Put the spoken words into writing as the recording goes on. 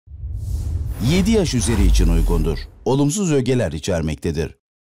7 yaş üzeri için uygundur. Olumsuz ögeler içermektedir.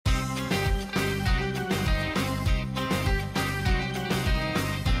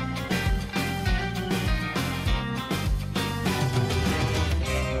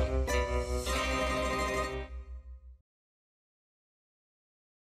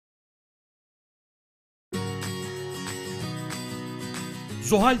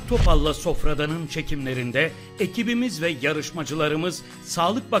 Zuhal Topal'la Sofrada'nın çekimlerinde ekibimiz ve yarışmacılarımız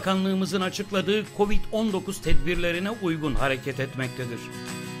Sağlık Bakanlığımızın açıkladığı Covid-19 tedbirlerine uygun hareket etmektedir.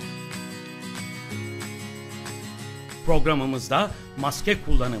 Programımızda maske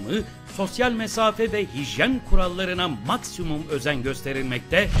kullanımı, sosyal mesafe ve hijyen kurallarına maksimum özen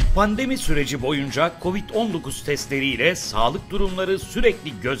gösterilmekte, pandemi süreci boyunca Covid-19 testleriyle sağlık durumları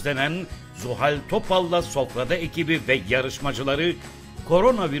sürekli gözlenen Zuhal Topal'la Sofrada ekibi ve yarışmacıları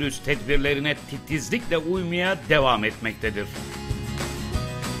koronavirüs tedbirlerine titizlikle uymaya devam etmektedir.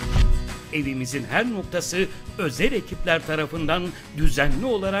 Evimizin her noktası özel ekipler tarafından düzenli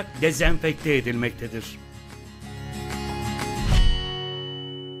olarak dezenfekte edilmektedir.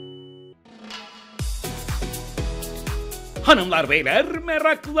 Hanımlar beyler,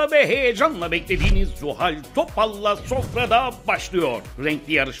 merakla ve heyecanla beklediğiniz Zuhal Topal'la Sofrada başlıyor.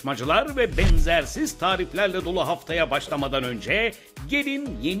 Renkli yarışmacılar ve benzersiz tariflerle dolu haftaya başlamadan önce gelin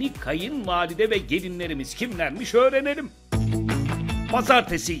yeni kayınvalide ve gelinlerimiz kimlermiş öğrenelim.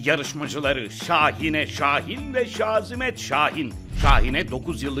 Pazartesi yarışmacıları Şahine Şahin ve Şazimet Şahin. Şahine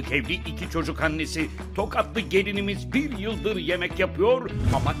 9 yıllık evli 2 çocuk annesi. Tokatlı gelinimiz 1 yıldır yemek yapıyor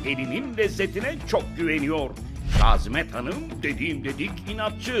ama elinin lezzetine çok güveniyor. Şazimet Hanım dediğim dedik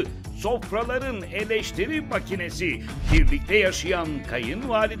inatçı, sofraların eleştiri makinesi. Birlikte yaşayan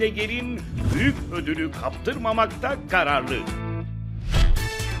kayınvalide gelin büyük ödülü kaptırmamakta kararlı.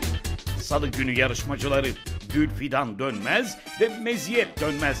 Salı günü yarışmacıları Gülfidan Dönmez ve Meziyet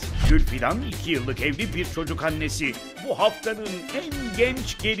Dönmez. Gülfidan 2 yıllık evli bir çocuk annesi. Bu haftanın en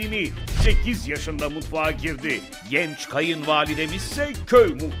genç gelini 8 yaşında mutfağa girdi. Genç kayınvalidemizse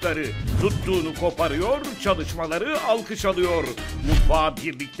köy muhtarı. Tuttuğunu koparıyor, çalışmaları alkış alıyor. Mutfağa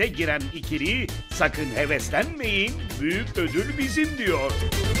birlikte giren ikili sakın heveslenmeyin, büyük ödül bizim diyor.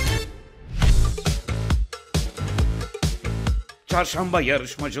 Çarşamba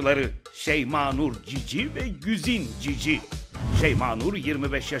yarışmacıları Şeyma Nur Cici ve Güzin Cici. Şeyma Nur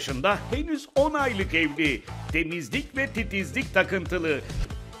 25 yaşında, henüz 10 aylık evli. Temizlik ve titizlik takıntılı.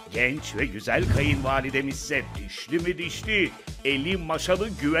 Genç ve güzel kayınvalidemizse dişli mi dişli, eli maşalı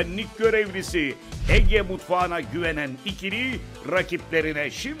güvenlik görevlisi. Ege mutfağına güvenen ikili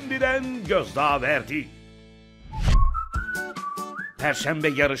rakiplerine şimdiden gözdağı verdi. Perşembe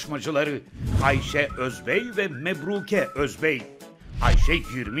yarışmacıları Ayşe Özbey ve Mebruke Özbey. Ayşe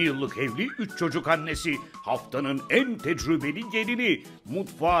 20 yıllık evli 3 çocuk annesi. Haftanın en tecrübeli gelini.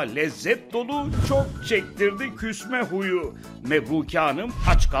 Mutfağa lezzet dolu, çok çektirdi küsme huyu. Mebruke Hanım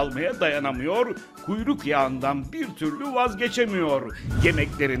aç kalmaya dayanamıyor. Kuyruk yağından bir türlü vazgeçemiyor.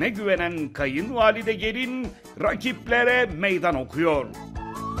 Yemeklerine güvenen kayınvalide gelin rakiplere meydan okuyor.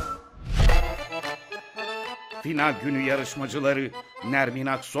 Final günü yarışmacıları Nermin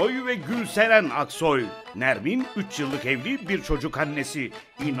Aksoy ve Gülseren Aksoy. Nermin 3 yıllık evli bir çocuk annesi.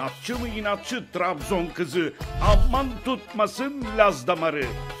 İnatçı mı inatçı Trabzon kızı. Aman tutmasın Laz damarı.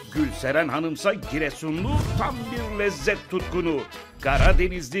 Gülseren Hanımsa Giresunlu, tam bir lezzet tutkunu.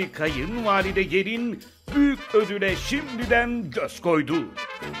 Karadenizli kayınvalide gelin büyük ödüle şimdiden göz koydu.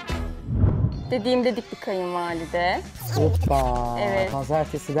 Dediğim dedik bir kayınvalide. Hoppa. Evet.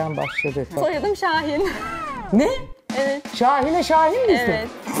 Pazartesiden başladık. Soyadım Şahin. Ne? Evet. Şahine Şahin mi ismi? Evet.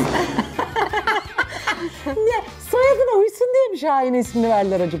 Ne? Soyadına uysun diye mi Şahine ismini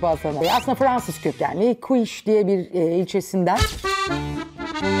verdiler acaba sana? Aslında Fransız kökenli Kuiş diye bir ilçesinden.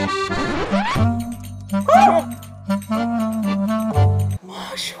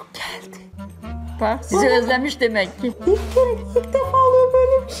 Maşuk geldi. Bak sizi özlemiş demek ki. İlk defa oluyor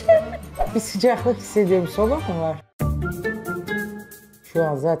böyle bir şey. Bir sıcaklık hissediyorum. Soba mı var? Şu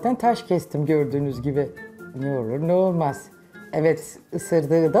an zaten taş kestim gördüğünüz gibi. Ne olur ne olmaz. Evet,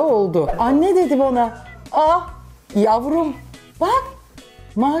 ısırdığı da oldu. Anne dedi bana. Ah yavrum bak.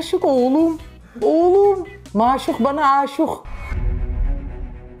 Maşuk oğlum. Oğlum. Maşuk bana aşık.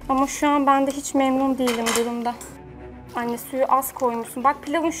 Ama şu an ben de hiç memnun değilim durumda. Anne suyu az koymuşsun. Bak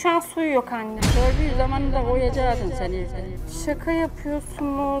pilavın şu an suyu yok anne. Gördüğü zaman da koyacaktın seni. Şaka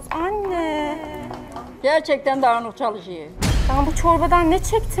yapıyorsunuz anne. Gerçekten dağınık çalışıyor. Ben bu çorbadan ne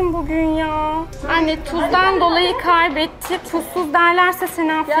çektim bugün ya? Anne tuzdan dolayı kaybettik. Tuzsuz derlerse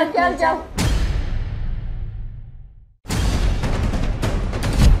seni affetmeyeceğim. Gel.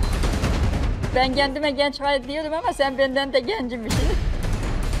 Ben kendime genç diyordum ama sen benden de gencimmişsin.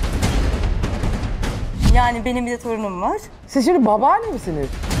 Yani benim bir de torunum var. Siz şimdi babaanne misiniz?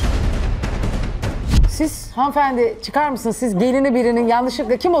 Siz hanımefendi çıkar mısınız? Siz gelini birinin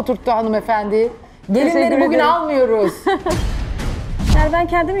yanlışlıkla kim oturttu hanımefendi? Gelinleri bugün almıyoruz. Yani ben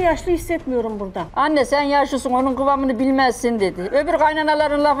kendimi yaşlı hissetmiyorum burada. Anne sen yaşlısın onun kıvamını bilmezsin dedi. Öbür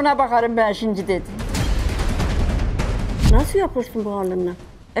kaynanaların lafına bakarım ben şimdi dedi. Nasıl yapıyorsun bu halinle?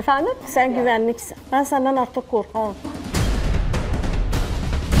 Efendim? Sen güvenliksin. Ben senden artık korkarım.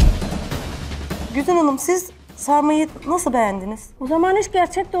 Güzin Hanım siz sarmayı nasıl beğendiniz? O zaman hiç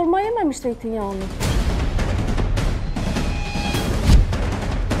gerçek dolma yememiş zeytinyağını.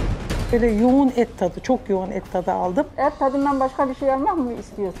 Böyle yoğun et tadı, çok yoğun et tadı aldım. Et tadından başka bir şey almak mı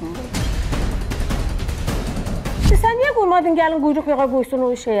istiyorsun? Sen niye koymadın gelin kuyruk yağa koysun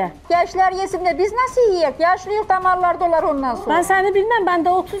o şeye? Gençler yesin de biz nasıl yiyek? Yaşlıyız damarlar dolar ondan sonra. Ben seni bilmem, ben de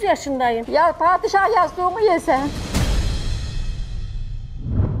 30 yaşındayım. Ya padişah yastığımı yesen.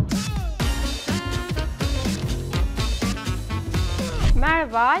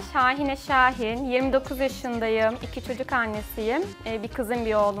 Merhaba, Şahine Şahin. 29 yaşındayım. 2 çocuk annesiyim. Bir kızım,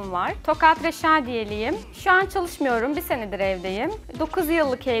 bir oğlum var. Tokat Reşadiyeliyim. Şu an çalışmıyorum. 1 senedir evdeyim. 9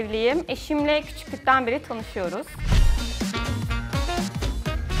 yıllık evliyim. Eşimle küçüklükten beri tanışıyoruz.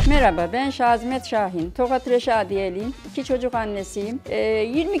 Merhaba, ben Şazimet Şahin. Tokat Reşadiyeliyim. 2 çocuk annesiyim.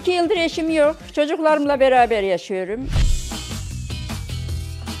 22 yıldır eşim yok. Çocuklarımla beraber yaşıyorum.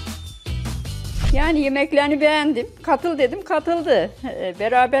 Yani yemeklerini beğendim. Katıl dedim, katıldı.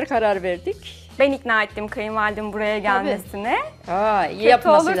 Beraber karar verdik. Ben ikna ettim kayınvalidemin buraya gelmesine. İyi Kötü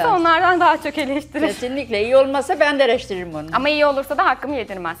yapması olursa lazım. onlardan daha çok eleştirir. Kesinlikle iyi olmasa ben de eleştiririm onu. Ama iyi olursa da hakkımı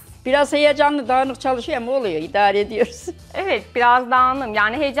yedirmez. Biraz heyecanlı, dağınık çalışıyor ama oluyor, idare ediyoruz. Evet, biraz dağınım.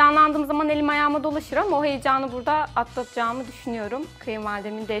 Yani heyecanlandığım zaman elim ayağıma dolaşır ama o heyecanı burada atlatacağımı düşünüyorum.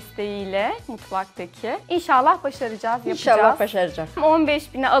 Kayınvalidemin desteğiyle mutfaktaki. İnşallah başaracağız, yapacağız. İnşallah başaracak.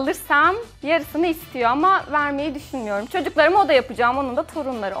 15.000'e alırsam yarısını istiyor ama vermeyi düşünmüyorum. Çocuklarıma o da yapacağım, onun da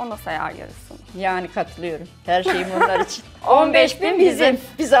torunları, ona sayar yarısını. Yani katılıyorum. Her şeyim onlar için. 15.000 bizim.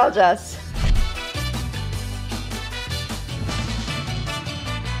 Biz alacağız.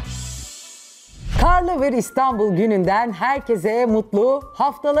 Karlı bir İstanbul gününden herkese mutlu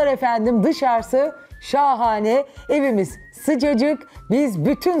haftalar efendim. Dışarısı şahane, evimiz sıcacık. Biz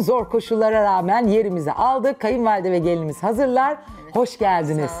bütün zor koşullara rağmen yerimizi aldık. Kayınvalide ve gelinimiz hazırlar. Hoş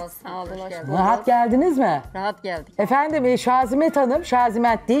geldiniz. Sağ olun, hoş geldiniz. Rahat geldiniz mi? Rahat geldik. Efendim Şazimet Hanım,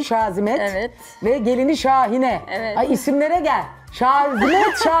 Şazimet değil Şazimet. Evet. Ve gelini Şahine. Evet. Ay isimlere gel.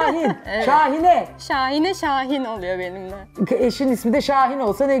 Şazimet Şahin. Şahine. Şahine Şahin oluyor benimle. Eşin ismi de Şahin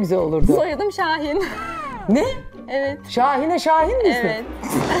olsa ne güzel olurdu. Soyadım Şahin. Ne? Evet. Şahine Şahin mi ismi? Evet.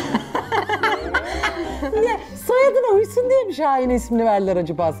 Niye? Soyadına uysun diye mi Şahin ismini verdiler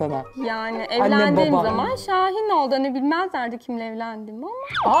acaba sana? Yani evlendiğim baba. zaman Şahin olduğunu bilmezlerdi kimle evlendiğimi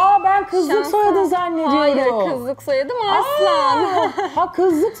ama. Ben kızlık Şansa- soyadın zannediyorum. Hayır, kızlık soyadım Aslan.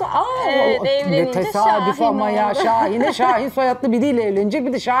 Kızlık Evet, evlenince ne tesadüf Şahin ama ya. oldu. Şahin soyadlı biriyle evlenecek.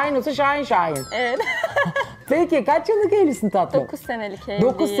 Bir de Şahin olsa Şahin. Evet. Peki kaç yıllık evlisin tatlım? 9 senelik evliyim.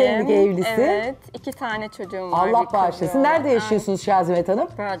 9 senelik evlisin. Evet. 2 tane çocuğum var. Allah bir kız, bağışlasın. bir Nerede oğlan. yaşıyorsunuz Şazimet Hanım?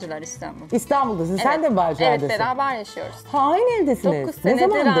 Bağcılar İstanbul. İstanbul'dasın. Sen Evet. de mi Bağcılar'dasın? Evet, beraber yaşıyoruz. Aynı evdesiniz. 9 Ne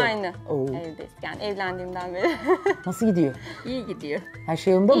senedir zamandır? aynı Oo. evdeyiz. Yani evlendiğimden beri. Nasıl gidiyor? İyi gidiyor. Her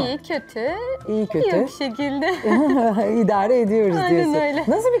şey yolunda mı? İyi, kötü. İyi, kötü. Gidiyor bir şekilde. İdare ediyoruz Aynen diyorsun. öyle.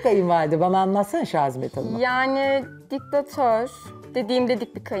 Nasıl bir kayınvalide? Bana anlatsana Şazimet Hanım'a. Yani diktatör, dediğim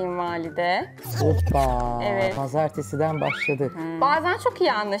dedik bir kayınvalide. Hoppa. Evet. Pazartesiden başladık. Bazen çok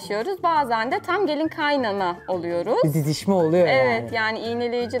iyi anlaşıyoruz, bazen de tam gelin-kaynana oluyoruz. Bir didişme oluyor Evet, yani. yani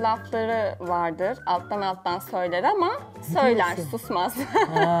iğneleyici lafları vardır. Alttan söyler ama söyler, susmaz.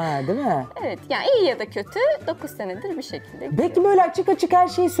 Değil mi? Evet, yani iyi ya da kötü 9 senedir bir şekilde gidiyor. Peki böyle açık açık her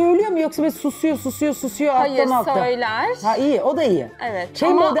şeyi söylüyor mu yoksa böyle susuyor Hayır, alttan? söyler. Ha iyi, o da iyi. Evet,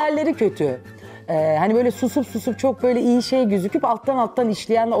 Ama... ama- modelleri kötü. Hani böyle susup çok böyle iyi şey gözüküp alttan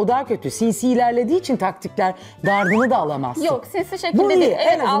işleyenler o daha kötü. Sinsi ilerlediği için taktikler gardını da alamazsın. Yok, sinsi şekilde Bu iyi. değil.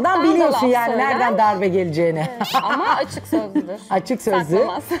 En azından alttan da biliyorsun laf yani söyler. nereden darbe geleceğini. Ama açık sözlüdür. Açık sözlü.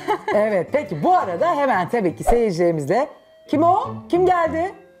 Saklamaz. Evet peki bu arada hemen tabii ki seyircilerimizle. Kim o? Kim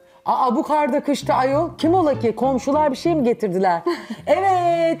geldi? Bu karda kışta ayol. Kim ola ki? Komşular bir şey mi getirdiler?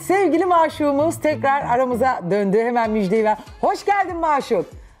 Evet sevgili maşuğumuz tekrar aramıza döndü. Hemen müjdeyi ver. Hoş geldin maşuk.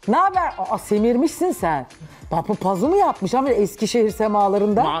 Ne haber? Semirmişsin sen. Pazu mu yapmış ama Eskişehir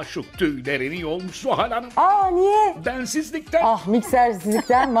semalarında? Maşuk tüylerini yolmuş Zuhal Hanım. Niye? Densizlikten.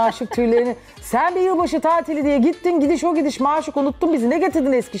 Miksersizlikten maşuk tüylerini. Sen bir yılbaşı tatili diye gittin gidiş o gidiş maşuk unuttun bizi. Ne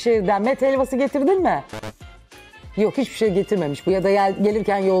getirdin Eskişehir'den? Met helvası getirdin mi? Yok hiçbir şey getirmemiş bu ya da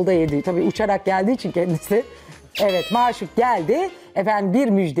gelirken yolda yedi. Tabii uçarak geldiği için kendisi. Evet maşuk geldi. Efendim bir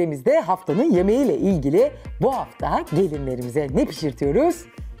müjdemiz de haftanın yemeğiyle ilgili. Bu hafta gelinlerimize ne pişirtiyoruz?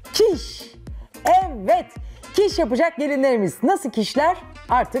 Kiş. Evet, kiş yapacak gelinlerimiz. Nasıl kişler?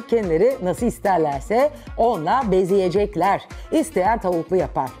 Artık kendileri nasıl isterlerse onunla bezeyecekler. İsteyen tavuklu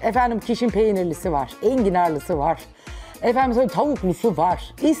yapar. Efendim kişin peynirlisi var, enginarlısı var. Efendim tavuklusu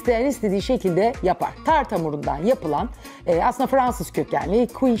var. İsteyen istediği şekilde yapar. Tart hamurundan yapılan aslında Fransız kökenli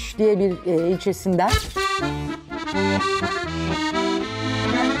quiche diye bir ilçesinden.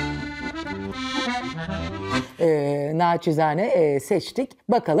 Naçizane seçtik.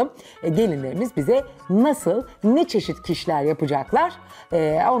 Bakalım gelinlerimiz bize nasıl, ne çeşit kişler yapacaklar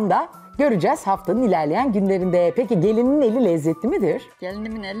onu da göreceğiz haftanın ilerleyen günlerinde. Peki gelinin eli lezzetli midir?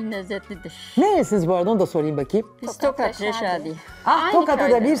 Gelinimin eli lezzetlidir. Neresiniz bu arada onu da sorayım bakayım. Biz Tokat Reşadi.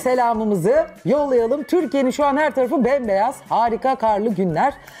 Tokat'a da bir selamımızı yollayalım. Türkiye'nin şu an her tarafı bembeyaz, harika karlı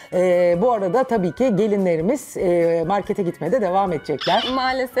günler. Bu arada tabii ki gelinlerimiz markete gitmeye de devam edecekler.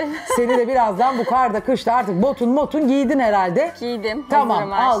 Maalesef. Seni de birazdan bu karda, kışta artık botun giydin herhalde. Giydim.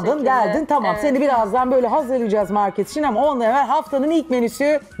 Tamam, aldın, geldin. Tamam, evet. Seni birazdan böyle hazırlayacağız market için ama ondan evvel haftanın ilk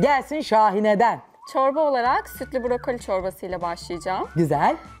menüsü gelsin Şahine'den. Çorba olarak sütlü brokoli çorbasıyla başlayacağım.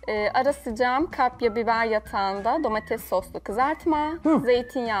 Güzel. Ara sıcağım kapya biber yatağında domates soslu kızartma,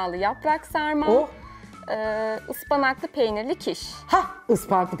 zeytinyağlı yaprak sarma, ıspanaklı peynirli kiş.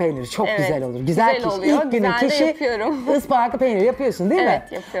 Ispanaklı peyniri çok Evet, güzel olur. Güzel kiş. oluyor. İlk günün Güzel de kişi yapıyorum. ıspanaklı peyniri yapıyorsun değil mi?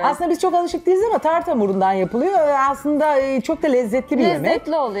 Evet, yapıyorum. Aslında biz çok alışık değiliz ama tart hamurundan yapılıyor. Aslında çok da lezzetli bir yemek.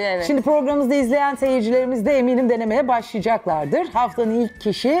 Lezzetli oluyor, evet. Şimdi programımızda izleyen seyircilerimiz de eminim denemeye başlayacaklardır. Haftanın ilk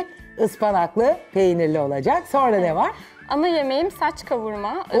kişi ıspanaklı peynirli olacak. Sonra ne var? Ana yemeğim saç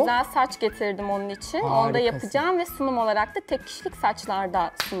kavurma. Özel saç getirdim onun için. Onu da Harikasın. yapacağım ve sunum olarak da tek kişilik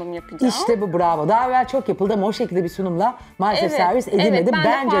saçlarda sunum yapacağım. İşte bu bravo. Daha evvel çok yapıldı ama o şekilde bir sunumla maalesef Evet, servis edilmedi. evet, ben de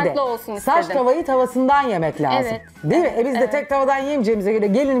Bence de farklı olsun saç istedim. tavayı tavasından yemek lazım. Evet, Değil mi? Biz de tek tavadan yemeyeceğimize göre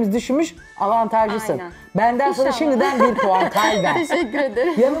gelinimiz düşünmüş, avantajlısın. Aynen. Benden sana İnşallah. şimdiden bir puan kaybeder. Teşekkür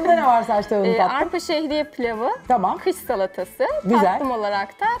ederim. Yanında ne var saç tavanın tatlım? Arpa şehriye pilavı, Tamam. kış salatası, Güzel. tatlım olarak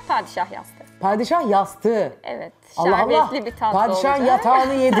da padişah yastığı. Padişah yastığı. Evet, Allah Allah. şerbetli bir tatlı Padişahın olacak.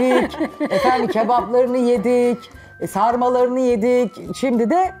 yatağını yedik. Efendim kebaplarını yedik. Sarmalarını yedik. Şimdi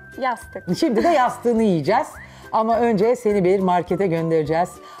de yastığını yiyeceğiz. Ama önce seni bir markete göndereceğiz.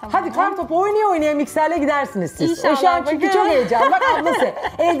 Hadi kartopu oynaya mikserle gidersiniz siz. İnşallah, Şu an çünkü bakalım. çok heyecan. Bak ablası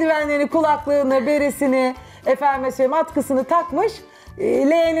eldivenlerini, kulaklığını, beresini, efendime söyleyeyim atkısını takmış.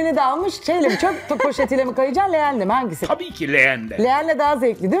 Leğenini de almış. Şeyle mi çöp poşetiyle mi kayacaksın leğenle mi hangisi? Tabii ki leğende. Leğenle daha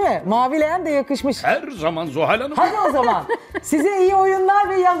zevkli değil mi? Mavi leğen de yakışmış. Her zaman Zuhal Hanım. Hadi o zaman. Size iyi oyunlar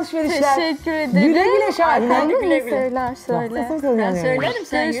ve iyi alışverişler. Teşekkür ederim. Güle güle Şahine. Arkamda güle iyi güle. söyler söyle. Ben söylerim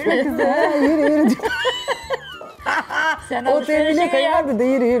sen yürü. Yürü. Sen O alışverişe temine yap. kayardı da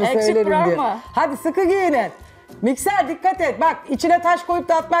yürü Eksik söylerim diyor. bırakma. Hadi sıkı giyinin. Mikser dikkat et. Bak içine taş koyup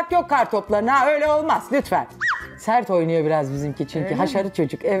da atmak yok kartoplarına. Ha, öyle olmaz lütfen. Sert oynuyor biraz bizimki çünkü. Haşarı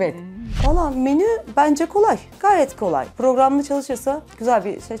çocuk. Evet. Valla menü bence kolay. Gayet kolay. Programlı çalışırsa güzel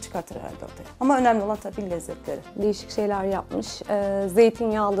bir şey çıkartır herhalde ortaya. Ama önemli olan tabii lezzetleri. Değişik şeyler yapmış.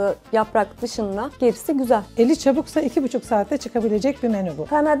 Zeytinyağlı yaprak dışında gerisi güzel. Eli çabuksa 2,5 saatte çıkabilecek bir menü bu.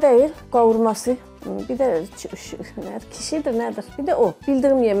 Fena değil kavurması. Bir de kişidir nedir? Bir de o.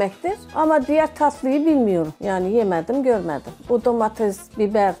 Bildiğim yemektir. Ama diğer tatlıyı bilmiyorum. Yani yemedim, görmedim. O domates,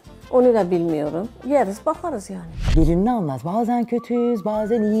 biber onu da bilmiyorum. Yeriz, bakarız yani. Gelinini anlat. Bazen kötüyüz,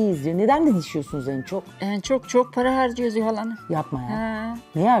 bazen iyiyiz diyor. Neden didişiyorsunuz en çok? En çok para harcıyor Zuhal Hanım. Yapma ya. Ha.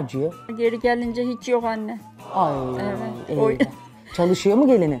 Ne harcıyor? Geri gelince hiç yok anne. Ay. Evet. eyvah. Çalışıyor mu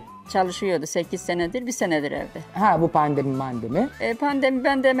gelinin? Çalışıyordu 8 senedir, 1 senedir evde. Ha bu pandemi. Pandemi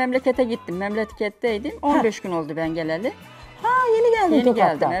ben de memlekete gittim. Memleketteydim. 15 gün oldu ben geleli. Ha yeni geldin Yeni Tokat'ta.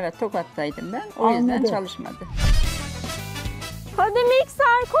 geldim, evet Tokat'taydım ben. O yüzden Anladım. çalışmadı. Hadi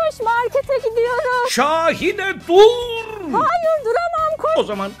mikser koş markete gidiyorum. Şahine dur. Hayır duramam koş. O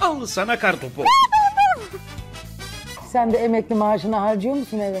zaman al sana kartopu. Sen de emekli maaşını harcıyor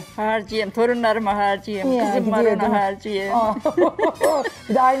musun eve? Harcayayım, torunlarıma harcayayım, Ya, kızım var gidiyor değil mi? ona harcayayım.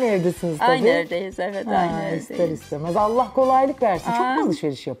 Bir de aynı evdesiniz tabii. Aynı evdeyiz, evet aynı evdeyiz. İster istemez. Allah kolaylık versin. Çok mu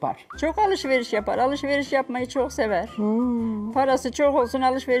alışveriş yapar? Çok alışveriş yapar. Alışveriş yapmayı çok sever. Parası çok olsun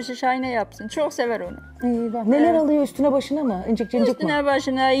alışverişi Şahine yapsın. Çok sever onu. Eyvah. Neler alıyor üstüne başına mı? İncik cincik mi? Üstüne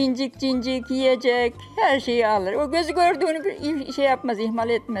başına incik cincik yiyecek her şeyi alır. O gözü gördüğünü bir şey yapmaz, ihmal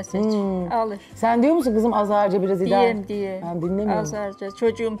etmez hiç. Alır. Sen diyor musun kızım az harca biraz idare? Diye. Ben dinlemiyorum. Az harca.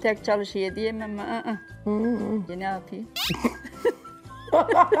 Çocuğum tek çalışıyor diyemem ama. Ne yapayım?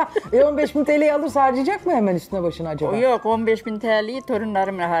 15.000 TL'yi alırsa harcayacak mı hemen üstüne başına acaba? Yok 15.000 TL'yi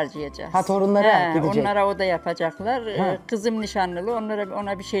torunlarımla harcayacağız. Ha, torunlara gidecek. Onlara oda yapacaklar. Kızım nişanlılı,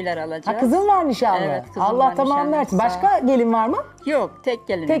 ona bir şeyler alacağız. Ha, kızın var nişanlı. Evet, kızım Allah var tamam nişanlı. versin. Başka gelin var mı? Yok, tek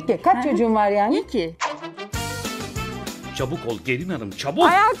gelin. Tek. Kaç çocuğun var yani? 2. Çabuk ol gelin hanım çabuk.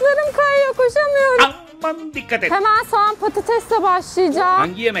 Ayaklarım kayıyor, koşamıyorum. Aman dikkat et. Hemen soğan patatesle başlayacağım.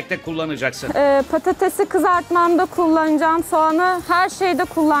 Hangi yemekte kullanacaksın? Patatesi kızartmamda kullanacağım. Soğanı her şeyde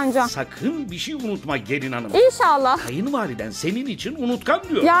kullanacağım. Sakın bir şey unutma gelin hanım. İnşallah. Kayınvaliden senin için unutkan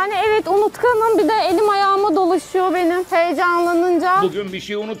diyor. Yani evet, unutkanım, bir de elim ayağıma dolaşıyor benim heyecanlanınca. Bugün bir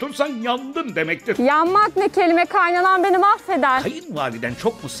şey unutursan yandın demektir. Yanmak ne kelime, kaynanam beni mahveder. Kayınvaliden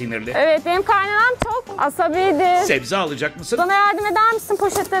çok mu sinirli? Evet, benim kaynanam çok asabidir. Sebze alacak mısın? Bana yardım eder misin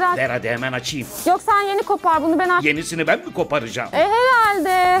poşetleri aç? Ver hadi hemen açayım. Yok, sen yeni kopar bunu, ben aç. Yenisini ben mi koparacağım?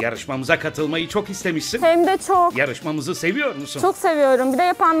 Herhalde. Yarışmamıza katılmayı çok istemişsin. Hem de çok. Yarışmamızı seviyor musun? Çok seviyorum. Bir de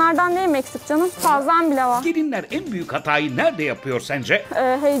yapanlardan neyim eksik canım? Fazlan bile var. Gelinler en büyük hatayı nerede yapıyor sence?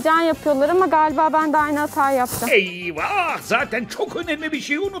 Heyecan yapıyorlar ama galiba ben de aynı hatayı yaptım. Eyvah! Zaten çok önemli bir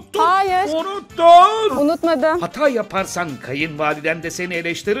şey unuttun. Hayır. Unuttun. Unutmadım. Hata yaparsan kayınvaliden de seni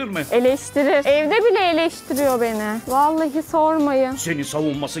eleştirir mi? Eleştirir. Evde bile eleştiriyor beni. Vallahi sormayın. Seni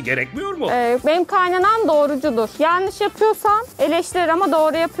savunması gerekmiyor mu? Benim kaynanam doğrucudur. Yanlış yapıyorsam eleştirir ama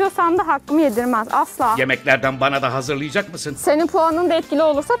doğru yapıyorsam da hakkımı yedirmez. Asla. Yemeklerden bana da hazırlayacak mısın? Senin puanın da etkili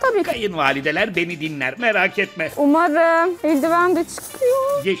olursa tabii ki. Kayınvalideler beni dinler, merak etme. Umarım. Eldiven de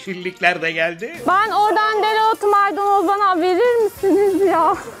çıkıyor. Yeşillikler de geldi. Ben oradan dereotu maydanoz bana verir misiniz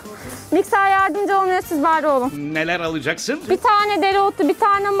ya? Mikser yardımcı olmuyor, siz bari olun. Neler alacaksın? Bir tane dereotu, bir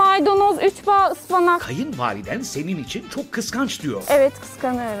tane maydanoz, 3 bağ ıspanak. Kayınvaliden senin için çok kıskanç diyor. Evet,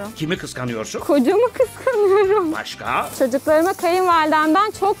 kıskanıyorum. Kimi kıskanıyorsun? Kocamı kıskanıyorum. Başka? Çocuklarıma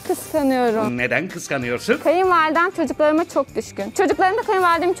kayınvalidemden çok kıskanıyorum. Neden kıskanıyorsun? Kayınvalidem çocuklarıma çok düşkün. Çocuklarım da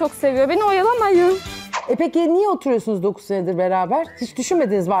kayınvalidemi çok seviyor. Beni oyalamayın. Peki niye oturuyorsunuz 9 senedir beraber? Hiç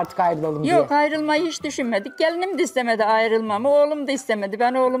düşünmediniz mi artık ayrılalım diye? Yok, ayrılmayı hiç düşünmedik. Gelinim de istemedi ayrılmamı, oğlum da istemedi.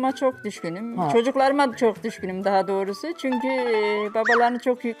 Ben oğluma çok düşkünüm. Çocuklarıma da çok düşkünüm daha doğrusu. Çünkü babalarını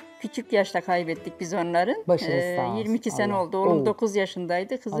çok küçük yaşta kaybettik biz onların. Başınız sağ olsun. 22 sene oldu. Oğlum 9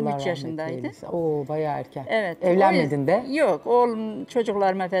 yaşındaydı, kızım 3 yaşındaydı. Oo, bayağı erken. Evet. Evlenmedin de? Yok, oğlum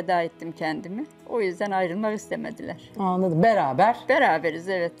çocuklarıma feda ettim kendimi. O yüzden ayrılmak istemediler. Anladım. Beraber. Beraberiz,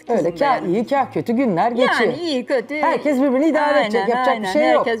 evet. Öyle kah iyi kah kötü günler geçiyor. Yani iyi kötü. Herkes birbirini idare edecek. Yapacak bir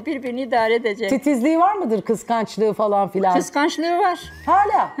şey yok. Herkes birbirini idare edecek. Titizliği var mıdır? Kıskançlığı falan filan? Kıskançlığı var.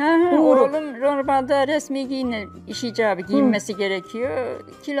 Hala? Oğlum normalde resmi iş icabı giyinmesi gerekiyor.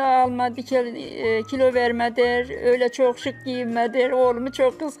 Kilo alma, kilo verme der. Öyle çok şık giyinme der. Oğlumu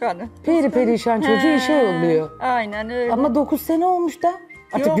çok kıskanır. Perişan çocuğu işe yolluyor. Aynen öyle. Ama 9 sene olmuş da.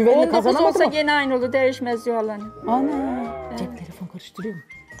 Artık Yok, güvenini 19 kazanamadı olsa mı? gene aynı olur. Değişmez Zuhal Hanım. Ana. Cep telefon karıştırıyor mu?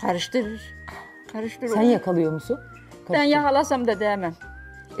 Karıştırır. Karıştırır. Sen yakalıyor musun? Ben yakalasam da değmem.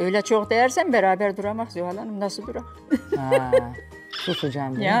 Öyle çok değersem beraber duramak Zuhal Hanım. Nasıl durar?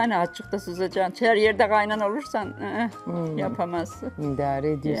 Susacaksın değil mi? Yani açıkta susacaksın. Her yerde kaynan olursan yapamazsın.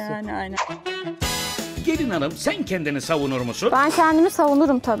 İdare ediyorsun. Yani aynen. Gelin hanım sen kendini savunur musun? Ben kendimi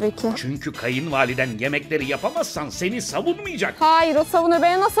savunurum tabii ki. Çünkü kayınvaliden yemekleri yapamazsan seni savunmayacak. Hayır, o savunuyor.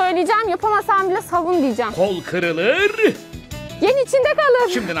 Ben ona söyleyeceğim. Yapamasam bile savun diyeceğim. Kol kırılır. Yen içinde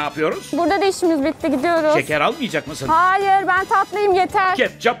kalır. Şimdi ne yapıyoruz? Burada da işimiz bitti, gidiyoruz. Şeker almayacak mısın? Hayır, ben tatlıyım, yeter.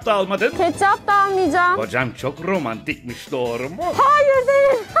 Ketçap da almadın. Ketçap da almayacağım. Kocan çok romantikmiş, doğru mu? Hayır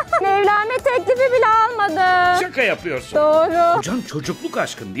değil. Evlenme teklifi bile almadı. Şaka yapıyorsun. Doğru. Kocan çocukluk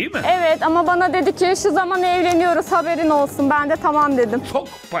aşkın değil mi? Evet ama bana dedi ki şu zaman evleniyoruz, haberin olsun. Ben de tamam dedim. Çok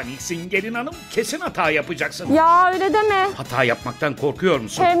paniksin gelin hanım. Kesin hata yapacaksın. Ya öyle deme. Hata yapmaktan korkuyor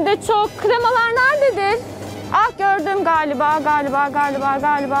musun? Hem de çok. Kremalar nerededir? Ah, gördüm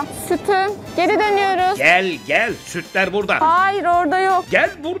galiba. Sütüm. Geri dönüyoruz. Gel. Sütler burada. Hayır, orada yok. Gel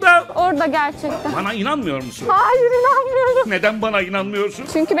burada. Orada gerçekten. Bana inanmıyor musun? Hayır, inanmıyorum. Neden bana inanmıyorsun?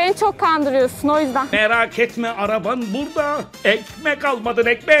 Çünkü beni çok kandırıyorsun, o yüzden. Merak etme, araban burada. Ekmek almadın,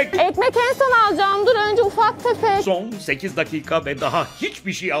 ekmek. Ekmek en son alacağım. Dur, önce ufak tefek. Son 8 dakika ve daha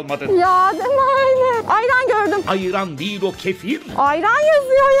hiçbir şey almadın. Ya deme öyle. Ayran gördüm. Ayran değil o, kefir. Ayran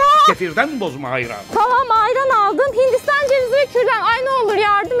yazıyor ya. Kefirden bozma ayran. Tamam, ayran aldım. Hindistan cevizi ve kürdan. Ay ne olur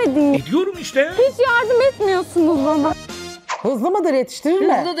yardım edin. Ediyorum işte. Hiç yardım etmiyorsunuz bana. Hızlı mıdır, yetiştirir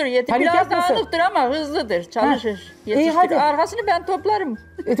mi? Hızlıdır. Panik Biraz yapmasın. dağınıktır ama hızlıdır. Çalışır. İyi, Yetiştir. hadi. Arkasını ben toplarım.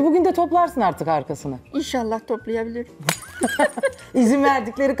 Bugün de toplarsın artık arkasını. İnşallah toplayabilirim. İzin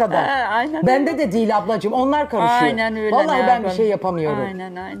verdikleri kadar. Aynen. Bende de değil ablacığım, onlar karışıyor. Aynen öyle. Vallahi ne ben yapalım? bir şey yapamıyorum.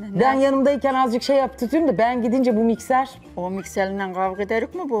 Aynen. Ben yanımdayken azıcık şey yaptırıyorum da ben gidince bu mikser. O mikserle kavga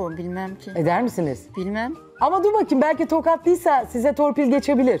ederik mi bu? Bilmem ki. Eder misiniz? Bilmem. Ama dur bakayım, belki tokatlıysa size torpil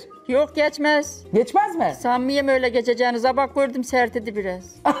geçebilir. Yok geçmez. Geçmez mi? Sanmıyorum öyle geçeceğinize. Bak gördüm sertedi biraz.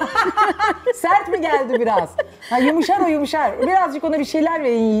 Sert mi geldi biraz? Ha, yumuşar o, yumuşar. Birazcık ona bir şeyler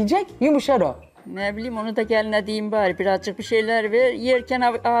verin, yiyecek, yumuşar o. Ne bileyim onu da geline diyeyim bari. Birazcık bir şeyler ver. Yerken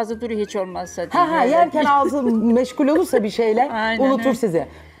ağzı duru hiç olmazsa. Ha yerken ağzı meşgul olursa bir şeyle Aynen, unutur sizi.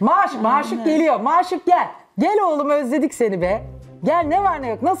 Maşuk geliyor. Maşuk gel. Gel oğlum, özledik seni be. Gel, ne var ne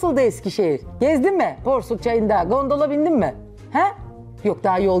yok. Nasıldı Eskişehir? Gezdin mi? Porsuk çayında. Gondola bindin mi? He? Yok,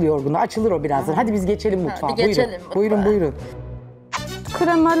 daha yol yorgunu. Açılır o birazdan. Hadi biz geçelim mutfağa. Hadi geçelim Buyurun. mutfağa. Buyurun.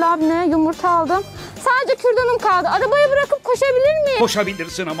 Krema, labne, yumurta aldım. Sadece kürdanım kaldı. Arabayı bırakıp koşabilir miyim?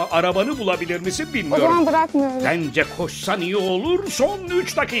 Koşabilirsin ama arabanı bulabilir misin O bilmiyorum. zaman bırakmıyorum. Bence koşsan iyi olur. Son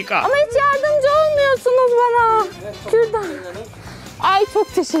 3 dakika. Ama hiç yardımcı olmuyorsunuz bana. Kürdan. Ay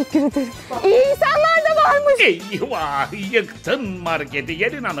çok teşekkür ederim. İyi insanlar da varmış. Eyvah, yıktın marketi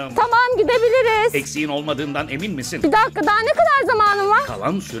Gelin Hanım. Tamam, gidebiliriz. Eksiğin olmadığından emin misin? Bir dakika, daha ne kadar zamanım var?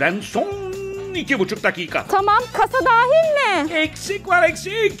 Kalan süren son 2,5 dakika. Tamam, kasa dahil mi? Eksik var,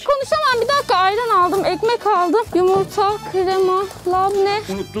 eksik. Konuşamam, bir dakika, ayran aldım, ekmek aldım. Yumurta, krema, labne.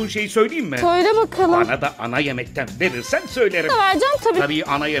 Unuttuğun şeyi söyleyeyim mi? Söyle bakalım. Bana da ana yemekten verirsen söylerim. Vereceğim tabii. Tabii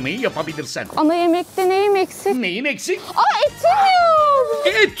ana yemeği yapabilirsen. Ana yemekte neyim eksik? Neyin eksik? Etim yok.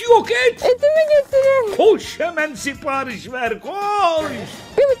 Et yok, et. Etimi getirin. Koş, hemen sipariş ver, koş.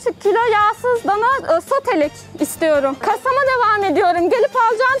 1,5 kilo yağsız dana sotelik istiyorum. Kasama devam ediyorum. Gelip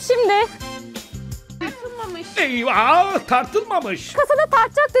alacağım şimdi. Eyvah, tartılmamış. Kasada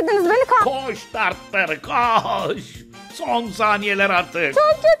tartacak dediniz, beni Koş tarttır, koş. Son saniyeler artık.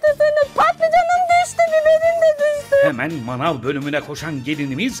 Çok kötüsünüz. Patlıcanım düştü, biberim de düştü. Hemen manav bölümüne koşan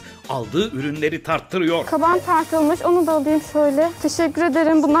gelinimiz aldığı ürünleri tarttırıyor. Kabağım tartılmış, onu da alayım şöyle. Teşekkür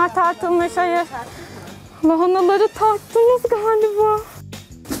ederim, bunlar tartılmış, hayır. Lahanaları tarttınız galiba.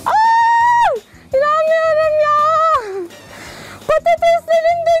 İnanmıyorum ya.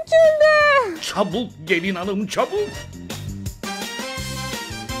 Patateslerim döküldü. Çabuk Gelin Hanım, çabuk.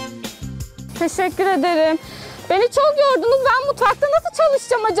 Teşekkür ederim. Beni çok yordunuz. Ben mutfakta nasıl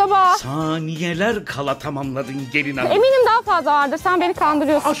çalışacağım acaba? Saniyeler kala tamamladın Gelin Hanım. Eminim daha fazla vardır. Sen beni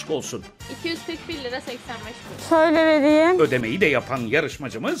kandırıyorsun. Aşk olsun. 241 lira 85 kuruş. Şöyle vereyim. Ödemeyi de yapan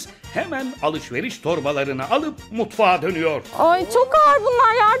yarışmacımız hemen alışveriş torbalarını alıp mutfağa dönüyor. Ay çok ağır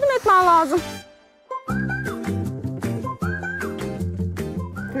bunlar. Yardım etmen lazım.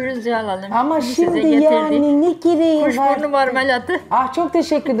 Buyurun Zuhal Hanım. Ama Size şimdi getirdik. yani ne gereği var? Kuşburnu marmelatı. Ah, çok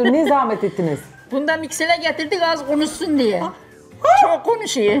teşekkür ederim. Ne zahmet ettiniz. Bundan miksele getirdik az konuşsun diye. Çok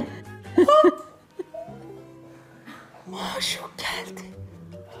konuşuyor. Maşuk geldi.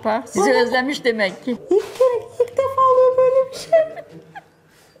 Bak sizi özlemiş demek ki. İlk defa oluyor böyle bir şey.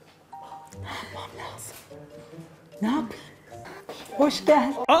 Ne yapmam lazım? Ne yapayım? Hoş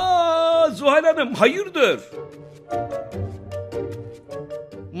geldin. Zuhal Hanım, hayırdır?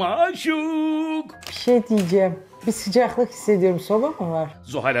 Maşuk. Bir şey diyeceğim. Bir sıcaklık hissediyorum. Soba mı var?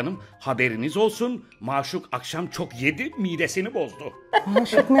 Zuhal Hanım, haberiniz olsun. Maşuk akşam çok yedi, midesini bozdu.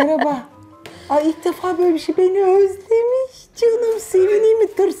 Maşuk merhaba. Ay, ilk defa böyle bir şey, beni özlemiş. Canım, sevineyim mi,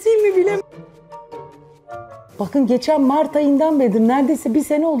 tırsayım mı bilemiyorum. Bakın geçen Mart ayından beridir, neredeyse bir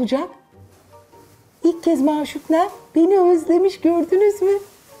sene olacak. İlk kez Maşuk beni özlemiş, gördünüz mü?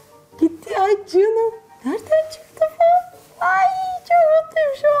 Gitti, ay canım. Nereden çıktı bu? Ay çok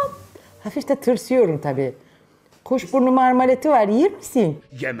mutluyum şu an. Hafif de tırsıyorum tabii. Kuşburnu marmaleti var, yer misin?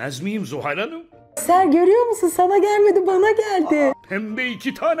 Yemez miyim Zuhal Hanım? Ser, görüyor musun? Sana gelmedi, bana geldi. Hem de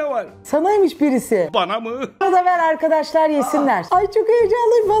 2 tane var. Sanaymış birisi. Bana mı? Bana da ver, arkadaşlar yesinler. Ay çok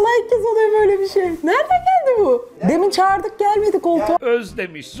heyecanlıyım. Vallahi ilk kez oluyor böyle bir şey. Nereden geldi bu? Demin çağırdık, gelmedi koltuğa.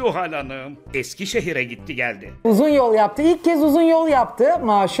 Özlemiş Zuhal Hanım. Eskişehir'e gitti geldi. Uzun yol yaptı. İlk kez uzun yol yaptı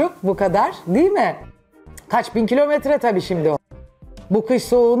Maşuk. Bu kadar değil mi? Kaç bin kilometre tabii şimdi o. Bu kış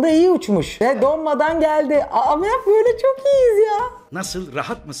soğuğunda iyi uçmuş. Ve donmadan geldi. Ama böyle çok iyiyiz ya. Nasıl,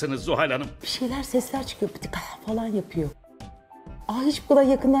 rahat mısınız Zuhal Hanım? Bir şeyler, sesler çıkıyor. Pıtık falan yapıyor. Hiç bu kadar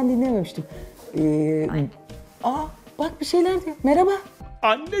yakından dinlememiştim. Bak bir şeyler diyor. Merhaba.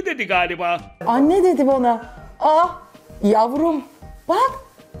 Anne dedi galiba. Anne dedi bana. Yavrum. Bak.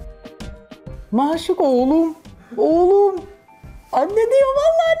 Maşuk oğlum. Oğlum. Anne diyor,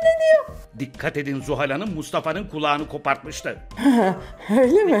 vallahi anne diyor. Dikkat edin Zuhal Hanım, Mustafa'nın kulağını kopartmıştı.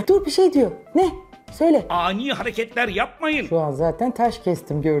 Öyle mi? Dur, bir şey diyor. Ne? Söyle. Ani hareketler yapmayın. Şu an zaten taş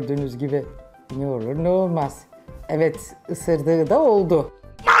kestim gördüğünüz gibi. Ne olur ne olmaz. Evet, ısırdığı da oldu.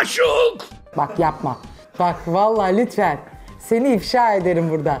 Maşuk! Bak yapma. Bak vallahi lütfen. Seni ifşa ederim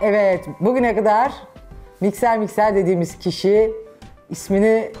burada. Evet, bugüne kadar mikser dediğimiz kişi,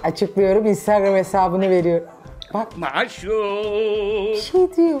 ismini açıklıyorum. Instagram hesabını veriyor. Bak. Maşuk! Bir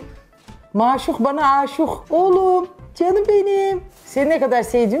şey diyor. Maşuk bana aşık. Oğlum, canım benim. Seni ne kadar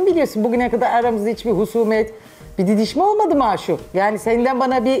sevdiğimi biliyorsun. Bugüne kadar aramızda hiçbir husumet, bir didişme olmadı Maşuk. Yani senden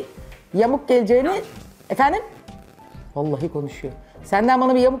bana bir yamuk geleceğini... Efendim? Vallahi konuşuyor. Senden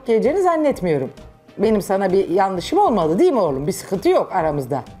bana bir yamuk geleceğini zannetmiyorum. Benim sana bir yanlışım olmadı değil mi oğlum? Bir sıkıntı yok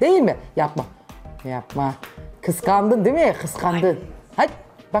aramızda. Değil mi? Yapma. Yapma. Kıskandın değil mi? Kıskandın. Hadi.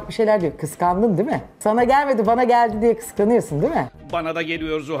 Bak bir şeyler diyor. Kıskandın değil mi? Sana gelmedi, bana geldi diye kıskanıyorsun değil mi? Bana da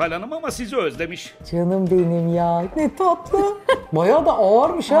geliyor Zuhal Hanım ama sizi özlemiş. Canım benim ya. Ne tatlı. Bayağı da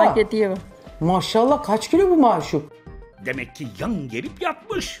ağırmış ha. Hak ediyor. Maşallah kaç kilo bu Maşuk? Demek ki yan gelip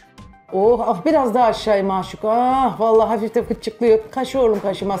yatmış. Oh ah biraz daha aşağıya Maşuk. Ah vallahi hafif de fıçıklıyor. Kaşı oğlum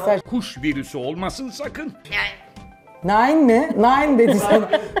kaşı masaj. Kuş virüsü olmasın sakın. Nine mi? Nine dedi sana.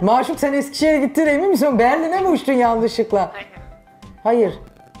 Maşuk sen Eskişehir'e gittin emin misin? Berlin'e mi uçtun yanlışlıkla? Hayır.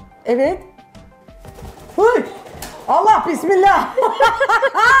 Evet. Huy! Allah bismillah.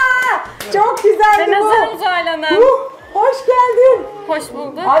 Çok güzeldi Ben bu. hazırım Zuhal Hanım. Hoş geldin. Hoş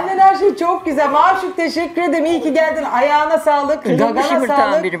bulduk. Annen her şey çok güzel. Maşuk teşekkür ederim. İyi ki geldin. Ayağına sağlık, gagana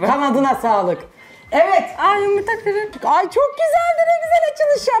sağlık, kanadına sağlık. Evet. Ay yumurta kırık. Ay çok güzeldi. Ne güzel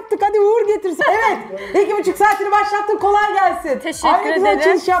açılış yaptık. Hadi Uğur getirsin. Evet. 2,5 saatini başlattın. Kolay gelsin. Teşekkür Ay, ne güzel ederim.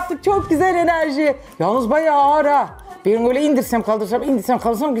 açılış yaptık. Çok güzel enerji. Yalnız bayağı ağır ha. Benim öyle indirsem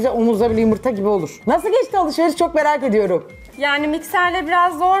kaldırsam güzel omuzda bile yumurta gibi olur. Nasıl geçti alışveriş çok merak ediyorum. Yani mikserle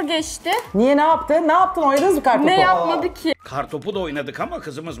biraz zor geçti. Niye ne yaptın? Ne yaptın? Oynadınız mı kartopu? Ne yapmadı ki? Kartopu da oynadık ama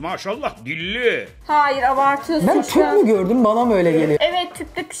kızımız maşallah dilli. Hayır abartıyorsun Ben şu tüp an. mü gördüm? Bana mı öyle geliyor? Evet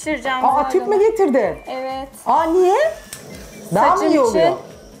tüple pişireceğim. Aa Zuhal tüp mü Hanım. getirdin? Evet. Aa niye? Daha mı Saçın iyi oluyor? için.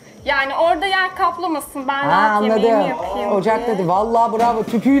 Yani orada yer kaplamasın. Ben Ha, rahat yemeğimi anladım. yapayım Ocak diye. dedi. Vallahi bravo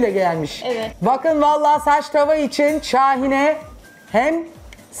tüpüyle gelmiş. Evet. Bakın vallahi saç tava için Şahine hem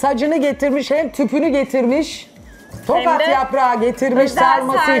sacını getirmiş hem tüpünü getirmiş. Tokat Hem de yaprağı getirmiş Özel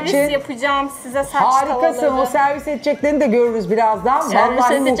sarması servis için. yapacağım size saç Harikasın. tavaları. O servis edeceklerini de görürüz birazdan. Servis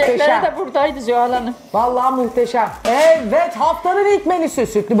Vallahi edecekleri muhteşem. de buradaydı Zuhal Hanım. Vallahi muhteşem. Evet haftanın ilk menüsü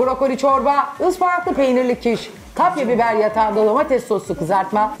sütlü brokoli çorba, ıspanaklı peynirli kiş, kapya biber yatağında domates soslu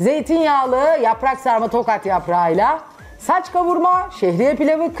kızartma, zeytinyağlı yaprak sarma tokat yaprağıyla, saç kavurma, şehriye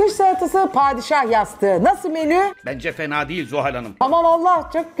pilavı, kış salatası, padişah yastığı. Nasıl menü? Bence fena değil Zuhal Hanım. Aman Allah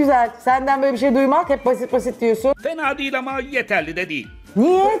çok güzel. Senden böyle bir şey duymak hep basit basit diyorsun. Fena değil ama yeterli de değil.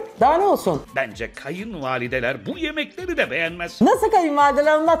 Niye? Daha ne olsun? Bence kayınvalideler bu yemekleri de beğenmez. Nasıl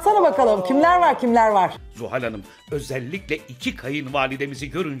kayınvalideler anlatsana bakalım. Kimler var kimler var? Zuhal Hanım özellikle iki kayınvalidemizi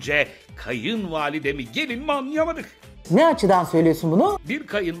görünce kayınvalidemi gelin mi anlayamadık. Ne açıdan söylüyorsun bunu? Bir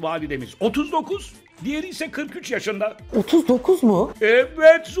kayınvalidemiz 39, diğeri ise 43 yaşında. 39 mu?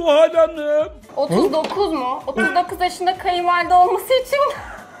 Evet Zuhal Hanım. 39 mu? 39 yaşında kayınvalide olması için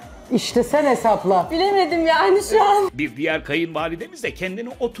İşte sen hesapla. bilemedim yani şu an. Bir diğer kayınvalidemiz de kendini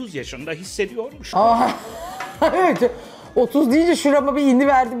 30 yaşında hissediyormuş. Aa, evet. 30 deyince şurama bir indi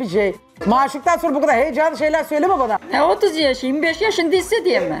verdi bir şey. Maşuktan sonra bu kadar heyecanlı şeyler söyleme bana. Ne 30 yaş, 25 yaşında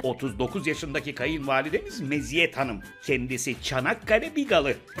hissediyor mu? 39 yaşındaki kayınvalidemiz Meziyet Hanım. Kendisi Çanakkale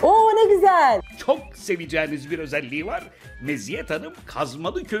Bigalı. Oo ne güzel. Çok seveceğiniz bir özelliği var. Meziyet Hanım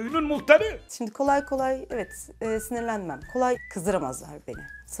Kazmalı Köyü'nün muhtarı. Şimdi kolay kolay evet sinirlenmem. Kolay kızdıramazlar beni.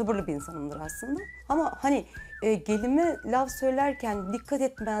 Sabırlı bir insanımdır aslında. Ama hani gelime laf söylerken dikkat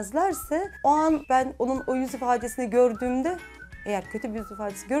etmezlerse o an ben onun o yüz ifadesini gördüğümde eğer kötü bir yüz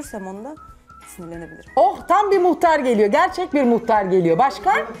ifadesi görürsem onda sinirlenebilirim. Oh tam bir muhtar geliyor. Gerçek bir muhtar geliyor.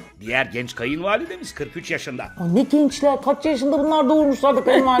 Başka? Diğer genç kayınvalidemiz 43 yaşında. Aa, ne gençler. Kaç yaşında bunlar doğurmuşlar da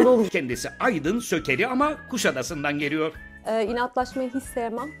kayınvalide olmuş. Kendisi Aydın Sökeli ama Kuşadası'ndan geliyor. İnatlaşmayı hiç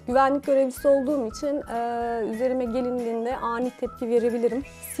sevmem. Güvenlik görevlisi olduğum için üzerime gelindiğinde ani tepki verebilirim,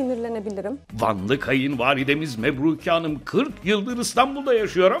 sinirlenebilirim. Vanlı kayınvalidemiz Mebruke Hanım 40 yıldır İstanbul'da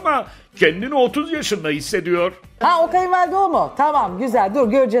yaşıyor ama kendini 30 yaşında hissediyor. Ha o kayınvalide o mu? Tamam güzel. Dur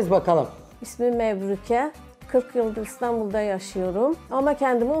göreceğiz bakalım. İsmim Mebruke. 40 yıldır İstanbul'da yaşıyorum. Ama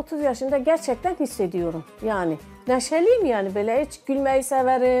kendimi 30 yaşında gerçekten hissediyorum. Yani neşeliyim yani böyle hiç gülmeyi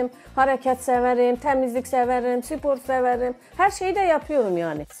severim, hareket severim, temizlik severim, spor severim. Her şeyi de yapıyorum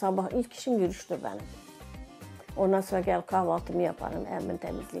yani. Sabah ilk işim yürüyüştür benim. Ondan sonra gel kahvaltımı yaparım, evimin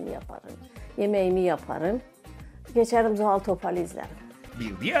temizliğini yaparım, yemeğimi yaparım. Geçerim Zuhal Topal'ı izlerim.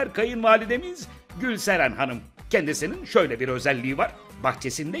 Bir diğer kayınvalidemiz Gülseren Hanım. Kendisinin şöyle bir özelliği var.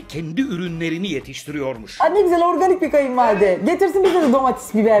 Bahçesinde kendi ürünlerini yetiştiriyormuş. Aa, ne güzel organik bir kayınvalide. Getirsin bize de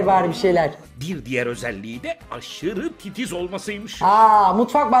domates, biber bari bir şeyler. Bir diğer özelliği de aşırı titiz olmasıymış.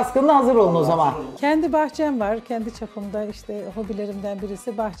 Mutfak baskınına hazır olun o zaman. Kendi bahçem var. Kendi çapımda işte hobilerimden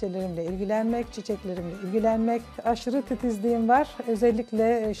birisi bahçelerimle ilgilenmek, çiçeklerimle ilgilenmek. Aşırı titizliğim var.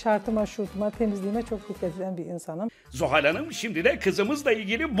 Özellikle şartıma, şurtuma, temizliğime çok dikkat eden bir insanım. Zuhal Hanım, şimdi de kızımızla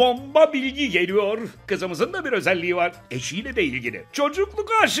ilgili bomba bilgi geliyor. Kızımızın da bir özelliği var. Eşiyle de ilgili. Çocukluk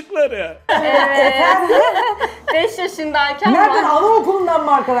aşıkları. Evet. 5 yaşındayken Nereden? Anaokulundan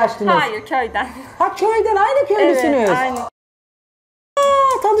mı arkadaştınız? Hayır, köyden. Ha, köyden, aynı köylüsünüz. Evet, aynı.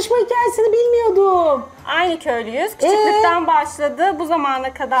 Tanışma hikayesini bilmiyordum. Aynı köylüyüz. Küçüklükten başladı. Bu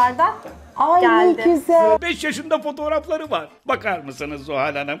zamana kadar da Ay geldi. ne güzel. 5 yaşında fotoğrafları var. Bakar mısınız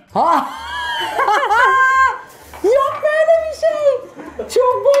Zuhal Hanım? Yok böyle bir şey.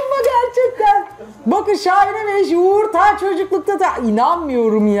 Çok bomba gerçekten. Bakın Şahine ve eşi Uğur ta çocuklukta da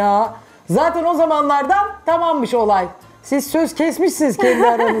inanmıyorum ya. Zaten o zamanlardan tamammış olay. Siz söz kesmişsiniz kendi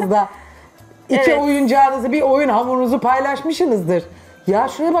aranızda. İki oyuncağınızı, bir oyun hamurunuzu paylaşmışsınızdır. Ya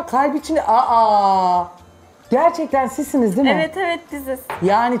şuraya bak, kalp içinde. Gerçekten sizsiniz değil mi? Evet biziz.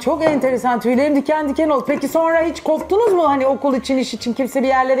 Yani çok enteresan, tüylerim diken diken oldu. Peki sonra hiç koptunuz mu? Hani okul için, iş için kimse bir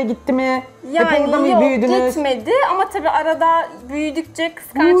yerlere gitti mi? Yani Hep orada mı yok, büyüdünüz? gitmedi ama tabii arada büyüdükçe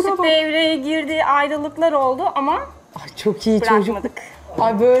kıskançlık devreye girdi, ayrılıklar oldu ama Ay çok iyi çocuk. bırakmadık.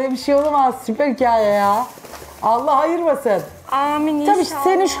 Ay böyle bir şey olamaz, süper hikaye ya. Allah ayırmasın. Amin inşallah. Tabii işte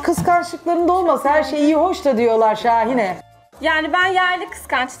senin şu kıskançlıklarında olmasa her şey iyi hoş da diyorlar Şahine. Yani ben yerli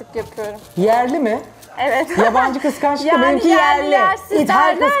kıskançlık yapıyorum. Yerli mi? Evet. Yabancı kıskançlık Yani benimki yerli, yerli. yersiz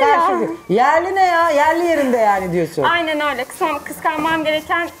İthal derler kıskançlık. Yerli ne ya? Yerli yerinde yani diyorsun. Aynen öyle. Kıskanmam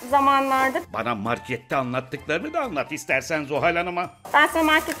gereken zamanlarda. Bana markette anlattıklarını da anlat istersen Zuhal Hanım'a. Ben sana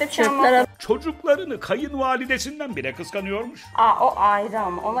markette bir şey anlatayım. Çocuklarını kayınvalidesinden bile kıskanıyormuş. O ayrı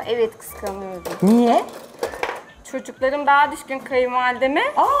ama ona kıskanıyorum. Niye? Çocuklarım daha düşkün kayınvalideme.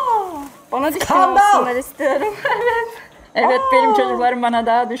 Bana düşkün Skandal. olsunlar istiyorum. Evet, benim çocuklarım bana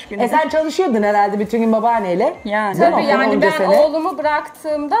daha düşkün. Sen çalışıyordun herhalde bütün gün babaanneyle. Yani. Tabii yani Onca ben sene. oğlumu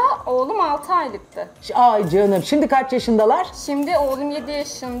bıraktığımda oğlum 6 aylıktı. Ay canım, şimdi kaç yaşındalar? Şimdi oğlum 7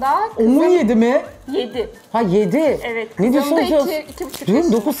 yaşında. Onun 7 mi? 7. Ha 7. Evet. Ne Kızım da diyorsunuz? 2,5 Dün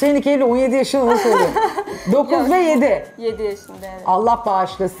yaşında. 9 senelik evli 17 yaşında nasıl oluyor? 9 ve 7. 7 yaşında evet. Allah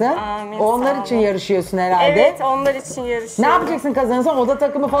bağışlasın. Amin, Onlar sağ için olun. yarışıyorsun herhalde. Evet, onlar için yarışıyorum. Ne yapacaksın, kazanırsan oda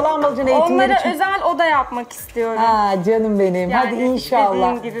takımı falan mı alacaksın eğitimler Onlara için? özel oda yapmak istiyorum. Canım benim. Yani Hadi inşallah.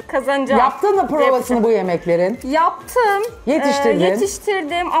 dediğim gibi kazanacağım. Yaptın mı provasını bu yemeklerin? Yaptım. Yetiştirdin.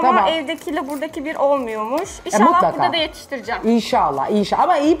 Yetiştirdim ama Tamam. evdekiyle buradaki bir olmuyormuş. İnşallah mutlaka. burada da yetiştireceğim. İnşallah.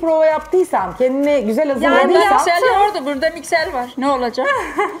 Ama iyi prova yaptıysan, kendini güzel hazırladıysan. Mikser orada, burada mikser var. Ne olacak?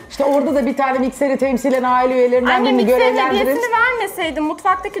 İşte orada da bir tane mikseri temsilen aile üyelerinden Anne birini mikserin görevlendirin. hediyesini vermeseydim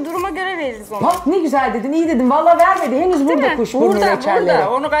mutfaktaki duruma göre veririz onu. Bak ne güzel dedin, iyi dedin. Vallahi vermedi. Henüz burada mi? kuşburnu reçelleri.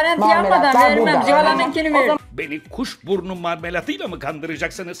 Burada. Onu garanti Marmelatlar yapmadan vermem. burada. Cihalanınkini veririm. Beni kuşburnu marmelatıyla mı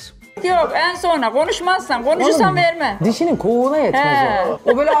kandıracaksınız? Yok, en sonra konuşmazsan, konuşursan verme. Dişinin kovuğuna yetmez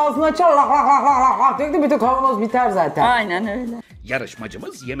o. O böyle ağzını açar, lak lak lak lak lak döktü, bütün kavanoz biter zaten. Aynen öyle.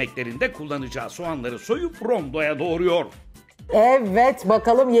 Yarışmacımız yemeklerinde kullanacağı soğanları soyup rondoya doğruyor. Evet,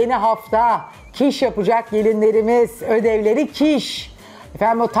 bakalım yeni hafta. Kiş yapacak gelinlerimiz. Ödevleri kiş.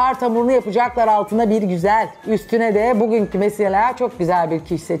 Efendim o tart hamurunu yapacaklar, altına bir güzel. Üstüne de bugünkü mesela çok güzel bir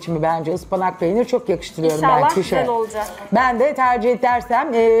kiş seçimi bence. Ispanak peynir çok yakıştırıyorum ben İnşallah kişe. güzel olacak. Ben de tercih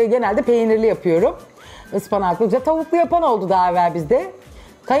edersem genelde peynirli yapıyorum. Ispanaklı güzel. Tavuklu yapan oldu daha evvel bizde.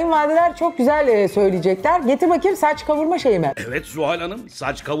 Kayınvalideler çok güzel söyleyecekler. Getir bakayım saç kavurma şeyi mi? Evet Zuhal Hanım,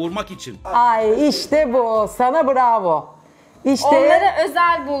 saç kavurmak için. Ay işte bu. Sana bravo. İşte Onları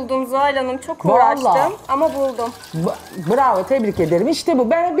özel buldum Zuhal Hanım. Çok Vallahi. uğraştım ama buldum. Bravo, tebrik ederim. İşte bu.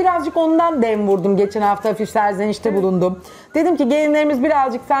 Ben birazcık ondan dem vurdum. Geçen hafta hafif serzenişte bulundum. Dedim ki gelinlerimiz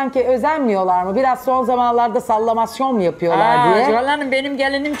birazcık sanki özenmiyorlar mı? Biraz son zamanlarda sallamasyon mu yapıyorlar diye. Cihan Hanım, benim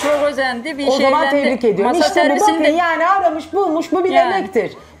gelinim çok özendi. Bir O zaman tebrik ediyorum. Masa İşte bu bakın servisinde... yani aramış bulmuş, bu bir Yani.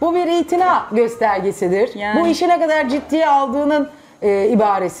 emektir. Bu bir itina göstergesidir. Yani. Bu işi ne kadar ciddiye aldığının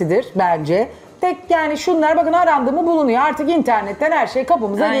ibaresidir bence. Tek yani şunlar bakın arandı mı bulunuyor. Artık internetten her şey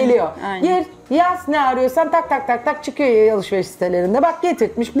kapımıza Aynen, geliyor. aynen. Gir yaz ne arıyorsan tak tak tak tak çıkıyor alışveriş sitelerinde. Bak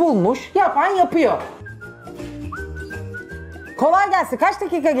getirtmiş bulmuş yapan yapıyor. Kolay gelsin. Kaç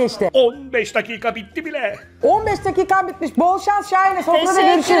dakika geçti? 15 dakika bitti bile. 15 dakika bitmiş. Bol şans Şahine. Sofrada Teşekkür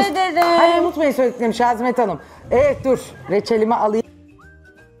görüşürüz. ederim. Hayır unutmayın söylediklerimi Şazimet Hanım. Evet dur. Reçelimi alayım.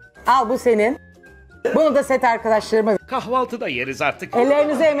 Al bu senin. Bunu da set arkadaşlarıma. Kahvaltıda yeriz artık.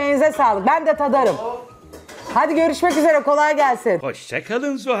 Ellerinize emeğinize sağlık. Ben de tadarım. Hadi görüşmek üzere. Kolay gelsin. Hoşça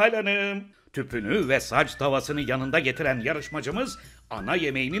kalın Zuhal Hanım. Tüpünü ve saç tavasını yanında getiren yarışmacımız ana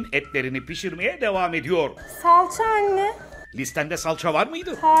yemeğinin etlerini pişirmeye devam ediyor. Salça anne. Listende salça var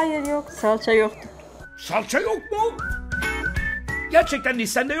mıydı? Hayır yok. Salça yoktu. Salça yok mu? Gerçekten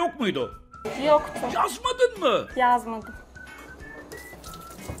listende yok muydu? Yoktu. Yazmadın mı? Yazmadım.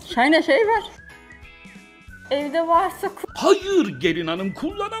 Şahane şey var. Evde varsa Hayır gelin hanım,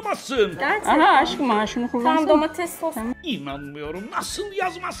 kullanamazsın. gerçekten. Aha aşkım ha şunu kullansana. Tam domates sos. İnanmıyorum, nasıl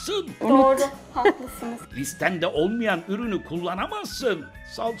yazmazsın? Doğru. Haklısınız. Listende olmayan ürünü kullanamazsın.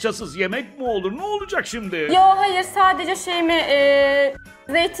 Salçasız yemek mi olur? Ne olacak şimdi? Yo hayır sadece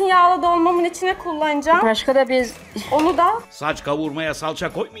zeytinyağlı dolmamın içine kullanacağım. Başka da biz Onu da. Saç kavurmaya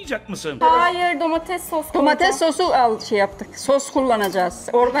salça koymayacak mısın? Hayır domates sos domates koyacağım. sosu yaptık. Sos kullanacağız.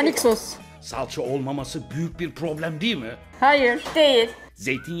 Organik sos. Salça olmaması büyük bir problem değil mi? Hayır. Değil.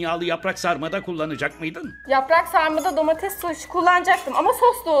 Zeytinyağlı yaprak sarmada kullanacak mıydın? Yaprak sarmada domates sosu kullanacaktım ama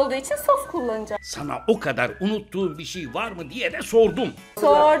soslu olduğu için sos kullanacağım. Sana o kadar unuttuğum bir şey var mı diye de sordum.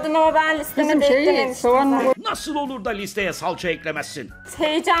 Sordun ama ben listeme Bizim de eklememiştim. soğanını koy. Nasıl olur da listeye salça eklemezsin?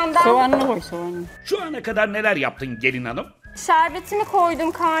 Heyecandan Soğanını koy soğanını. Şu ana kadar neler yaptın gelin hanım? şerbetimi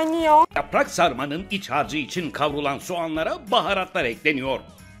koydum kaynıyor. Yaprak sarmanın iç harcı için kavrulan soğanlara baharatlar ekleniyor.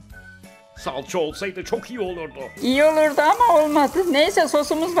 Salça olsaydı çok iyi olurdu. İyi olurdu ama olmadı. Neyse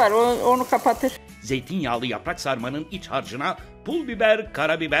sosumuz var onu kapatır. Zeytinyağlı yaprak sarmanın iç harcına pul biber,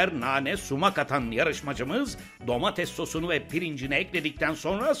 karabiber, nane, sumak atan yarışmacımız domates sosunu ve pirincini ekledikten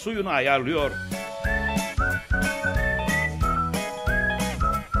sonra suyunu ayarlıyor.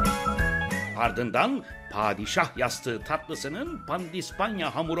 Ardından padişah yastığı tatlısının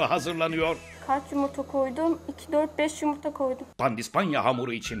pandispanya hamuru hazırlanıyor. Kaç yumurta koydum? 2, 4, 5 yumurta koydum. Pandispanya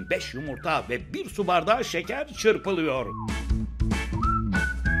hamuru için 5 yumurta ve 1 su bardağı şeker çırpılıyor.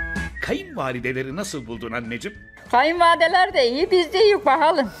 Kayınvalideleri nasıl buldun anneciğim? Kayınvalideler de iyi, biz de iyi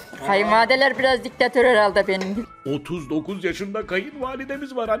bakalım. Kayınvalideler biraz diktatör herhalde benim gibi. 39 yaşında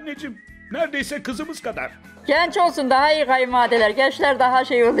kayınvalidemiz var anneciğim. Neredeyse kızımız kadar. Genç olsun daha iyi kayınvalideler, gençler daha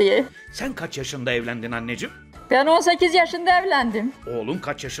şey oluyor. Sen kaç yaşında evlendin anneciğim? Ben 18 yaşında evlendim. Oğlun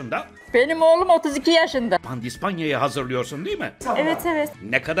kaç yaşında? Benim oğlum 32 yaşında. Pandispanyayı hazırlıyorsun değil mi? Evet evet.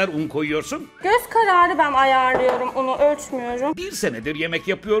 Ne kadar un koyuyorsun? Göz kararı ben ayarlıyorum, onu ölçmüyorum. 1 senedir yemek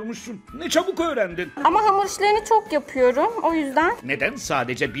yapıyormuşsun. Ne çabuk öğrendin. Ama hamur işlerini çok yapıyorum o yüzden. Neden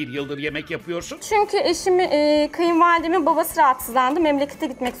sadece 1 yıldır yemek yapıyorsun? Çünkü kayınvalidemin babası rahatsızlandı. Memlekete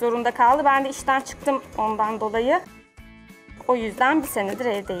gitmek zorunda kaldı. Ben de işten çıktım ondan dolayı. O yüzden 1 senedir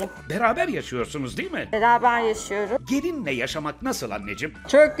evdeyim. Beraber yaşıyorsunuz değil mi? Beraber yaşıyoruz. Gelinle yaşamak nasıl anneciğim?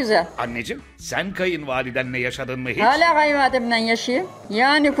 Çok güzel. Anneciğim sen kayınvalidenle yaşadın mı hiç? Hala kayınvalidemden yaşayayım.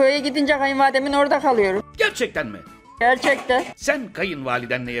 Yani köye gidince kayınvalidemin orada kalıyorum. Gerçekten mi? Gerçekten. Sen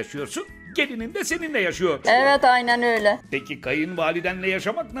kayınvalidenle yaşıyorsun, gelinin de seninle yaşıyor. Evet aynen öyle. Peki kayınvalidenle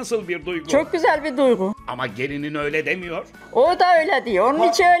yaşamak nasıl bir duygu? Çok güzel bir duygu. Ama gelinin öyle demiyor. O da öyle diyor. Onun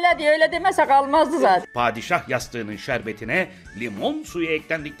içi öyle diyor. Öyle demese kalmazdı zaten. Padişah yastığının şerbetine limon suyu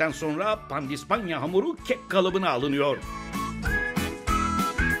eklendikten sonra pandispanya hamuru kek kalıbına alınıyor.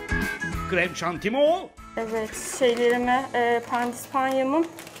 Krem şanti mi o? Evet, pandispanyamın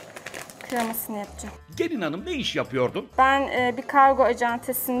kremasını yapacağım. Gelin hanım ne iş yapıyordun? Ben bir kargo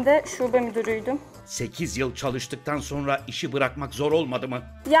acentesinde şube müdürüydüm. 8 yıl çalıştıktan sonra işi bırakmak zor olmadı mı?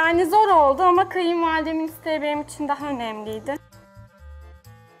 Yani zor oldu ama kayınvalidemin isteği benim için daha önemliydi.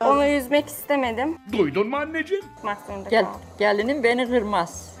 Onu üzmek istemedim. Duydun mu anneciğim? Yapmak zorunda Gel, kaldım. gelinim beni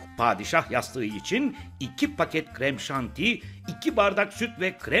kırmaz. Padişah yastığı için 2 paket krem şanti, 2 bardak süt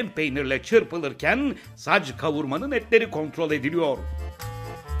ve krem peynirle çırpılırken saç kavurmanın etleri kontrol ediliyor.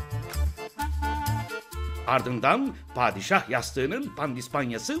 Ardından padişah yastığının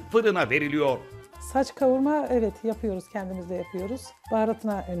pandispanyası fırına veriliyor. Saç kavurma evet yapıyoruz, kendimiz de yapıyoruz.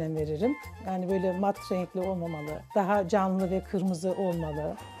 Baharatına önem veririm. Yani böyle mat renkli olmamalı, daha canlı ve kırmızı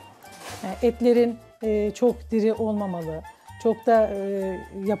olmalı. Yani etlerin çok diri olmamalı, çok da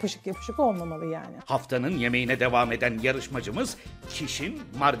yapışık olmamalı yani. Haftanın yemeğine devam eden yarışmacımız kişin,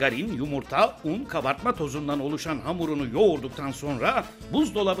 margarin, yumurta, un, kabartma tozundan oluşan hamurunu yoğurduktan sonra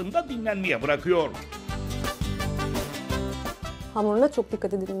buzdolabında dinlenmeye bırakıyor. Hamuruna çok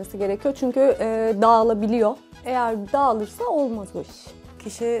dikkat edilmesi gerekiyor çünkü dağılabiliyor. Eğer dağılırsa olmaz o iş.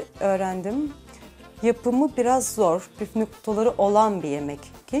 Kişi öğrendim. Yapımı biraz zor, püf noktaları olan bir yemek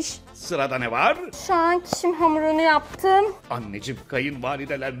kiş. Sırada ne var? Şu an kişim hamurunu yaptım. Anneciğim,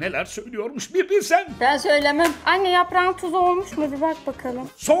 kayınvalideler neler söylüyormuş bir bilsen. Ben söylemem. Anne, yaprağın tuzu olmuş mu? Bir bak bakalım.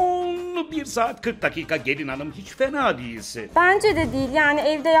 Son 1 saat 40 dakika gelin hanım, hiç fena değilsin. Bence de değil. Yani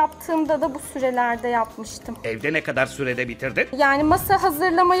evde yaptığımda da bu sürelerde yapmıştım. Evde ne kadar sürede bitirdin? Yani masa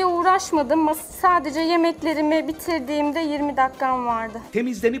hazırlamaya uğraşmadım. Sadece yemeklerimi bitirdiğimde 20 dakikam vardı.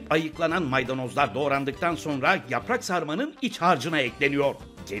 Temizlenip ayıklanan maydanozlar doğrandıktan sonra yaprak sarmanın iç harcına ekleniyor.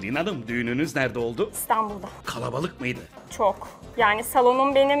 Gelin hanım, düğününüz nerede oldu? İstanbul'da. Kalabalık mıydı? Çok. Yani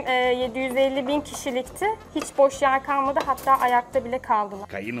salonum benim 750.000 kişilikti. Hiç boş yer kalmadı. Hatta ayakta bile kaldılar.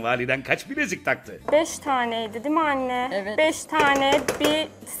 Kayınvaliden kaç bilezik taktı? 5 taneydi değil mi anne? Evet. 5 tane bir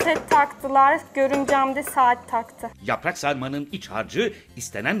set taktılar. Görümcem de saat taktı. Yaprak sarmanın iç harcı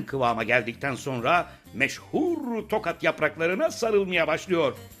istenen kıvama geldikten sonra meşhur tokat yapraklarına sarılmaya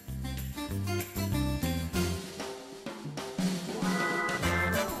başlıyor.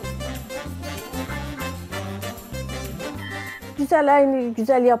 Güzel, aynı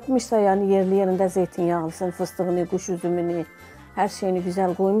güzel yapmışsa yani yerli yerinde zeytinyağlısını, fıstığını, kuş üzümünü, her şeyini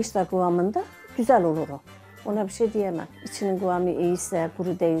güzel koymuşlar kıvamında güzel olur o. Ona bir şey diyemem. İçinin kıvamı iyiyse,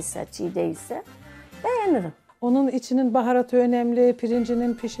 kuru değilse, çiğ değilse beğenirim. Onun içinin baharatı önemli,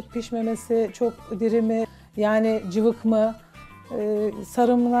 pirincinin pişip pişmemesi, çok diri mi, yani cıvık mı,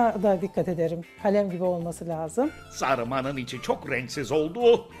 sarımına da dikkat ederim. Kalem gibi olması lazım. Sarmanın içi çok renksiz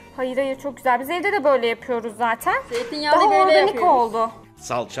oldu. Hayır, çok güzel. Biz evde de böyle yapıyoruz zaten. Zeytinyağlı Daha böyle organik yapıyoruz. oldu.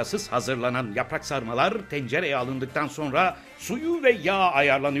 Salçasız hazırlanan yaprak sarmalar tencereye alındıktan sonra suyu ve yağ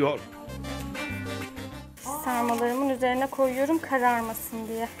ayarlanıyor. Sarmalarımın üzerine koyuyorum kararmasın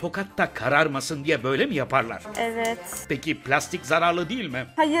diye. Tokatta kararmasın diye böyle mi yaparlar? Evet. Peki plastik zararlı değil mi?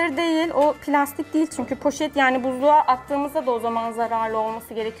 Hayır değil, o plastik değil çünkü poşet, yani buzluğa attığımızda da o zaman zararlı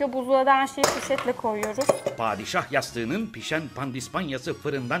olması gerekiyor. Buzluğa da her şeyi poşetle koyuyoruz. Padişah yastığının pişen pandispanyası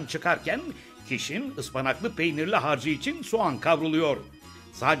fırından çıkarken kişinin ıspanaklı peynirli harcı için soğan kavruluyor.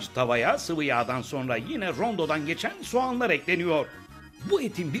 Sac tavaya sıvı yağdan sonra yine rondodan geçen soğanlar ekleniyor. Bu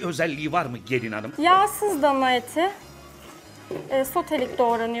etin bir özelliği var mı gelin hanım? Yağsız dana eti. Sotelik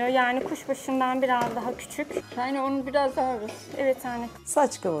doğranıyor, yani kuşbaşından biraz daha küçük. Yani onun biraz daha az. Evet anne.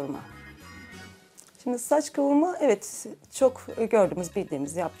 Saç kavurma. Şimdi saç kavurma evet çok gördüğümüz,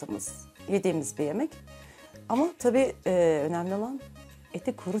 bildiğimiz, yaptığımız, yediğimiz bir yemek. Ama tabii önemli olan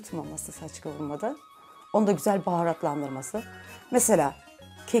eti kurutmaması saç kavurmada. Onu da güzel baharatlandırması. Mesela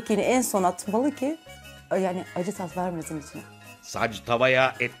kekini en son atmalı ki yani acı tat vermesin içine. Sac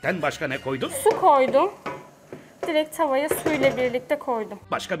tavaya etten başka ne koydun? Su koydum. Direkt tavaya suyla birlikte koydum.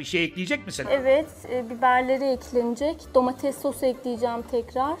 Başka bir şey ekleyecek misin? Evet, biberleri eklenecek. Domates sosu ekleyeceğim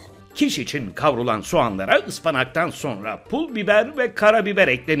tekrar. Kiş için kavrulan soğanlara ıspanaktan sonra pul biber ve karabiber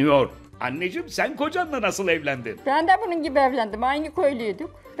ekleniyor. Anneciğim, sen kocanla nasıl evlendin? Ben de bunun gibi evlendim. Aynı köylüydük.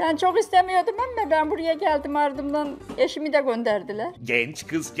 Ben çok istemiyordum ama ben buraya geldim, ardımdan eşimi de gönderdiler. Genç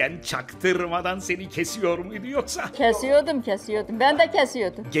kızken çaktırmadan seni kesiyor muydu yoksa? Kesiyordum. Ben de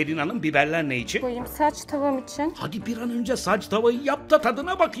kesiyordum. Gelin hanım, biberler ne için? Koyayım saç tavam için. Hadi bir an önce saç tavayı yap da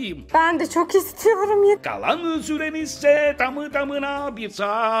tadına bakayım. Ben de çok istiyorum. Kalan sürenizse tamı tamına 1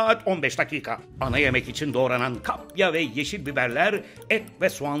 saat 15 dakika. Ana yemek için doğranan kapya ve yeşil biberler et ve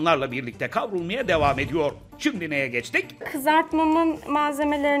soğanlarla birlikte kavrulmaya devam ediyor. Şimdi neye geçtik? Kızartmamın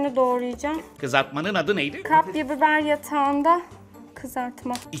malzemelerini doğrayacağım. Kızartmanın adı neydi? Kapya biber yatağında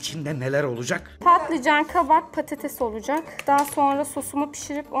kızartma. İçinde neler olacak? Patlıcan, kabak, patates olacak. Daha sonra sosumu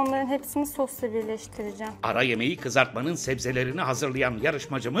pişirip onların hepsini sosla birleştireceğim. Ara yemeği kızartmanın sebzelerini hazırlayan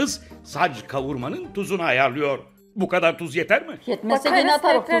yarışmacımız sac kavurmanın tuzunu ayarlıyor. Bu kadar tuz yeter mi? Yetmezse Bakarız, yine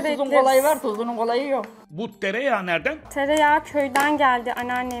atarım. tekrar Tuzsuzun ekleriz. kolayı var, tuzunun kolayı yok. Bu tereyağı nereden? Tereyağı köyden geldi,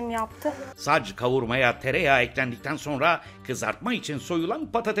 anneannem yaptı. Sac kavurmaya tereyağı eklendikten sonra kızartma için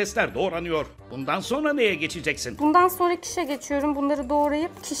soyulan patatesler doğranıyor. Bundan sonra neye geçeceksin? Bundan sonra kişe geçiyorum. Bunları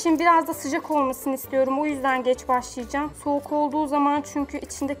doğrayıp kişinin biraz da sıcak olmasını istiyorum. O yüzden geç başlayacağım. Soğuk olduğu zaman çünkü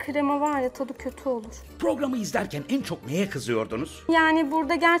içinde krema var ya, tadı kötü olur. Programı izlerken en çok neye kızıyordunuz? Yani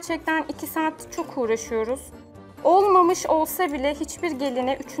burada gerçekten 2 saat çok uğraşıyoruz. Olmamış olsa bile hiçbir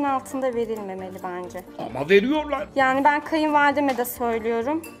geline 3'ün altında verilmemeli bence. Ama veriyorlar. Yani ben kayınvalideme de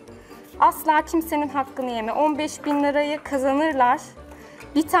söylüyorum. Asla kimsenin hakkını yeme. 15.000 lirayı kazanırlar.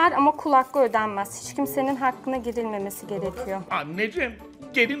 Biter ama kul hakkı ödenmez. Hiç kimsenin hakkına girilmemesi gerekiyor. Anneciğim,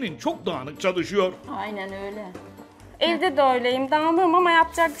 gelinin çok dağınık çalışıyor. Aynen öyle. Evde de öyleyim. Dağınığım ama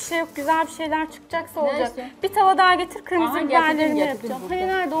yapacak bir şey yok. Güzel bir şeyler çıkacaksa olacak. Neyse. Bir tava daha getir, kırmızı Aha, biberlerimi getirdim yapacağım. burada. Hayır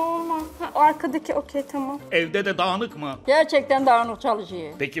nerede, o olmaz. Ha, arkadaki okey, tamam. Evde de dağınık mı? Gerçekten dağınık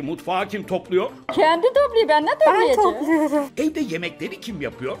çalışıyor. Peki mutfağı kim topluyor? Kendi topluyor, ben ne Ben toplayacağım? topluyorum. Evde yemekleri kim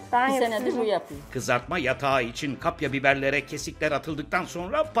yapıyor? Ben Bir yapıyorum. senedir bu yapıyor. Kızartma yatağı için kapya biberlere kesikler atıldıktan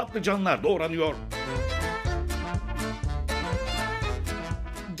sonra patlıcanlar doğranıyor.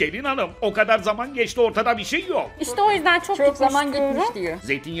 Gelin hanım, o kadar zaman geçti, ortada bir şey yok. İşte o yüzden çok Çok zaman gitmiş gitmiş diyorum. diyor.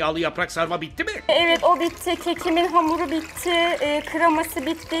 Zeytinyağlı yaprak sarma bitti mi? Evet, o bitti. Kekimin hamuru bitti. Kreması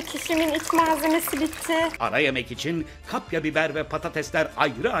bitti. Kişimin iç malzemesi bitti. Ara yemek için kapya biber ve patatesler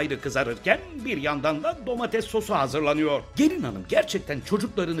ayrı ayrı kızarırken bir yandan da domates sosu hazırlanıyor. Gelin hanım, gerçekten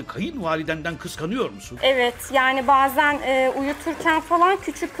çocuklarını kayınvalidenden kıskanıyor musun? Evet, yani bazen uyuturken falan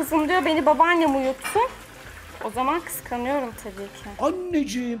küçük kızım diyor beni babaannem uyutsun. O zaman kıskanıyorum tabii ki.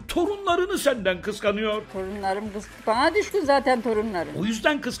 Anneciğim, torunlarını senden kıskanıyor. Torunlarım bana düşkün zaten torunlarım. O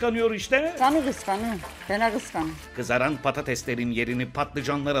yüzden kıskanıyor işte. Kanı kıskanıyor. Fena kıskanıyor. Kızaran patateslerin yerini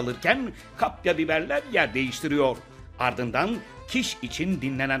patlıcanlar alırken kapya biberler yer değiştiriyor. Ardından kiş için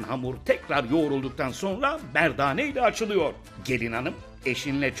dinlenen hamur tekrar yoğrulduktan sonra merdane ile açılıyor. Gelin hanım,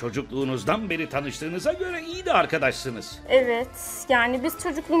 eşinle çocukluğunuzdan beri tanıştığınıza göre iyi de arkadaşsınız. Evet, yani biz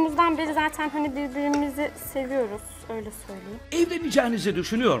çocukluğumuzdan beri zaten hani birbirimizi seviyoruz, öyle söyleyeyim. Evleneceğinizi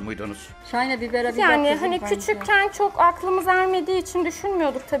düşünüyor muydunuz? Şahane bibere biber Yani kızım hani kanka. küçükken çok aklımız ermediği için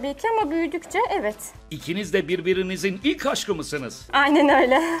düşünmüyorduk tabii ki ama büyüdükçe evet. İkiniz de birbirinizin ilk aşkı mısınız? Aynen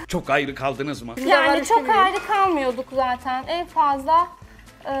öyle. Çok ayrı kaldınız mı? Yani çok ayrı kalmıyorduk zaten. En fazla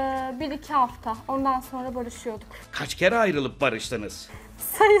 1-2 hafta. Ondan sonra barışıyorduk. Kaç kere ayrılıp barıştınız?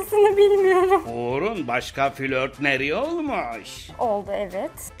 Sayısını bilmiyorum. Uğur'un başka flörtleri olmuş. Oldu,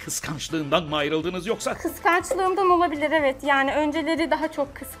 evet. Kıskançlığından mı ayrıldınız yoksa? Kıskançlığımdan olabilir, evet. Yani önceleri daha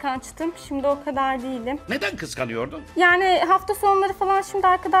çok kıskançtım. Şimdi o kadar değilim. Neden kıskanıyordun? Yani hafta sonları falan şimdi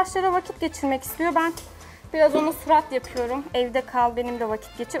arkadaşlara vakit geçirmek istiyor. Ben biraz ona surat yapıyorum. Evde kal, benimle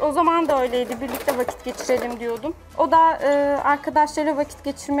vakit geçir. O zaman da öyleydi. Birlikte vakit geçirelim diyordum. O da arkadaşlarıyla vakit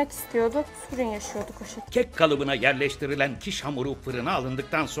geçirmek istiyordu. Sorun yaşıyorduk o şekilde. Kek kalıbına yerleştirilen kiş hamuru fırına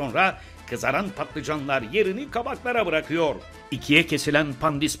alındıktan sonra kızaran patlıcanlar yerini kabaklara bırakıyor. İkiye kesilen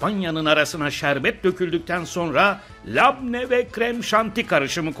pandispanyanın arasına şerbet döküldükten sonra labne ve krem şanti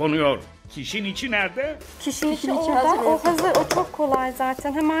karışımı konuyor. Kişin içi nerede? Kişinin içi içi orada. hazır. O hazır. O çok kolay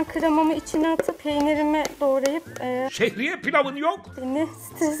zaten. Hemen kremamı içine atıp peynirimi doğrayıp Şehriye pilavın yok. beni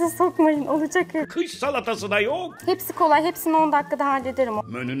strese sokmayın. Olacak. Kış salatası da yok. Hepsi kolay. Hepsini 10 dakikada hallederim.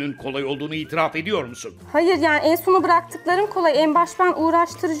 Menünün kolay olduğunu itiraf ediyor musun? Hayır, yani en sona bıraktıklarım kolay. En baş ben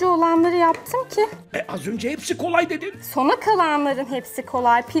uğraştırıcı olanları yaptım ki. Az önce hepsi kolay dedin. Sona kalanların hepsi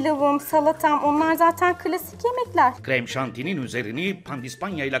kolay. Pilavım, salatam, onlar zaten klasik yemekler. Krem şantinin üzerini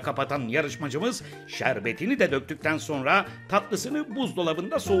pandispanya ile kapatan yarışmacımız şerbetini de döktükten sonra tatlısını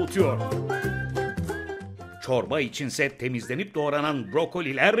buzdolabında soğutuyor. Çorba içinse temizlenip doğranan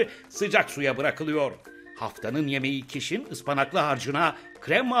brokoliler sıcak suya bırakılıyor. Haftanın yemeği kişinin ıspanaklı harcına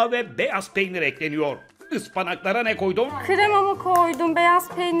krema ve beyaz peynir ekleniyor. Ispanaklara ne koydun? Kremamı koydum, beyaz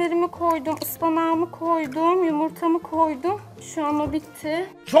peynirimi koydum, ıspanağımı koydum, yumurtamı koydum. Şu an o bitti.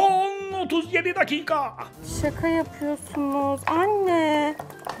 Son 37 dakika. Şaka yapıyorsunuz. Anne.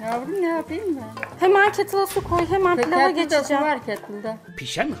 Yavrum ne yapayım ben? Hemen kettle'a su koy, hemen pilava geçeceğim. Var kettle'da.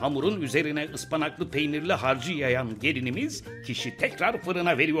 Pişen hamurun üzerine ıspanaklı peynirli harcı yayan gelinimiz kişi tekrar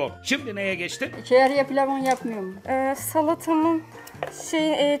fırına veriyor. Şimdi neye geçti? Şehriye pilavını yapmıyorum. Salatamın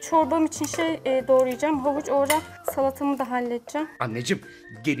çorbam için doğrayacağım. Havuç salatamı da halledeceğim. Anneciğim,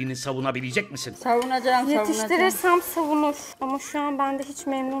 gelini savunabilecek misin? Savunacağım. Yetiştirirsem savunur. Ama şu an ben de hiç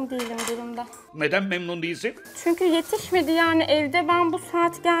memnun değilim durumda. Neden memnun değilsin? Çünkü yetişmedi, yani evde ben bu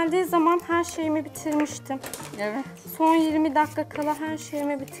saat geldiği zaman her şeyimi bitirmiştim. Evet. Son 20 dakika kala her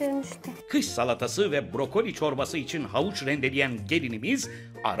şeyimi bitirmiştim. Kış salatası ve brokoli çorbası için havuç rendeleyen gelinimiz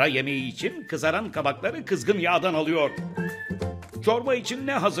ara yemeği için kızaran kabakları kızgın yağdan alıyor. Çorba için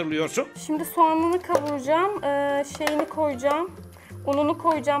ne hazırlıyorsun? Şimdi soğanını kavuracağım, şeyini koyacağım, ununu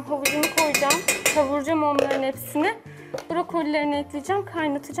koyacağım, havucunu koyacağım, kavuracağım onların hepsini. Brokolilerini ekleyeceğim,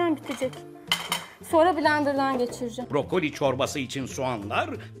 kaynatacağım, bitecek. Sonra blenderdan geçireceğim. Brokoli çorbası için soğanlar,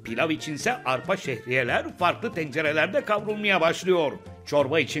 pilav içinse arpa şehriyeler farklı tencerelerde kavrulmaya başlıyor.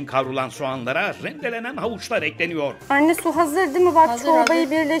 Çorba için kavrulan soğanlara rendelenen havuçlar ekleniyor. Anne su hazır değil mi? Bak hazır, çorbayı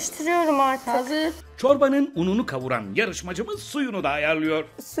hazır. birleştiriyorum artık. Hazır. Çorbanın ununu kavuran yarışmacımız suyunu da ayarlıyor.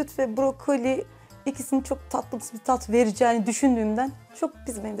 Süt ve brokoli ikisinin çok tatlı bir tat vereceğini düşündüğümden çok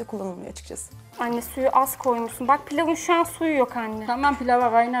bizim evde kullanılmıyor açıkçası. Anne suyu az koymuşsun. Bak pilavın şu an suyu yok anne. Tamam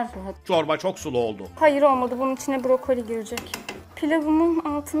pilava kaynar su. Hadi. Çorba çok sulu oldu. Hayır olmadı. Bunun içine brokoli girecek. Pilavımın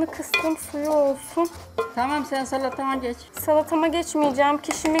altını kıstım, suyu olsun. Tamam, sen salatana geç. Salatama geçmeyeceğim.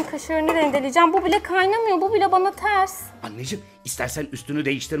 Kişimin kaşarını rendeleyeceğim. Bu bile kaynamıyor. Bu bile bana ters. Anneciğim, istersen üstünü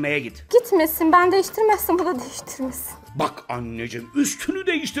değiştirmeye git. Gitmesin. Ben değiştirmezsem bu da değiştirmesin. Bak anneciğim, üstünü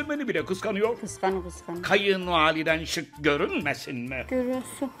değiştirmeni bile kıskanıyor. Kıskanı. Kayınvaliden şık görünmesin mi?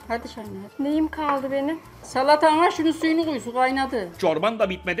 Görünsün. Hadi Şahane. Neyim kaldı benim? Salatana şunun suyunu koy, su kaynadı. Çorban da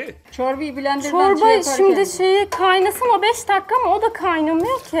bitmedi. Çorbayı blenderden Çorba şimdi kaynasın o 5 dakika ama o da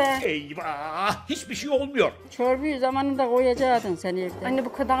kaynamıyor ki. Eyvah, hiçbir şey olmuyor. Çorbayı zamanında koyacaktın sen evde. Anne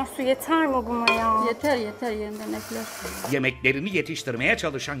bu kadar su yeter mi buna ya? Yeter yeniden eklersin. Yemeklerini yetiştirmeye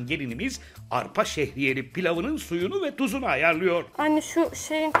çalışan gelinimiz arpa şehriyeli pilavının suyunu ve tuzunu ayarlıyor. Anne şu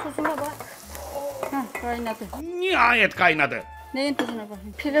şeyin tuzuna bak. Hah, kaynadı. Nihayet kaynadı. Neyin tuzuna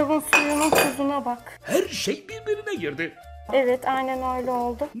bakayım? Pilavın suyunun tuzuna bak. Her şey birbirine girdi. Evet, aynen öyle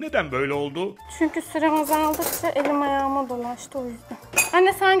oldu. Neden böyle oldu? Çünkü sürem azaldıkça elim ayağıma dolaştı, o yüzden.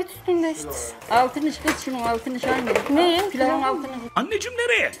 Anne sen git üstünü değiştir. Altını kız şunun altını Şahane. Neyin? Pilavın altını. Anneciğim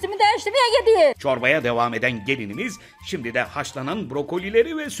nereye? Üstümü değiştirmeye gidiyor. Çorbaya devam eden gelinimiz şimdi de haşlanan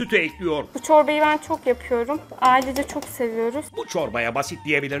brokolileri ve sütü ekliyor. Bu çorbayı ben çok yapıyorum. Ailece çok seviyoruz. Bu çorbaya basit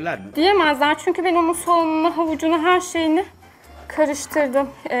diyebilirler mi? Diyemezler çünkü ben onun soğanını, havucunu, her şeyini karıştırdım,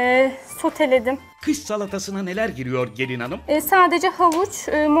 soteledim. Kış salatasına neler giriyor gelin hanım? Sadece havuç,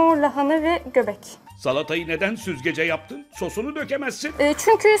 mor lahana ve göbek. Salatayı neden süzgece yaptın? Sosunu dökemezsin.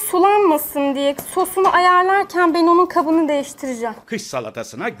 Çünkü sulanmasın diye sosunu ayarlarken ben onun kabını değiştireceğim. Kış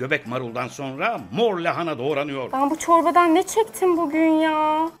salatasına göbek maruldan sonra mor lahana doğranıyor. Ben bu çorbadan ne çektim bugün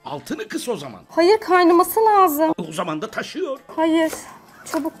ya? Altını kıs o zaman. Hayır, kaynaması lazım. O zaman da taşıyor. Hayır,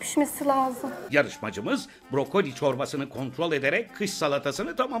 çabuk pişmesi lazım. Yarışmacımız brokoli çorbasını kontrol ederek kış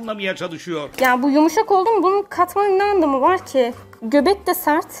salatasını tamamlamaya çalışıyor. Yani bu yumuşak oldu mu bunun katmanın ne anlamı var ki? Göbek de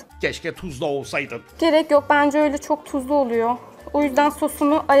sert. Keşke tuzlu olsaydın. Gerek yok, bence öyle çok tuzlu oluyor. O yüzden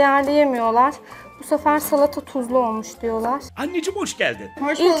sosunu ayarlayamıyorlar. Bu sefer salata tuzlu olmuş diyorlar. Anneciğim hoş geldin.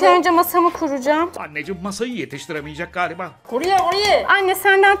 Hoş İlk bulduk. önce masamı kuracağım. Anneciğim masayı yetiştiremeyecek galiba. Kuruyor. Anne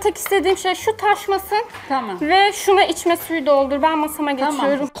senden tek istediğim şey şu taşmasın. Tamam. Ve şuna içme suyu doldur. Ben masama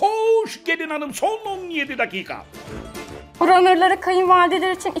geçiyorum. Koş gelin hanım, son 17 dakika. Bu runner'ları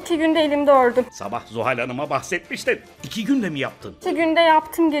kayınvalideler için 2 günde elimde ördüm. Sabah Zuhal Hanım'a bahsetmiştin. 2 günde mi yaptın? 2 günde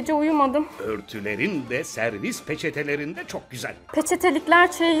yaptım, gece uyumadım. Örtülerin de servis peçetelerin de çok güzel.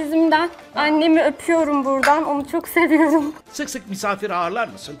 Peçetelikler çeyizimden. Annemi öpüyorum buradan. Onu çok seviyorum. Sık sık misafir ağırlar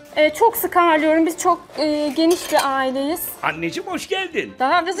mısın? Çok sık ağırlıyorum. Biz çok geniş bir aileyiz. Anneciğim hoş geldin.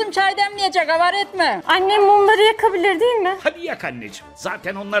 Daha kızım çay demleyecek, havar etme. Annem mumları yakabilir değil mi? Hadi yak anneciğim.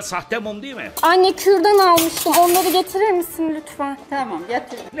 Zaten onlar sahte mum değil mi? Anne, kürdan almıştım. Onları getirir misin lütfen? Tamam,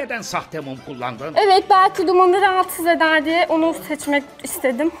 getir. Neden sahte mum kullandın? Evet, belki dumanı rahatsız eder diye onu seçmek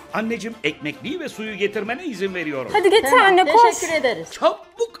istedim. Anneciğim ekmekliği ve suyu getirmene izin veriyorum. Hadi getir Tamam, anne, koş. teşekkür ederiz.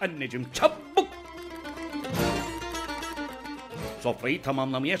 Çabuk anneciğim, çabuk. Sofrayı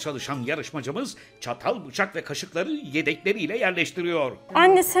tamamlamaya çalışan yarışmacımız çatal, bıçak ve kaşıkları yedekleriyle yerleştiriyor.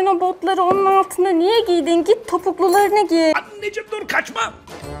 Anne, sen o botları onun altına niye giydin? Git topuklularını giy. Anneciğim dur, kaçma.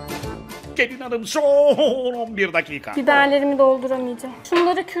 Gelin hanım, son 11 dakika. Biberlerimi dolduramayacağım.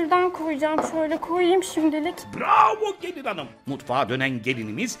 Şunları kürdan koyacağım. Şöyle koyayım şimdilik. Bravo gelin hanım. Mutfağa dönen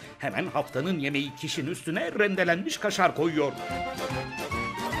gelinimiz hemen haftanın yemeği kişinin üstüne rendelenmiş kaşar koyuyor.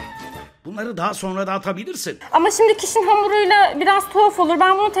 Bunları daha sonra da atabilirsin. Ama şimdi kişinin hamuruyla biraz tuhaf olur.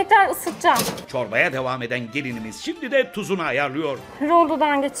 Ben bunu tekrar ısıtacağım. Çorbaya devam eden gelinimiz şimdi de tuzunu ayarlıyor.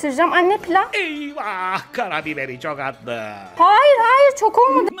 Rondodan geçireceğim. Anne, pilav. Eyvah, karabiberi çok attı. Hayır, çok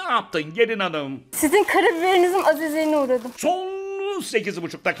olmadı. Ne yaptın gelin hanım? Sizin karabiberinizin azizliğine uğradım. Son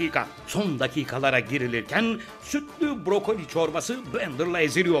 8,5 dakika. Son dakikalara girilirken sütlü brokoli çorbası blenderla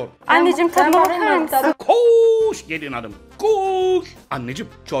eziliyor. Anneciğim, tadına bakar mısın? Koş gelin hanım, koş.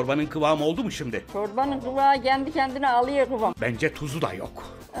 Anneciğim, çorbanın kıvamı oldu mu şimdi? Çorbanın kıvağı kendi kendine alıyor kıvam. Bence tuzu da yok.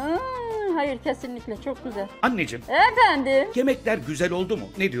 Hayır, kesinlikle çok güzel. Anneciğim, Efendim? yemekler güzel oldu mu?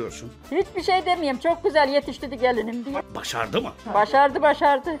 Ne diyorsun? Hiçbir şey demeyeyim, çok güzel yetiştirdi gelinim diye. Başardı mı?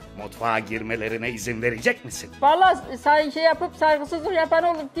 Başardı. Mutfağa girmelerine izin verecek misin? Vallahi şey yapıp saygısızlık yapan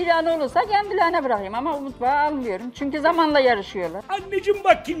olup diren olursa kendilerine bırakayım ama mutfağa almıyorum. Çünkü zamanla yarışıyorlar. Anneciğim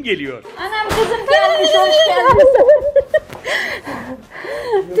bak kim geliyor. Anam, kızım gelmiş, hoş geldin.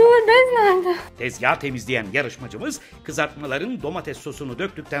 Dur, bez nerede? Tezgah temizleyen yarışmacımız kızartmaların domates sosunu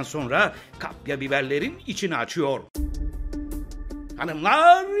döktükten sonra kapya biberlerin içini açıyor.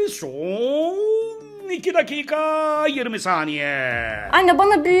 Hanımlar, son 2 dakika 20 saniye. Anne,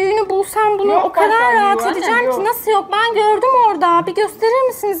 bana büyüğünü bulsam bunu Yok, o kadar başka rahat büyüğü edeceğim anne, ki. yok. Nasıl yok? Ben gördüm orada. Bir gösterir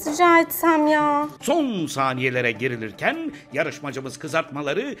misiniz rica etsem ya? Son saniyelere girilirken yarışmacımız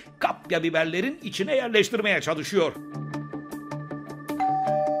kızartmaları kapya biberlerin içine yerleştirmeye çalışıyor.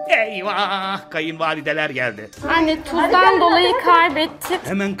 Eyvah, kayınvalideler geldi. Anne tuzdan dolayı kaybettik.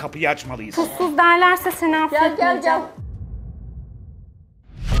 Hemen kapıyı açmalıyız. Tuzsuz derlerse seni affetmeyeceğim. Gel.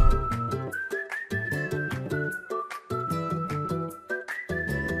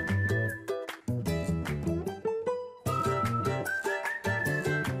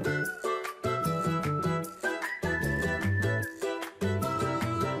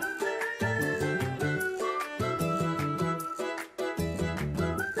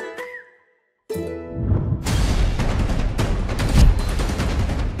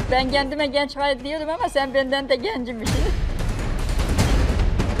 Ben kendime genç hayat diyordum ama sen benden de gencimmişsin.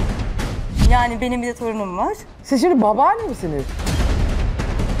 Yani benim bir de torunum var. Siz şimdi babaanne misiniz?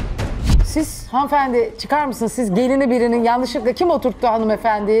 Siz hanımefendi çıkar mısınız? Siz gelini birinin yanlışlıkla kim oturttu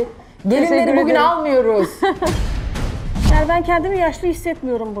hanımefendi? Gelinleri bugün almıyoruz. Yani ben kendimi yaşlı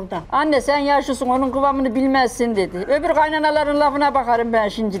hissetmiyorum burada. Anne sen yaşlısın, onun kıvamını bilmezsin dedi. Öbür kaynanaların lafına bakarım ben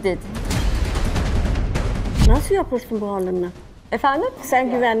şimdi dedi. Nasıl yapıyorsun bu halinle? Efendim?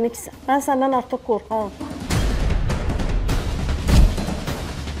 Sen güvenliksin. Ben senden artık korkarım.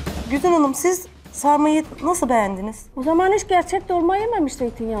 Güzin Hanım, siz sarmayı nasıl beğendiniz? O zaman hiç gerçek dolma yememiş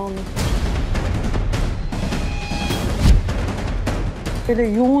zeytinyağını. Böyle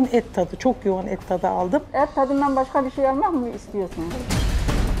yoğun et tadı, çok yoğun et tadı aldım. Et tadından başka bir şey almak mı istiyorsun?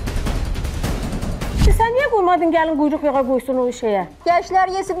 Sen niye koymadın gelin kuyruk yağa koysun o şeye? Gençler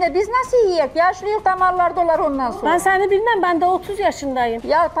yesin de biz nasıl yiyek? Yaşlıyız, damarlar dolar ondan sonra. Ben seni bilmem, ben de 30 yaşındayım.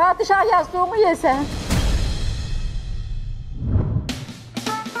 Ya padişah yastığımı yesen.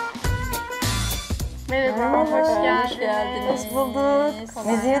 Merhaba, hoş geldiniz. Hoş bulduk.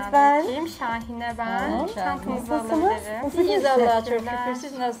 Meziyet ben. Şahine ben. Çantamızı alabilirim. İyiyiz Allah'a çok şükür.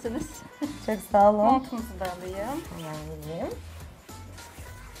 Siz nasılsınız? Çok sağ olun. Montumuzu da alayım.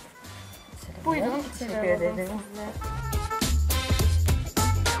 Buyurun, içeri Teşekkür alalım ederim. sizi.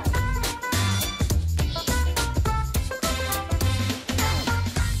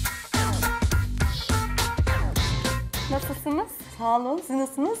 Nasılsınız? Sağ olun. Siz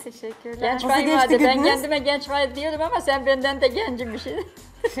nasılsınız? Teşekkürler. Genç Nasıl kayınvalide. geçti Ben gününüz? kendime genç hayat diyordum ama sen benden de gencimmişsin.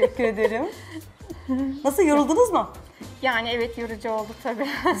 Teşekkür ederim. Nasıl, yoruldunuz mu? Yani evet, yorucu oldu tabii.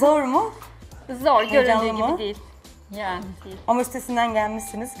 Zor mu? Zor, Heyecanlı göründüğü mı? gibi değil. Yani. Ama üstesinden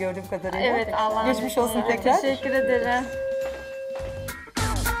gelmişsiniz gördüğüm kadarıyla. Evet, Allah'ın Geçmiş olsun izniyle. tekrar. Teşekkür ederim.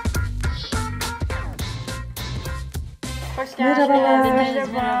 Hoş geldiniz. Merhabalar.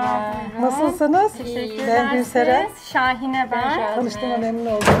 Merhaba. Nasılsınız? Teşekkürler. Ben Gülseren. Siz? Şahine ben. Tanıştığıma memnun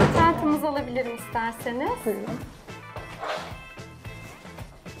oldum. Çantamızı alabilirim isterseniz. Buyurun.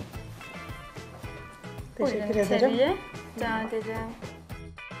 Teşekkür Buyurun ederim. içeriye. Rica ederim.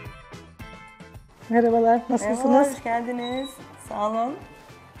 Merhabalar, Merhabalar, nasılsınız? hoş geldiniz. Sağ olun.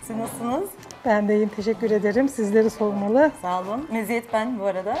 Siz nasılsınız? Ben de iyiyim, teşekkür ederim. Sizleri sormalı. Sağ olun. Meziyet ben bu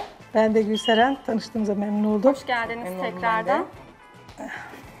arada. Ben de Gülseren, tanıştığımıza memnun oldum. Hoş geldiniz Memnun oldum tekrardan. ben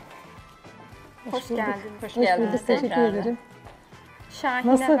Hoş geldiniz. Hoş Hoş geldiniz. bulduk, teşekkür tekrardan. ederim.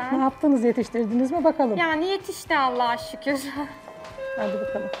 Şahine Nasıl, ben. ne yaptınız, yetiştirdiniz mi bakalım? Yani yetişti Allah'a şükür. Hadi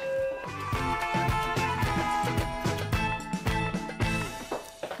bakalım.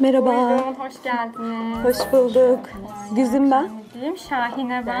 Merhaba. Buyurun, hoş geldiniz. Hoş bulduk. Güzin ben. Diyeyim,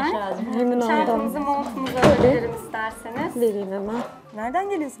 Şahine ben. Memnun oldum. Çantamızı, montumuzu alabilirim isterseniz. Vereyim hemen. Nereden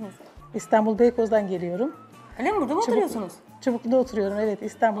geliyorsunuz? İstanbul Beykoz'dan geliyorum. Öyle mi? Burada mı oturuyorsunuz? Çubuklu'da oturuyorum, evet.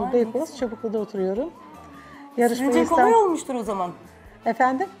 İstanbul Beykoz, Çubuklu'da oturuyorum. Sizin için kolay olmuştur o zaman.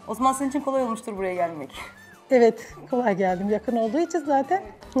 Efendim? O zaman sizin için kolay olmuştur buraya gelmek. Evet, kolay geldim. Yakın olduğu için zaten.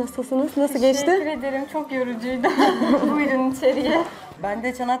 Nasılsınız? Nasıl Teşekkür geçti? ederim, çok yorucuydu. Buyurun içeriye. Ben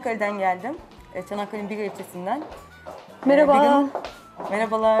de Çanakkale'den geldim. Çanakkale'nin bir ilçesinden. Merhaba.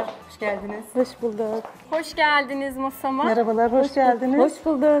 Merhabalar, hoş geldiniz. Hoş bulduk. Hoş geldiniz masama. Merhabalar, hoş geldiniz. Hoş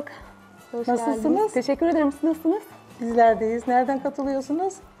bulduk. Hoş Nasılsınız? geldiniz. Teşekkür ederim. Siz nasılsınız? Bizlerdeyiz. Nereden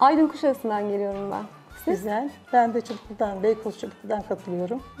katılıyorsunuz? Aydın Kuşağısı'ndan geliyorum ben. Güzel. Ben de Çubuklu'dan, Beykoz Çubuklu'dan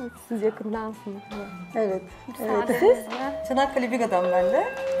katılıyorum. Siz yakındansınız. Evet. Müsaadenizle. Çanakkale Biga'dan ben de.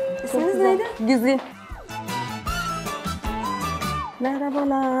 İsminiz neydi? Güzin.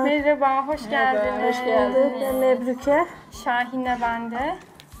 Merhabalar. Merhaba, hoş geldiniz. Hoş geldiniz. Ben Mebruke. Şahine ben de.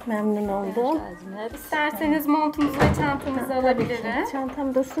 Memnun oldum. İsterseniz montumuzu ve çantamızı alabilirim.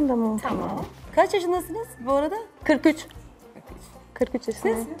 Çantam dursun da montum. Tamam. Kaç yaşındasınız bu arada? 43. 43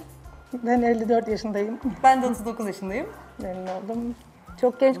 yaşındayım. Ben 54 yaşındayım. Ben de 39 yaşındayım. Memnun oldum.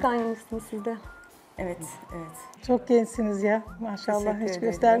 Çok genç kaynamışsınız siz de. Evet, evet. Çok gençsiniz ya. Maşallah. Teşekkür Hiç ederim.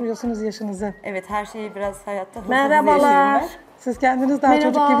 göstermiyorsunuz yaşınızı. Evet, her şeyi biraz hayatta hızlı Merhabalar. yaşıyorum Siz kendiniz daha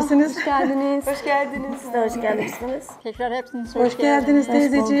çocuk gibisiniz. Hoş geldiniz. Hoş geldiniz. Siz de hoş geldiniz. Tekrar hepsiniz Hoş geldiniz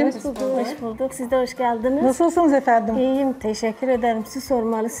teyzeciğim. Hoş bulduk. Siz de hoş geldiniz. Nasılsınız efendim? İyiyim, teşekkür ederim. Siz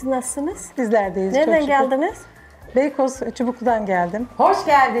sormalı. Siz nasılsınız? Bizler deyiz. Nereden çok şükür. geldiniz? Beykoz Çubuklu'dan geldim. Hoş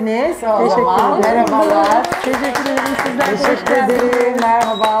geldiniz. O Teşekkür zaman. ederim. Merhabalar. Teşekkür ederim. Sizler de hoş Teşekkür geldiniz. ederim.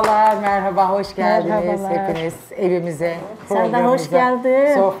 Merhabalar. Merhaba. Hoş geldiniz Merhabalar. hepiniz evimize. Sen de hoş programımıza,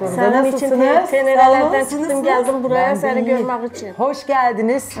 geldin. Soframıza. Senin için Nasılsınız? tenerelerden çıktım geldim buraya Ben de seni iyiyim. görmek için. Hoş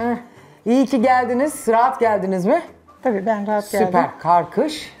geldiniz. İyi ki geldiniz. Rahat geldiniz mi? Tabii ben rahat geldim. Süper.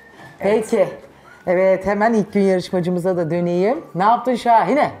 Karkış. Peki. Evet, hemen ilk gün yarışmacımıza da döneyim. Ne yaptın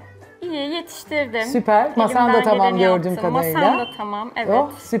Şahine? İyi yetiştirdim. Süper. Masan da Elimden tamam geleni gördüğüm yaptım. kadarıyla. Masam da tamam, evet. Oh,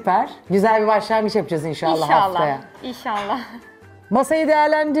 süper. Güzel bir başlangıç yapacağız inşallah haftaya. İnşallah. Masayı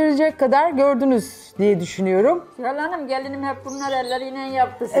değerlendirecek kadar gördünüz diye düşünüyorum. Zuhal Hanım gelinim hep bunlar elleriyle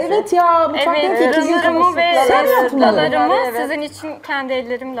yaptı size. Evet ya, mutfaktaki Evet, rızlarımı ve Sen yaptın bunları. ıslalarımı Evet. sizin için kendi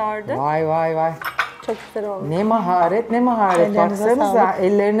ellerimle ördüm. Vay vay vay. Çok güzel olmuş. Ne maharet, ne maharet. Ellerinize Baksanıza, sağlık.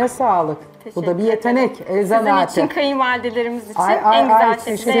 ellerine sağlık. Bu da bir yetenek, el Sizin zanaatı. için, kayınvalidelerimiz için Ay, en güzel ay,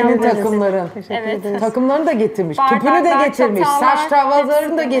 şekilde senin yaptım. takımların. Teşekkür Evet. ederiz. Takımlarını da getirmiş, Bardaklar, tüpünü de getirmiş, çatallar, saç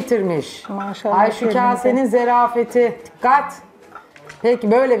tavalarını da hepsi. getirmiş. Maşallah. Ay şu kasenin zerafeti. Dikkat.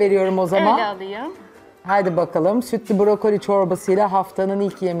 Peki böyle veriyorum o zaman. Öyle alayım. Haydi bakalım, sütlü brokoli çorbasıyla haftanın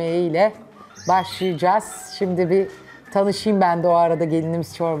ilk yemeğiyle başlayacağız. Şimdi bir tanışayım ben de o arada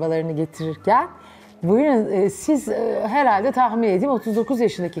gelinimiz çorbalarını getirirken. Buyurun, siz herhalde tahmin edeyim 39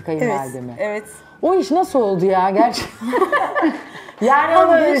 yaşındaki kayınvalide mi? Evet. O iş nasıl oldu ya gerçekten? Yani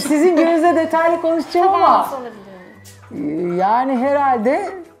onu sizin gözle detaylı konuşacağım ama Tabağınızı alabilirim. yani herhalde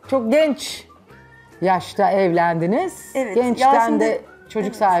çok genç yaşta evlendiniz. Evet, Gençten ya şimdi- de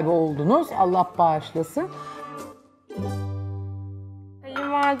çocuk sahibi oldunuz. Allah bağışlasın.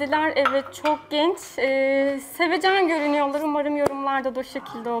 Kayınvalideler evet çok genç. Sevecen görünüyorlar. Umarım yorumlarda da o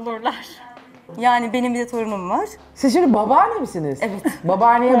şekilde olurlar. Yani benim bir de torunum var. Siz şimdi babaanne misiniz? Evet.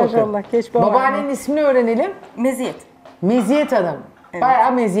 Babaanneye bakın. Maşallah, geç babaanne. Babaannenin ismini öğrenelim. Meziyet. Meziyet Hanım. Evet.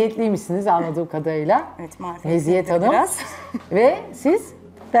 Bayağı meziyetliymişsiniz anladığım kadarıyla. Evet, maalesef. Meziyet Hanım. Biraz. Ve siz?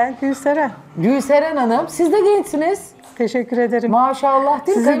 Ben Gülseren. Gülseren Hanım. Siz de gençsiniz. Teşekkür ederim. Maşallah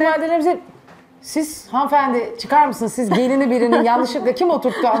değil mi? Size de- Kayınvalidelerimize... Siz hanımefendi çıkar mısınız? Siz gelini birinin yanlışlıkla kim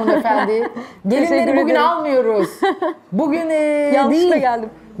oturttu hanımefendiyi? Gelinleri Teşekkür bugün ederim. almıyoruz. Bugün Yanlışlıkla değil. geldim.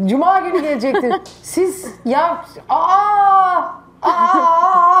 Cuma günü gelecektir. Siz ya... Aa!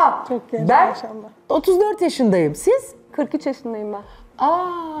 Çok genç Ben maşallah. 34 yaşındayım. Siz? 43 yaşındayım ben.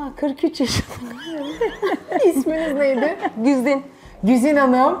 43 yaşındayım. İsminiz neydi? Güzdin. Güzin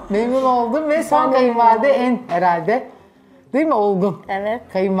Hanım. Memnun oldum ve son kayınvalide en herhalde. Değil mi? Olgun. Evet,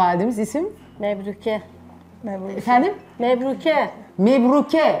 Kayınvalidemiz isim? Mebruke. Efendim? Mebruke.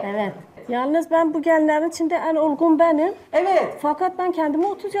 Mebruke. Evet. Yalnız ben bu genlerin içinde en olgun benim. Evet. Fakat ben kendimi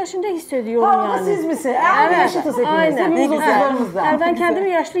 30 yaşında hissediyorum Ha, yani. siz misin? Evet. Yaşıtız hepimiz. Aynen. Hepimiz Ne güzel. 30'larımızda. Yani ben kendimi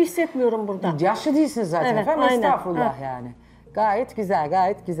yaşlı hissetmiyorum burada. Yaşlı değilsiniz zaten Evet, efendim. aynen. Estağfurullah Ha. yani. Gayet güzel,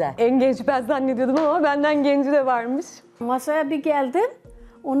 gayet güzel. En genç ben zannediyordum ama benden genci de varmış. Masaya bir geldim.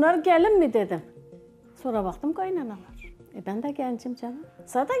 Onlar gelin mi dedim. Sonra baktım kaynanalar. Ben de gencim canım.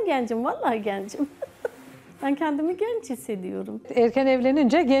 Zaten gencim, vallahi gencim. Ben kendimi genç hissediyorum. Erken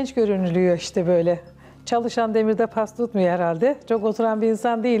evlenince genç görünülüyor işte böyle. Çalışan demirde pas tutmuyor herhalde. Çok oturan bir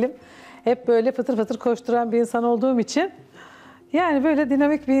insan değilim. Hep böyle fıtır fıtır koşturan bir insan olduğum için yani böyle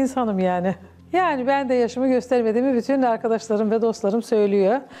dinamik bir insanım yani. Yani ben de yaşımı göstermediğimi bütün arkadaşlarım ve dostlarım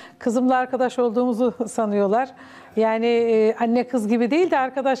söylüyor. Kızımla arkadaş olduğumuzu sanıyorlar. Yani anne kız gibi değil de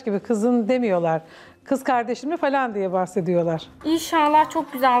arkadaş gibi, kızın demiyorlar. Kız kardeşimi falan diye bahsediyorlar. İnşallah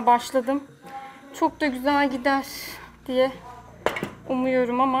çok güzel başladım. Çok da güzel gider diye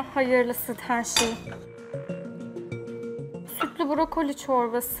umuyorum ama hayırlısı her şey. Sütlü brokoli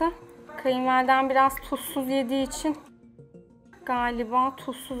çorbası. Kayınvalidem biraz tuzsuz yediği için galiba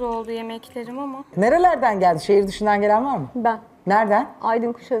tuzsuz oldu yemeklerim ama. Nerelerden geldi? Şehir dışından gelen var mı? Ben Nereden?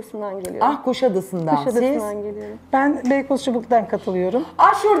 Aydın Kuşadası'ndan geliyorum. Ah, Kuşadası'ndan. Kuşadası'ndan Siz? geliyorum. Ben Beykoz Çubuk'tan katılıyorum.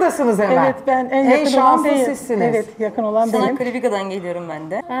 Ah, şuradasınız hemen. Evet, ben en yakın olan şanslı benim. sizsiniz. Evet, yakın olan benim. Çanakkale Biga'dan geliyorum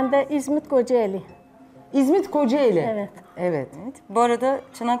ben de. Ben de İzmit Kocaeli. İzmit Kocaeli. Evet. Evet. Evet. Bu arada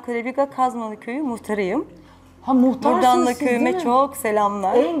Çanakkale Biga Kazmalı Köyü muhtarıyım. Ha, muhtarsınız Buradan da siz, köyüme değil mi? çok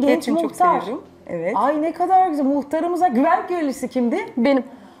selamlar. En genç Hepsini çok muhtar. seviyorum. Evet. Ay ne kadar güzel. Muhtarımıza güvenlik görevlisi kimdi? Benim.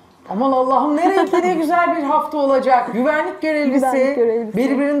 Aman Allah'ım, ne renkli ne güzel bir hafta olacak. Güvenlik görevlisi. Güvenlik görevlisi.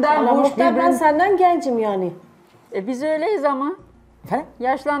 Birbirinden Ama hoş, muhtar ben birbirinden... senden gencim yani. Biz öyleyiz ama. Efendim?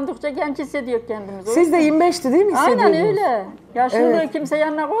 Yaşlandıkça genç hissediyor kendimizi. Siz de 25'ti değil mi hissediyordunuz? Aynen öyle. Yaşlılığı Evet. kimse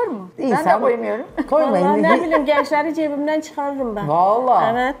yanına koyar mı? İyi, Ben sen de koymuyorum. Koymayın. Vallahi ne bileyim gençleri cebimden çıkarırım ben.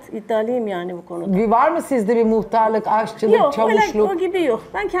 Vallahi. Evet, iddialıyım yani bu konuda. Bir var mı sizde bir muhtarlık, aşçılık, Yok, çavuşluk? öyle o gibi yok.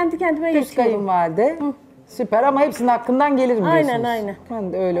 Ben kendi kendime Düz yetiyorum. kayınvalide. Süper ama hepsinin hakkından gelirim diyorsunuz. Aynen, aynen.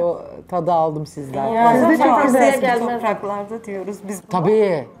 Ben de öyle o tadı aldım sizden. Yani Siz de çok varsa eski gelmez. topraklarda diyoruz biz.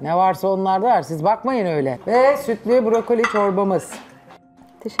 Tabii ne varsa onlarda var. Siz bakmayın öyle. Ve sütlü brokoli çorbamız.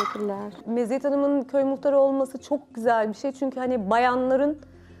 Teşekkürler. Meziyet Hanım'ın köy muhtarı olması çok güzel bir şey. Çünkü hani bayanların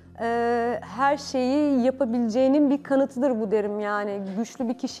her şeyi yapabileceğinin bir kanıtıdır bu derim yani. Güçlü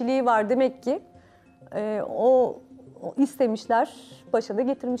bir kişiliği var demek ki. O istemişler, başa da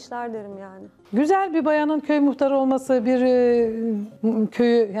getirmişler derim yani. Güzel bir bayanın köy muhtarı olması, bir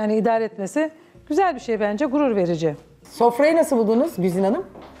köyü yani idare etmesi güzel bir şey bence, gurur verici. Sofrayı nasıl buldunuz Güzin Hanım?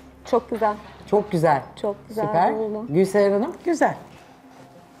 Çok güzel. Çok güzel. Çok güzel Süper. buldum. Gülseher Hanım? Güzel.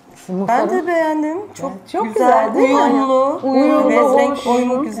 Ben de beğendim. Çok güzel değil mi? Uyumlu. Ve hoş. renk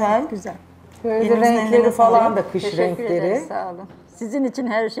uyumu güzel. Güzel. Böyle Elinizin renkleri eline falan sağlık. da kış Teşekkür renkleri. ederiz, sağ olun. Sizin için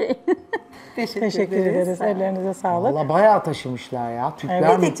her şey. Teşekkür ederiz. Ellerinize sağlık. Valla bayağı taşımışlar ya. Tüpler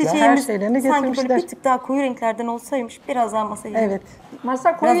Evet. Bir tek müpler. çiçeğimiz şeylerini sanki böyle getirmişler. bir tık daha koyu renklerden olsaymış biraz daha masayı. Evet.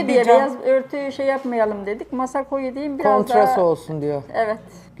 Masa koyu Biraz diye bir cam- beyaz örtü şey yapmayalım dedik. Masa koyu diyeyim biraz Kontrast daha. olsun diyor. Evet.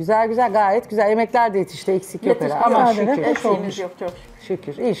 Güzel güzel gayet güzel. Yemekler de yetişti eksik yok Yetişti. herhalde. Ama Sadece şükür. Eksiğimiz yok çok.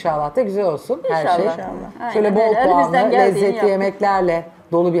 Şükür. İnşallah da güzel olsun her İnşallah. şey. Aynen Şöyle bol öyle. Elimizden puanlı, geldiğini lezzetli yaptık. yemeklerle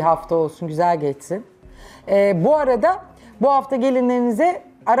dolu bir hafta olsun. Güzel geçsin. Bu arada bu hafta gelinlerinize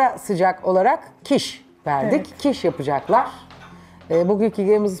ara sıcak olarak kiş verdik. Evet. Kiş yapacaklar. Bugünkü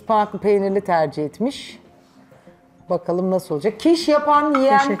gemimiz ıspanaklı peynirli tercih etmiş. Bakalım nasıl olacak. Kiş yapan,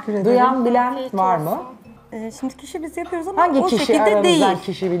 yiyen, Teşekkür ederim. duyan, bilen var mı? Şimdi kişi biz yapıyoruz ama Hangi o kişi şekilde aranızdan değil.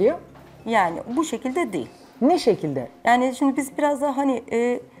 kişi biliyor? Yani bu şekilde değil. Ne şekilde? Yani şimdi biz biraz daha hani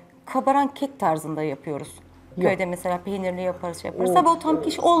kabaran kek tarzında yapıyoruz. Köyde mesela peynirli yaparız, şey yaparız. Tabii o tam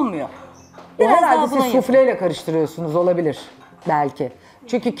kiş olmuyor. O herhalde daha siz buna sufleyle karıştırıyorsunuz olabilir belki.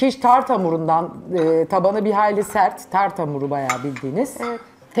 Çünkü kiş tart hamurundan tabanı bir hayli sert. Tart hamuru bayağı bildiğiniz.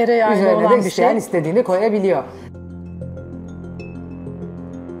 Tereyağıyla Üzerine de olan bir isteyen şey. istediğini koyabiliyor.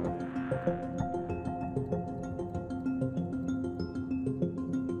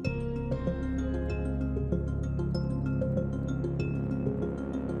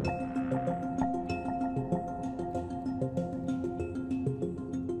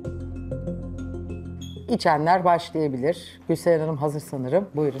 İçenler başlayabilir. Gülseher Hanım hazır sanırım.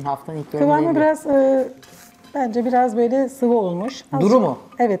 Buyurun haftanın ilk bölümüne Kıvamı gidiyor. biraz bence biraz böyle sıvı olmuş. Duru mu?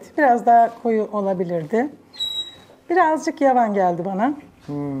 Evet, biraz daha koyu olabilirdi. Birazcık yavan geldi bana.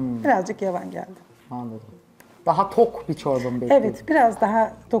 Birazcık yavan geldi. Anladım. Daha tok bir çorba mı bekliyorum? Evet, biraz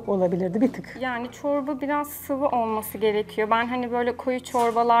daha tok olabilirdi bir tık. Yani çorba biraz sıvı olması gerekiyor. Ben hani böyle koyu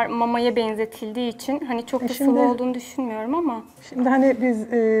çorbalar mamaya benzetildiği için hani çok da Şimdi- sıvı olduğunu düşünmüyorum ama. Şimdi hani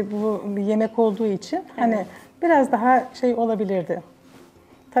biz bu bir yemek olduğu için hani biraz daha şey olabilirdi.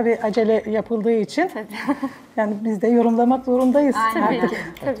 Tabii acele yapıldığı için yani biz de yorumlamak zorundayız. Tabii ki.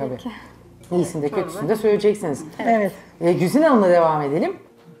 Tabii. Tabii ki. İyisini de kötüsünü de söyleyeceksiniz. Evet. Güzin Hanım'la devam edelim.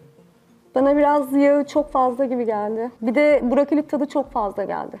 Bana biraz yağı çok fazla gibi geldi. Bir de brokoli tadı çok fazla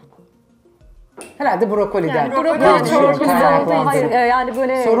geldi. Herhalde brokoliden. Yani brokoli diye çok düşünüyorum, güzel kaynaklandı. Hayır, yani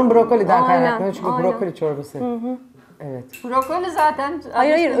böyle... Sorun brokoliden Aynen, kaynaklanıyor çünkü aynen. brokoli çorbası. Evet. Brokoli zaten.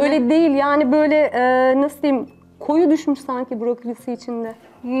 Hayır öyle değil yani böyle nasıl diyeyim koyu düşmüş sanki brokolisi içinde.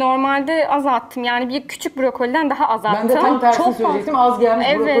 Normalde az attım. Yani bir küçük brokoliden daha az attım. Ben de tam tersini Çok söyleyecektim. Az gelmiş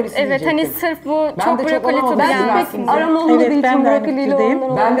brokolisi Evet, evet. Hani diyecektim. sırf bu Ben çok de çok brokoli alamadım tadı sizin gelmesin. aslında. Aram olmadığı Evet, ben için de aynı brokoliyle fikirdeyim.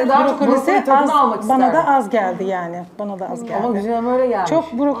 ondan Ben de daha çok Brokolisi brokoli tadını almak az, isterdim. bana da az geldi yani. Bana da az geldi. Ama Güzin Hanım öyle gelmiş.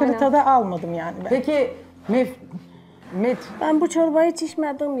 Çok brokoli tadı almadım yani ben. Peki Ben bu çorbayı hiç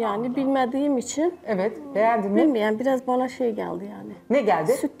içmedim yani bilmediğim için. evet beğendin mi? Bilmiyorum biraz bana şey geldi yani. Ne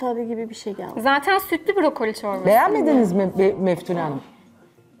geldi? Süt tadı gibi bir şey geldi. Zaten sütlü brokoli çorbası. Beğenmediniz mi Meftune Hanım?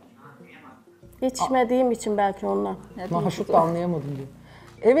 Hiç içmediğim için belki ondan. Mahşuk da anlayamadım diyor.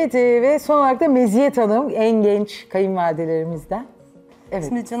 Evet ve son olarak da Meziyet Hanım en genç kayınvalidelerimizden. Evet.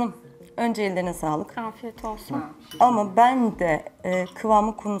 Şimdi canım önce ellerine sağlık. Afiyet olsun. Ama ben de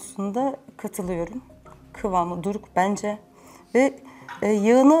kıvamı konusunda katılıyorum. Kıvamı duruk bence. Ve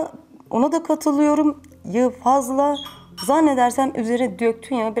yağını ona da katılıyorum. Yağı fazla. Zannedersem üzerine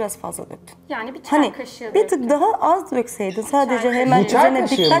döktün yağı biraz fazla döktün. Yani bir çay Hani kaşığı bir tık döktüm. daha az dökseydin. Sadece Çay hemen Bu çay üzerine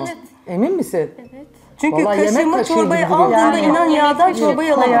kaşığı dikkat. mı? Emin misin? Evet. Çünkü Vallahi yemek kaşığıma kaşığı çorbayı gibi duruyor. aldığımda Yani inan yağdan Yemek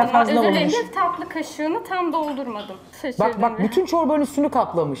çorbayı kaşığı alamadım. fazla Özür dilerim, olmuş. bir tatlı kaşığını tam doldurmadım. Şaşırdım. Bak bütün çorbanın üstünü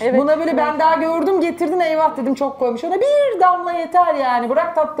kaplamış. Evet. Buna böyle ben daha gördüm getirdin eyvah dedim çok koymuş. Ona bir damla yeter yani.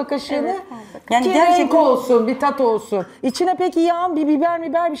 Bırak tatlı kaşığını. Yani Ki renk olsun, bir tat olsun. İçine peki yağ, bir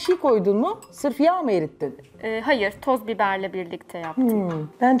biber bir şey koydun mu? Sırf yağ mı erittin? Hayır, toz biberle birlikte yaptım.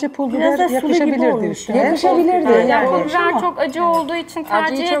 Bence pul Biraz da biber sulu gibi yakışabilirdi olmuş üstüne. Yakışabilirdi. Yani Yani pul biber çok acı olduğu için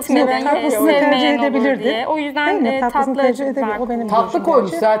tercih çok etmedim. seven yok ya, Tatlısını öyle. tercih Sevmeyen olur edebilirdi. diye. O Değil yüzden mi? Tatlısını tatlı tercih acı biber edebilir. O benim kullandım. Tatlı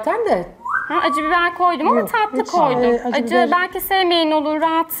koymuş zaten de. Acı biber koydum ama Yok, tatlı hiç, koydum. acı Acı biber- belki sevmeyen olur,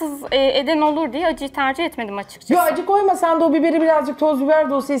 rahatsız eden olur diye acıyı tercih etmedim açıkçası. Yo acı koymasan da o biberi birazcık toz biber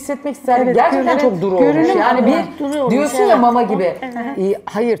de olsa hissetmek isterdim. Evet, Gerçekten evet. çok duru olmuş. Görünüm Yani ama bir duru olmuş, diyorsun ya evet. mama gibi.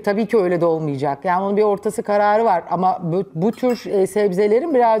 Hayır tabii ki öyle de olmayacak. Yani onun bir ortası kararı var. Ama bu tür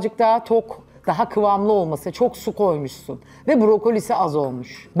sebzelerin birazcık daha tok, daha kıvamlı olması. Çok su koymuşsun. Ve brokolisi az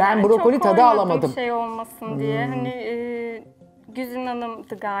olmuş. Ben brokoli çok tadı koymadım alamadım. şey olmasın diye. Hani Güzin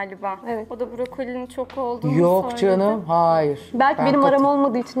Hanım'dı galiba. Evet. O da brokolinin çok olduğunu Yok söyledi. canım, hayır. Belki Ben benim kat- aram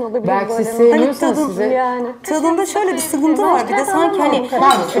olmadığı için olabilir. Belki siz böyle. sevmiyorsanız tadı- size... Yani. Tadında şöyle bir sıkıntı var. Bir de sanki hani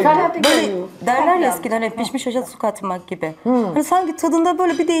böyle derler ya eskiden hep pişmiş aşa su katmak gibi. Hani sanki tadında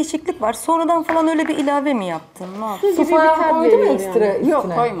böyle bir değişiklik var. Sonradan falan öyle bir ilave mi yaptın? Ne yaptın? Su falan koydu mu ekstra üstüne? Yok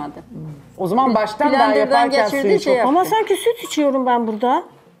koymadım. O zaman baştan daha Blender'dan yaparken geçirdi, suyu şey çok... yaptı. Ama sanki süt içiyorum ben burada.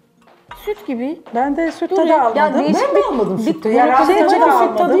 Süt gibi. Ben de süt tadı almadım. Ya değişik Ben de almadım sütü. Ya brokolinin rahatsız edici tadı bir süt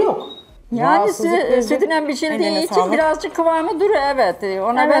almadım. tadı yok. Yani Rahatsızlık verici. sütünden pişirdiği Eline için sağlık. birazcık kıvamı duruyor evet.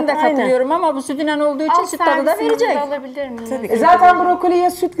 Ona Evet, ben de aynen. katılıyorum ama bu sütünden olduğu için Alt süt tadı da servisinizi verecek. de alabilir miyim? Tabii. Zaten brokoli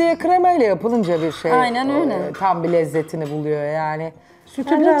ya sütle ya kremayla yapılınca bir şey. Aynen öyle. Tam bir lezzetini buluyor yani.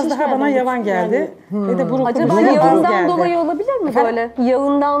 Sütü biraz daha bana yavan geldi. Ve de brokoli Acaba bana duru yağından geldi. dolayı olabilir mi böyle?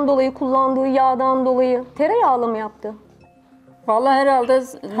 Yağından dolayı, kullandığı yağdan dolayı. Tereyağlı mı yaptı? Vallahi herhalde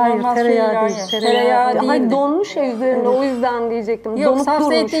Hayır, normal tereyağı yağı. değil, Tereyağı Ya hayır değil. donmuş ya üzerinde o yüzden diyecektim. Yok Donup saf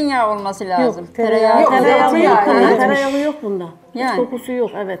durmuş. zeytinyağı olması lazım. Yok, tereyağı. Yok, Tereyağlı yok. zeytinyağı Yani. eritmiş. Tereyağlı yok bunda. Yani. Hiç kokusu yok,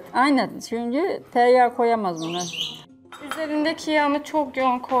 evet. Aynen çünkü tereyağı koyamaz buna. Üzerindeki yağını çok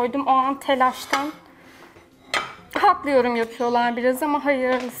yoğun koydum. O an telaştan. Haklı yorum yapıyorlar biraz ama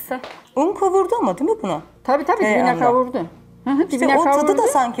hayırlısı. Un kavurdu ama değil mi buna? Tabii dibine Tereyağında. kavurdu. Hı hı, İşte dibine o kavurdu. tadı da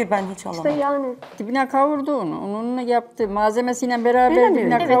sanki ben hiç alamadım. Yani Dibine kavurdu onu. Ununu yaptı. Malzemesiyle beraber Öyle mi?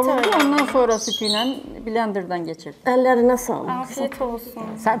 dibine Evet, kavurdu. öyle. Ondan sonra sütüyle blenderdan geçirdi. Ellerine sağlık. Afiyet olsun.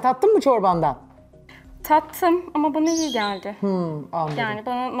 Sen tattın mı çorbandan? Tattım ama bana iyi geldi. Anladım. Yani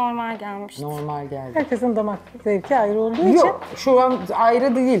bana normal gelmişti. Normal geldi. Herkesin damak zevki ayrı olduğu için. Yok şu an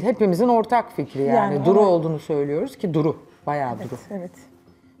ayrı değil. Hepimizin ortak fikri yani. Yani duru ama- olduğunu söylüyoruz ki duru. Bayağı duru. Evet.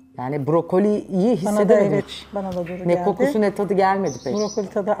 Yani brokoliyi Bana da hissedemedim evet, hiç. bana da duru Ne geldi. kokusu ne tadı gelmedi pek. Brokoli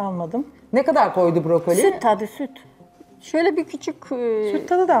tadı almadım. Ne kadar koydu brokoli? Süt tadı, süt. Şöyle bir küçük Süt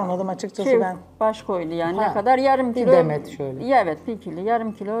tadı da almadım açıkçası şey ben. baş koydu yani Ha, ne kadar yarım bir kilo. demet şöyle. Ya evet 1 kilo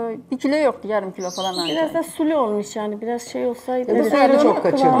yarım kilo. 1 kilo yoktu yarım kilo falan ancak. Biraz da sulu olmuş yani. Biraz şey olsaydı. Evet, suyunu çok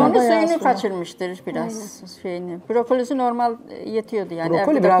kaçırdı. Onu Bayağı suyunu sulu. kaçırmıştır biraz şeyini. Brokolisi normal yetiyordu yani.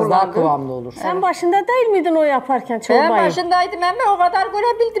 Brokoli evde biraz daha kullandım. kıvamlı olur. Sen başında değil miydin o yaparken çorbayı? Ben başındaydım ama o kadar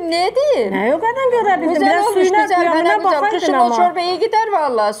görebildim. Ne değil? Ne o kadar görebildin? Güzel Biraz olmuş suyuna güzel. kıyamına Fena güzel. bakaydın Kışın o ama. çorba iyi gider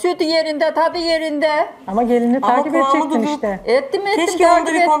valla. Sütü yerinde, tadı yerinde. Ama gelini takip kıvamı edecektin duru. işte. Ettim Keşke onu da takip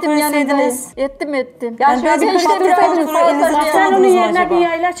bir ettim kontrol yanında. etseydiniz. Ettim. Yani şöyle ben bir işte kontrol biraz etseydiniz, fazla elinizi şey- Sen onun tutamadınız mı yerine acaba? bir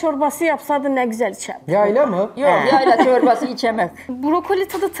yayla çorbası yapsaydın ne güzel içerdin. Yayla mı? Yok yayla çorbası içemek. Brokoli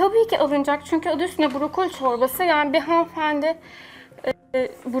tadı tabii ki alınacak çünkü adı üstünde brokoli çorbası. Yani bir hanımefendi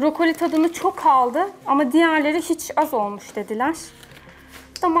brokoli tadını çok aldı ama diğerleri hiç az olmuş dediler.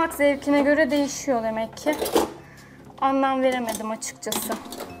 Damak zevkine göre değişiyor demek ki. Anlam veremedim açıkçası.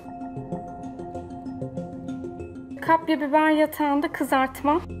 Kapya biber yatağında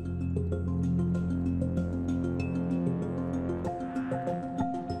kızartma.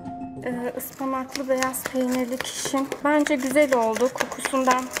 Ispanaklı beyaz peynirli kişim. Bence güzel oldu.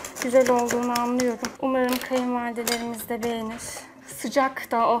 Kokusundan güzel olduğunu anlıyorum. Umarım kayınvalidelerimiz de beğenir.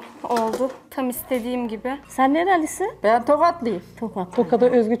 Sıcak da oldu. Tam istediğim gibi. Sen nerelisin? Ben Tokatlıyım. Tokat. Tokat'a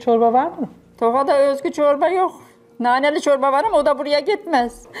özgü çorba var mı? Tokat'a özgü çorba yok. Naneli çorba var ama o da buraya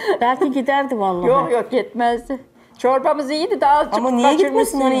gitmez. Belki giderdi vallahi. Yok gitmezdi. Çorbamız iyiydi daha azıcık Ama niye gitmesin?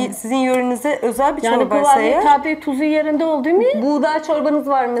 kaçırmışsın. Hani sizin yörenize özel bir Yani çorbaysa kıvamı, eğer. tadı, tuzu yerinde oldu mu? buğday çorbanız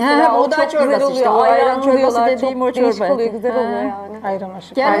var mesela. He, o buğday çok güzel çorbası oluyor. işte, o ayran çorbası diyorlar, dediğim çok o değişik çorba. oluyor, güzel He. oluyor yani. Ayran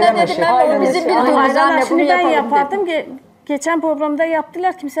aşı. Kendine Ayran dedim aşı. ama o bizim bildiğimiz Ayran anne bunu aşını ben yapalım yapardım. dedim. Geçen programda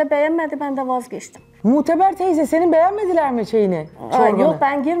yaptılar. Kimse beğenmedi. Ben de vazgeçtim. Muhteber teyze senin beğenmediler mi şeyini? Aa, Çorbanı? yok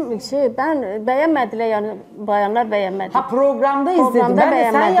ben ben beğenmediler yani bayanlar beğenmedi. Ha programda izledim. Programda Ben de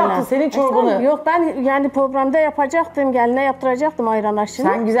sen beğenmediler. yaptın senin çorbanı. Tamam, yok ben yani programda yapacaktım. Geline yaptıracaktım ayran aşını.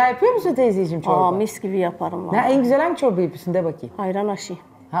 Sen güzel yapıyor musun teyzeciğim çorba? Aa, mis gibi yaparım Ne vallahi. en güzel hangi çorba yapıyorsun de bakayım. Ayran aşı.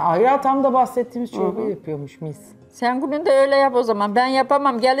 Ha Ayra tam da bahsettiğimiz çorbayı yapıyormuş mis. Sen günün de öyle yap o zaman. Ben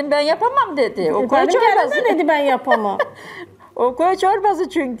yapamam. Gelin ben yapamam dedi. O koy Benim çorbası. gelim de dedi ben yapamam. O koyu çorbası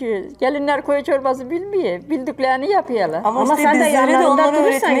çünkü. Gelinler koyu çorbası bilmiyor. Bildiklerini yapıyorlar. Ama Ama işte sen de bizlere de yanlarında onları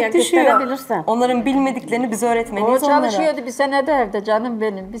durursan ya, öğretmek düşüyor. gösterebilirsen. Onların bilmediklerini bize O öğretmeliyiz onlara. çalışıyordu bir senede evde canım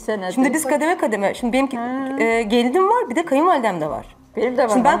benim bir senede. Şimdi biz kademe kademe. Şimdi benim gelinim var, bir de kayınvalidem de var. Benim de var.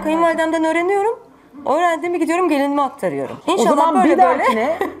 Şimdi ben kayınvalidemden öğreniyorum. Öğrendiğimi gidiyorum gelinime aktarıyorum. O İnşallah zaman böyle bir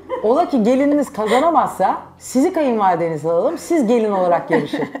dahakine ola ki gelininiz kazanamazsa sizi kayınvalidenize alalım. Siz gelin olarak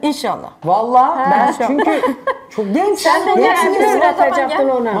yarışın. İnşallah. Vallahi ben çünkü çok genç. Sen de onu evde öğretecektin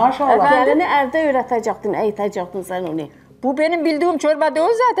ona. Maşallah. Gelini evde öğretecektin, eğitecektin sen onu. Bu benim bildiğim çorba değil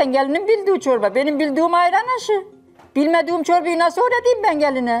zaten. Gelinin bildiği çorba. Benim bildiğim ayran aşı. Bilmediğim çorbayı nasıl öğreteyim ben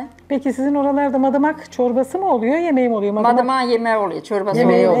geline? Peki sizin oralarda madımak çorbası mı oluyor, yemeği mi oluyor? Madımağın yemeği oluyor, çorbası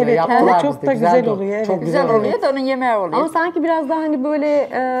Yemeği oluyor. oluyor. Evet, Yaptılar çok bizde, da güzel de oluyor, evet. Çok Güzel oluyor da onun yemeği oluyor. Ama sanki biraz daha hani böyle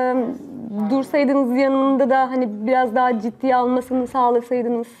dursaydınız yanında da hani biraz daha ciddiye almasını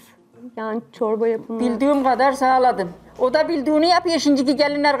sağlasaydınız. Yani çorba yapımı. Bildiğim kadar sağladım. O da bildiğini yapıyor. Şimdiki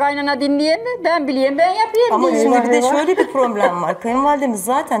gelinler kaynana dinleyen mi? Ben biliyorum, ben yapıyorum Ama diyor. şimdi bir de şöyle bir problem var. Kayınvalidemiz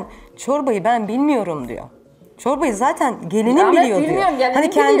zaten çorbayı ben bilmiyorum diyor. Çorbayı zaten gelinim Ama biliyor bilmiyorum, diyor. gelinim Hani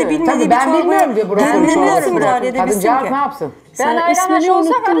kendi biliyor. bilmediği Tabii bir ben çorba bilmiyorum diyor. gelinine nasıl müdahale edebilsin Kadıncağız ki? ne yapsın? Ben Sen ayran ismini aşı olsa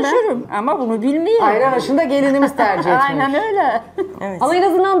unuttun ben. karışırım. Ama bunu bilmiyorum. Ayran aşında gelinimiz tercih etmiş. Aynen öyle. Evet. Ama en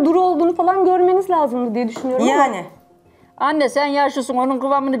azından duru olduğunu falan görmeniz lazımdı diye düşünüyorum. ama- Yani. Anne sen yaşlısın, onun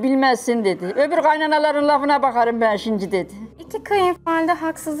kıvamını bilmezsin dedi. Öbür kaynanaların lafına bakarım ben şimdi dedi. İki kayınvalide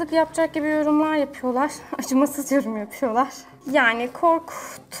haksızlık yapacak gibi yorumlar yapıyorlar. Acımasız yorum yapıyorlar. Yani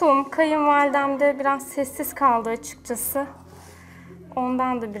korktum. Kayınvalidem de biraz sessiz kaldı açıkçası.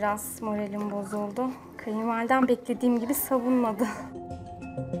 Ondan da biraz moralim bozuldu. Kayınvalidem beklediğim gibi savunmadı.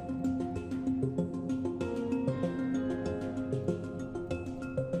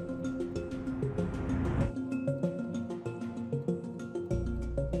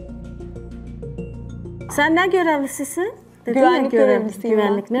 Sen ne görevlisisin? Dedin Güvenlik ya, görev- görevlisiyim ben.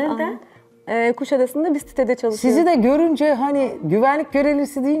 Güvenlik nerede? Kuşadası'nda bir sitede çalışıyorum. Sizi de görünce hani güvenlik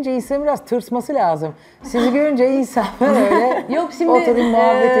görevlisi deyince insan biraz tırsması lazım. Sizi görünce insan öyle Yok şimdi oturayım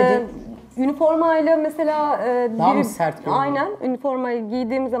muhabbet edeyim. üniformayla mesela Daha mı sert görünüyor? aynen üniformayı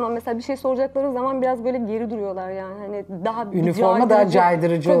giydiğim zaman mesela bir şey soracakları zaman biraz böyle geri duruyorlar yani. Hani daha bir Üniforma daha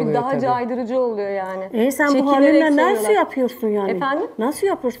caydırıcı tabii, oluyor daha tabii. caydırıcı oluyor yani. Sen bu Çekinerek halinle soruyorlar. nasıl yapıyorsun yani? Efendim? Nasıl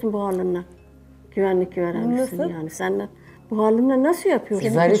yapıyorsun bu halinle? Güvenlik görevlisin Nasıl? yani senden. Bu halinle nasıl yapıyorsun?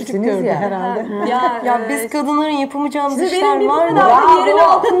 Zarifsiniz ya. herhalde. Ya biz kadınların yapamayacağımız Size işler benim var bir mı? kadar yerin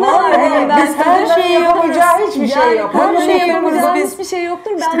altında var benim ben. Biz her şeyi yapamayacağı hiçbir şey yok. Her Her şeyi yaparız yapacağım biz. hiçbir şey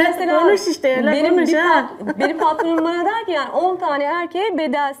yoktur. Ben İşte mesela konuş işte, öyle benim, konuş ha. benim patronum bana der ki yani 10 tane erkeğe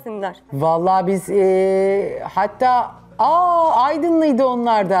bedelsin der. Vallahi biz hatta Aydınlıydı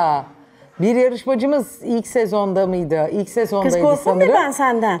onlar da. Bir yarışmacımız ilk sezonda mıydı? İlk sezondaydı Kız korkun sanırım. mu ben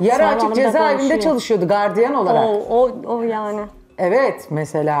senden? Yarı Sonra açık hanım da cezaevinde konuşuyor. çalışıyordu gardiyan olarak. O yani. Evet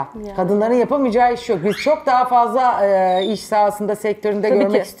mesela. Kadınların yapamayacağı iş yok. Biz çok daha fazla iş sahasında, sektöründe Tabii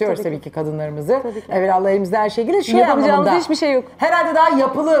görmek ki, istiyoruz tabii tabii ki kadınlarımızı. Tabii ki. Evet Allah elimizde her şey gelir. Şu Yapacağımız anlamında. hiçbir şey yok. Herhalde daha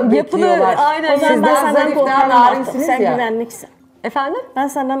yapılı bekliyorlar. aynen. O zaman ben Sizden senden zarif, daha korkarım artık. narinsiniz Sen ya. güvenliksin. Efendim? Ben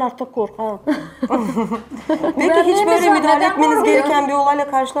senden artık korkarım. Peki hiç böyle neden müdahale etmeniz korkuyorum? gereken bir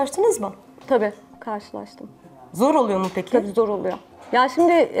olayla karşılaştınız mı? Tabii karşılaştım. Zor oluyor mu peki? Tabii zor oluyor. Ya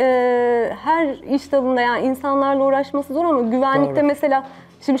şimdi her iş dalında yani insanlarla uğraşması zor ama güvenlikte Doğru. mesela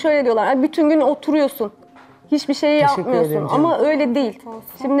şimdi şöyle diyorlar "Ay, bütün gün oturuyorsun. Hiçbir şey Teşekkür yapmıyorsun ederim canım. ama öyle değil.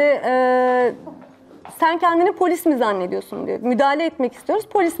 Şimdi sen kendini polis mi zannediyorsun diyor. Müdahale etmek istiyoruz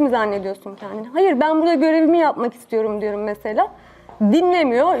polis mi zannediyorsun kendini. Hayır ben burada görevimi yapmak istiyorum diyorum mesela.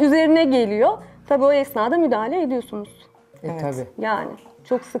 Dinlemiyor üzerine geliyor. Tabii o esnada müdahale ediyorsunuz. Tabii. Yani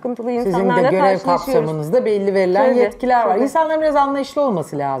çok sıkıntılı Sizin insanlarla de görev karşılaşıyoruz. kapsamınızda belli verilen Tabii, yetkiler var. tabii. İnsanların biraz anlayışlı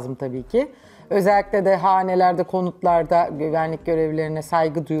olması lazım tabii ki. Özellikle de hanelerde, konutlarda güvenlik görevlilerine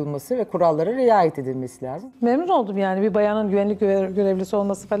saygı duyulması ve kurallara riayet edilmesi lazım. Memnun oldum yani bir bayanın güvenlik görevlisi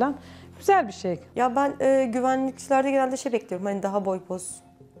olması falan. Güzel bir şey. Ya ben güvenlikçilerde genelde şey bekliyorum. Hani daha boy poz,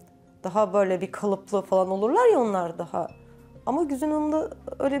 daha böyle bir kalıplı falan olurlar ya onlar daha. Ama Güzin Hanım'da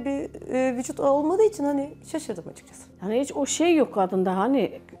öyle bir vücut olmadığı için hani şaşırdım açıkçası. Yani hiç o şey yok kadında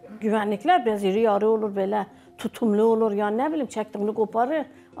hani güvenlikler biraz iri yarı olur böyle tutumlu olur yani ne bileyim çektiğini koparır.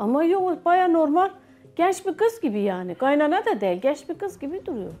 Ama yok baya normal genç bir kız gibi yani kaynana da değil genç bir kız gibi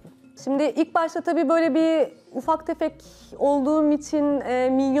duruyordu. Şimdi ilk başta tabii böyle bir ufak tefek olduğum için,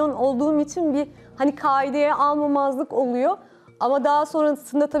 minyon olduğum için bir hani kaideye almamazlık oluyor. Ama daha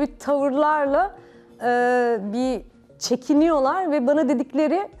sonrasında tabii tavırlarla bir çekiniyorlar ve bana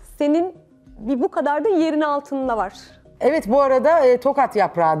dedikleri senin bir bu kadar da yerin altında var. Evet bu arada tokat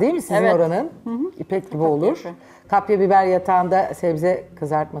yaprağı değil mi sizin Evet. oranın? İpek gibi olur. Kapya biber yatağında sebze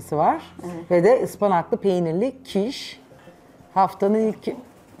kızartması var. Ve de ıspanaklı peynirli kiş. Haftanın ilk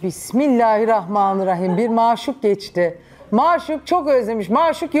Bismillahirrahmanirrahim bir maşuk geçti. Maşuk çok özlemiş.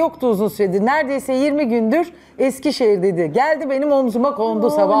 Maşuk yoktu uzun süredir. Neredeyse 20 gündür Eskişehir'deydi. Geldi benim omzuma kondu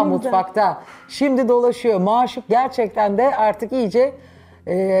sabah mutfakta. Şimdi dolaşıyor. Maşuk gerçekten de artık iyice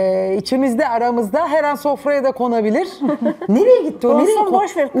içimizde, aramızda, her an sofraya da konabilir. Nereye gitti o? Nereye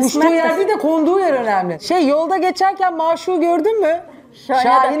boş ver, uçtuğu kısmettir. yer değil de konduğu yer önemli. Yolda geçerken Maşuk'u gördün mü?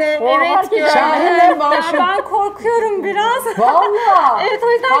 Şahine. Evet, Şahine Maşuk. Ben korkuyorum biraz. Vallahi. Evet,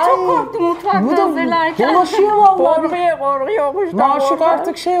 o yüzden çok korktum mutfakta hazırlarken. Dolaşıyor vallahi. Korkuyormuş. Maşuk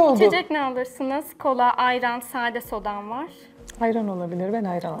artık oldu. İçecek ne alırsınız? Kola, ayran, sade sodan var. Ayran olabilir. Ben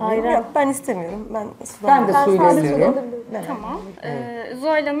ayran alayım. Yok, ben istemiyorum. Ben de suyla içeceğim. Tamam.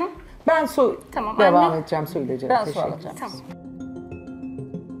 Zuhal Hanım. Ben su Tamam, devam anne. edeceğim suyla. Ben su alacağım. Tamam.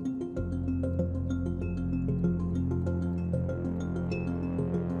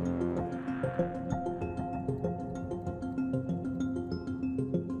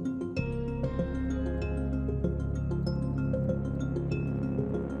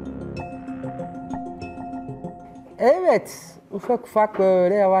 Evet, ufak ufak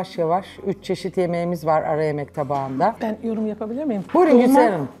böyle yavaş yavaş 3 çeşit yemeğimiz var ara yemek tabağında. Ben yorum yapabilir miyim? Buyurun Dolma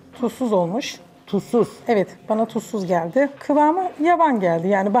Gülseren Hanım. tuzsuz olmuş. Tuzsuz. Evet, bana tuzsuz geldi. Kıvamı yavan geldi.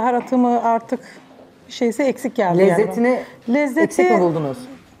 Yani baharatımı artık bir şeyse eksik geldi. Lezzetini Lezzeti, eksik mi buldunuz?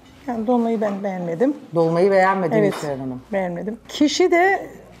 Yani dolmayı ben beğenmedim. Dolmayı beğenmediniz Evet, Gülseren Hanım. beğenmedim. Kişi de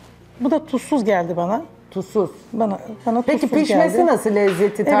bu da tuzsuz geldi bana. Tuzsuz. Bana Peki tuzsuz pişmesi geldi. nasıl,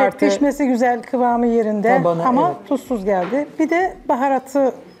 lezzeti, tartı? Evet, pişmesi güzel, kıvamı yerinde Tabanı, ama evet. tuzsuz geldi. Bir de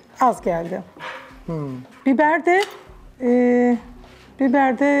baharatı az geldi. Biber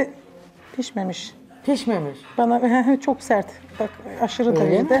de pişmemiş. Pişmemiş. Bana çok sert. Bak aşırı Öyle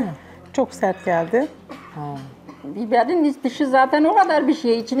derecede. mi? Çok sert geldi. Biberin iç dışı zaten o kadar bir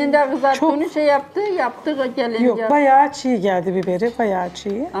şey. İçinin de kızarttığını yaptı gelince. Yok, bayağı çiğ geldi biberi, bayağı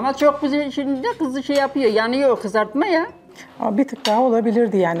çiğ. Ama çok güzel şimdi de kızı yapıyor. Yanıyor kızartma ya. Ama bir tık daha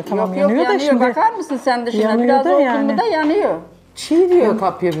olabilirdi yani. Tamam yok yanıyor da yanıyor. şimdi. Bakar mısın sen dışına? Yanıyor Biraz da oldu yani. mu da yanıyor. Çiğ diyor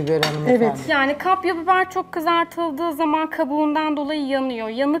kapya biber hanımefendi. Evet. Yani kapya biber çok kızartıldığı zaman kabuğundan dolayı yanıyor.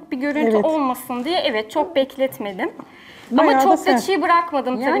 Yanık bir görüntü Evet. olmasın diye çok bekletmedim. Bayağı Ama da çok da sert. çiğ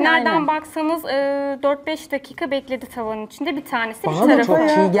bırakmadım tabii. Yani Nereden aynen. baksanız 4-5 dakika bekledi tavanın içinde. Bir tanesi Bana bir da tarafı. çok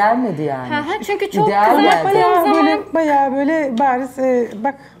çiğ gelmedi yani. Çünkü çok İdeal geldi. kızarttığım zaman Bayağı böyle bariz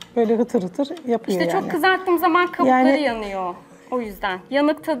bak böyle hıtır hıtır yapıyor işte yani. çok kızarttığım zaman kabukları Yani- yanıyor. O yüzden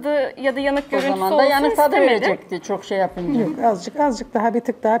yanık tadı ya da yanık O görüntüsü zaman da olsun yanık tadı istemedim. verecekti çok şey yapınca. Yok azıcık daha bir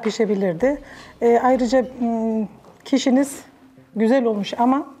tık daha pişebilirdi. Ayrıca kişiniz güzel olmuş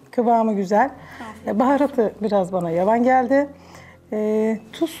ama kıvamı güzel. Baharatı biraz bana yavan geldi.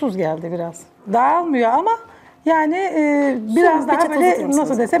 Tuzsuz geldi biraz. Dağılmıyor ama yani biraz daha böyle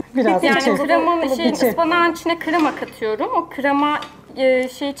nasıl desem biraz Yani içi. kremanın İçi. ıspanağın içine krema katıyorum. O krema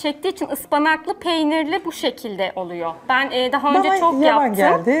çektiği için ıspanaklı peynirli bu şekilde oluyor. Ben daha önce Bana çok yavan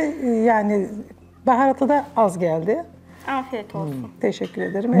yaptım. geldi. Yani baharatı da az geldi. Afiyet olsun. Teşekkür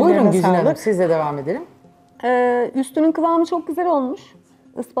ederim. Buyurun Ellerine Güzin Hanım, sağlık. sizle devam edelim. Üstünün kıvamı çok güzel olmuş.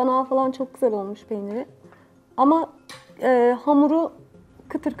 Ispanağı falan çok güzel olmuş peyniri. Ama hamuru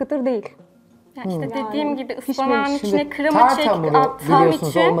kıtır kıtır değil. Yani işte dediğim Yani gibi pişmemiş. ıspanağın Şimdi içine krema tart hamuru attığım biliyorsunuz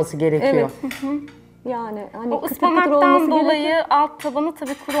için olması gerekiyor. Evet. Yani hani o kıtır kıtır olması ıspanaktan dolayı gerekiyor. alt tabanı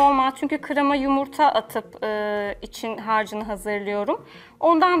tabii kuru olmaz. Çünkü krema yumurta atıp için harcını hazırlıyorum.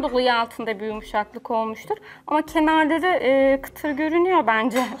 Ondan dolayı altında bir yumuşaklık olmuştur. Ama kenarları kıtır görünüyor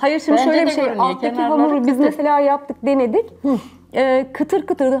bence. Hayır şimdi Bence şöyle de bir şey. görünüyor. Alttaki Kenarları hamuru biz kıtır. mesela yaptık, denedik. Kıtır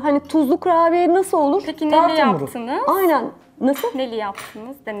kıtırdı. Hani tuzlu kurabiye nasıl olur? Peki Tart neli hamuru. yaptınız? Aynen. Nasıl? Neli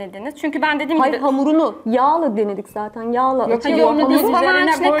yaptınız, denediniz? Çünkü ben dediğim Hayır gibi hamurunu yağlı denedik zaten. Yağlı. Yok, Yok, yok, onu hamur biz bana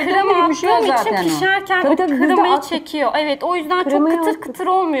üzerine içine koyduğum krema yumuşuyor attığım için zaten o. pişerken Tabii o tabii, biz de kremayı attık. çekiyor. Evet, o yüzden Kremayı çok kıtır attık. kıtır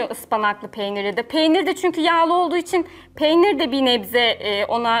olmuyor ıspanaklı peyniri de. Peynir de çünkü yağlı olduğu için peynir de bir nebze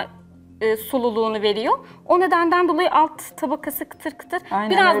ona sululuğunu veriyor. O nedenden dolayı alt tabakası kıtır kıtır. Aynen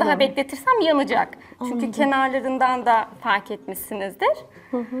Biraz öyle. daha bekletirsem yanacak. Çünkü kenarlarından da fark etmişsinizdir.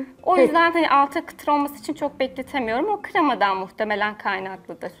 O yüzden hani altı kıtır olması için çok bekletemiyorum. O kremadan muhtemelen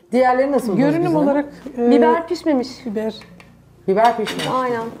kaynaklıdır. Diğerleri nasıl buldunuz Görünüm Güzin Hanım? olarak Biber pişmemiş. biber Biber pişmiş.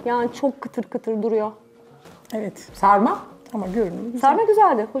 Aynen. Yani çok kıtır kıtır duruyor. evet Sarma? ama görünümü güzel. Sarma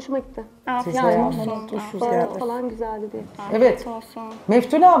güzeldi. Hoşuma gitti. Afiyet Sizle olsun. Bana tuzsuz Baharat geldi. falan güzeldi diye. Evet. Afiyet olsun.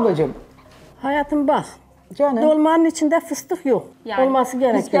 Meftune ablacığım. Hayatım bak. Canım. Dolmanın içinde fıstık yok. Yani Olması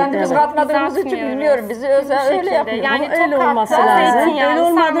gerekiyor. Biz kendimiz evet. katmadığımız için Kızartmıyoruz. bilmiyorum. Bizi özel Bu öyle şekilde. yapıyoruz. Yani Ama öyle tokatta olması lazım. zeytinyağlı Öyle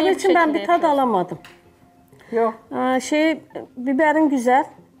olmadığı sarmayı bu için ben bir şekilde tad yapıyoruz. alamadım. Yok. Biberin güzel.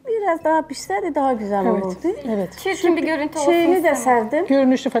 Biraz daha pişseydi daha güzel Evet. olurdu. Evet. Çirkin bir görüntü olsun Şeyini de istemem. serdim.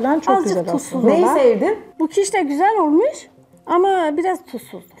 Görünüşü falan çok Azıcık güzel tuzsuz aslında. Neyi olan. sevdin? Bu kiş de güzel olmuş. Ama biraz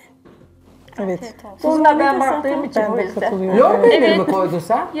tuzsuzdur. Evet. Tuzuna ben baktığım için Ben o de yüzden. katılıyorum. Lor peyniri Evet. mi koydun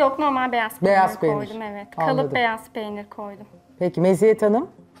sen? Yok, normal beyaz peynir Beyaz peynir. koydum, evet. Anladım. Kalıp beyaz peynir koydum. Peki Meziyet Hanım?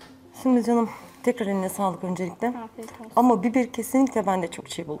 Şimdi canım tekrar eline sağlık öncelikle. Afiyet olsun. Ama biber kesinlikle ben de çok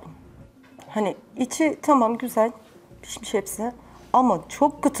çiğ buldum. Hani içi tamam güzel pişmiş hepsi ama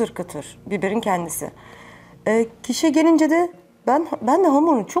çok kıtır kıtır biberin kendisi. Kişiye gelince de ben de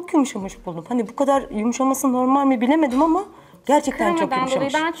hamurunu çok yumuşamış buldum. Hani bu kadar yumuşaması normal mi bilemedim ama gerçekten çok Kremadan dolayı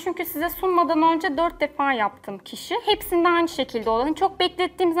yumuşamış. ben çünkü size sunmadan önce 4 defa yaptım kişi. Hepsinde aynı şekilde oldu. Hani çok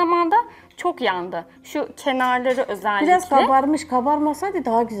beklettiğim zaman da çok yandı. Şu kenarları özellikle. Biraz kabarmış, kabarmasaydı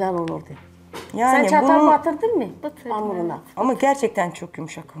daha güzel olurdu. Yani Sen çatal bunun- batırdın mı? Batırdım, Hamuruna. Ama gerçekten çok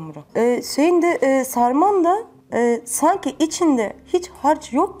yumuşak hamuru. Şeyin de sarman da sanki içinde hiç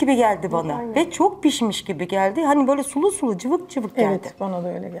harç yok gibi geldi bana. Ve çok pişmiş gibi geldi. Hani böyle sulu sulu cıvık cıvık geldi. Evet, bana da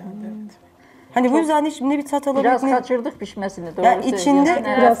öyle geldi. Evet. Hani bu yüzden de şimdi bir tat Biraz alabilir. kaçırdık pişmesini. Doğru Ya söylüyorsun. içinde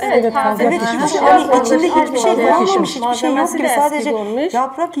Biraz evet fazla evet pişmiş. hani içinde hiçbir şey fazla kalmamış, pişmiş. hiçbir şey yok Malzemesi gibi de sadece eski olmuş.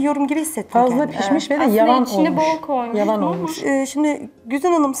 yaprak yiyorum gibi hissettim Fazla kendimi. pişmiş ve de Aslında yavan içine olmuş. bol koymuştum Yavan ama- olmuş. Şimdi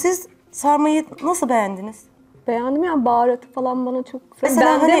Güzin Hanım siz sarmayı nasıl beğendiniz? Beğendim yani baharatı falan bana çok Mesela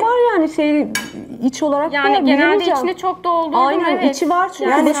bende hani- var yani şey iç olarak Yani da genelde bilemeyeceğim. içine çok doldurdum. Aynen evet. içi var çünkü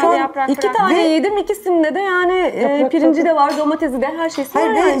Yani mesela şu an yaprak iki bıraktım. tane Ve- yedim ikisinde de yani pirinci de var domatesi de her şeysi var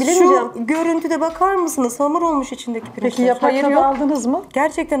Hayır yani ve bilemeyeceğim. şu görüntüde bakar mısınız? Hamur olmuş içindeki pirinçler. Peki yaprak Hayır, tadı yok. aldınız mı?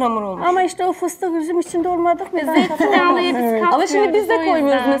 Gerçekten hamur olmuş. Ama işte o fıstık üzüm içinde olmadık mı? Ben Zeytinyağlıya biz katmıyoruz. Ama şimdi biz de o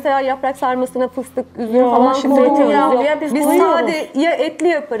koymuyoruz yüzden. mesela yaprak sarmasına fıstık, üzüm Yok, falan şimdi koymuyoruz. zeytinyağlıya biz koyuyoruz. sade ya etli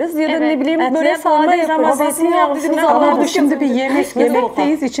yaparız ya da Evet. ne bileyim Etliye böyle sade koymayız ama yaparız. zeytinyağlısına Dediğimiz koyarız. anlamadık Ama ki. şimdi bir yemekteyiz. Yok.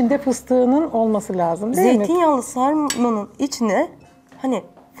 İçinde fıstığının olması lazım değil mi? Zeytinyağlı sarmanın içine hani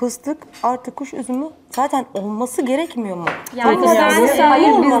fıstık artı kuş üzümü zaten olması gerekmiyor mu? Yani Zeytinyağlı. ben Hayır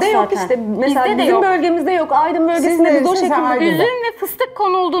olmaz bizde yok zaten. işte. Mesela Bizde de bizim yok. bölgemizde yok. Aydın bölgesinde biz o siz şekilde. Aydın'da. üzüm ve fıstık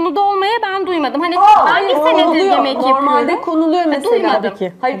konulduğunu dolmaya ben duymadım. Hani ben bir senedir Konuluyor. yemek Normalde yapıyorum. konuluyor mesela. Duymadım. Tabii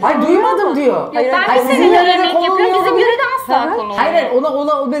ki. Hayır, Ay duymadım diyor. Yok, ben Hayır, bir sizin senedir yörede yemek yapıyorum. konuluyor Bizim olabilir. yörede asla konulmuyor. Hayır ona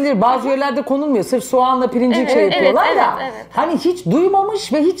olabilir. Bazı yerlerde konulmuyor. Sırf soğanla pirincik Evet, şey evet, yapıyorlar evet, da. evet. Hani hiç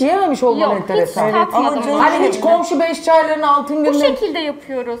duymamış ve hiç yememiş olman Yok, hiç enteresan. tatmadım. canım, o Hani hiç şekilde. komşu beş çayların altın Bu günü. şekilde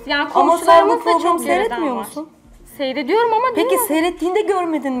yapıyoruz. Yani Ama sen bu komşularımız da programı çok yöreden seyretmiyor var. musun? Seyrediyorum ama Peki değil mi? seyrettiğinde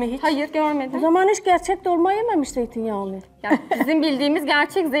görmedin mi hiç? Hayır O görmedim. zaman hiç gerçek dolma yememiş zeytinyağlı. Yani bizim bildiğimiz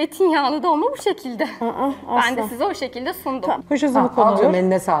gerçek zeytinyağlı dolma bu şekilde. Ben de asla. size o şekilde sundum. Kuş üzümü Al konulur. canım,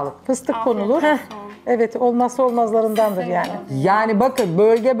 eline sağlık. Fıstık Afiyet konulur. olsun. Evet, olmazsa olmazlarındandır yani. Yani bakın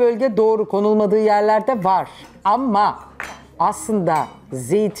bölge bölge doğru konulmadığı yerlerde var. Ama aslında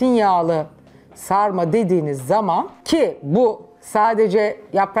zeytinyağlı sarma dediğiniz zaman ki bu sadece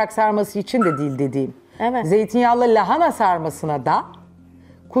yaprak sarması için de değil dediğim. Evet. Zeytinyağlı lahana sarmasına da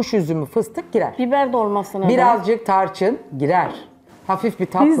kuş üzümü fıstık girer. Biber dolmasına da. Birazcık tarçın girer. Hafif bir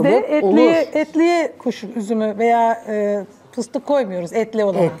tatlılık Biz de olur. etliye kuş üzümü veya fıstık koymuyoruz etli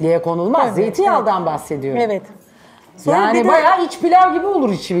olarak. Etliye konulmaz. Evet, Zeytinyağından bahsediyorum. Evet. Yani bir de- bayağı iç pilav gibi olur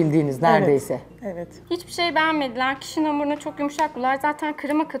içi bildiğiniz neredeyse. Evet. Hiçbir şey beğenmediler. Kişinin hamuruna çok yumuşak buldular. Zaten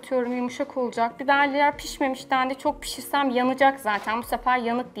krema katıyorum yumuşak olacak. Biberler pişmemiş dendi. Çok pişirsem yanacak zaten. Bu sefer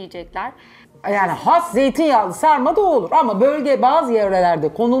yanık diyecekler. Yani has zeytinyağlı sarma da olur ama bölge bazı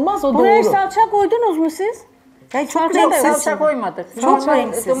yörelerde konulmaz o Buraya doğru. salça koydunuz mu siz? Yani çok Salça da yok. renksiz. Salça koymadık. Çok Salça-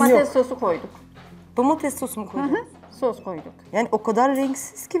 renksiz. Domates sosu koyduk. Domates sosu mu koydun? Sos koyduk. Yani o kadar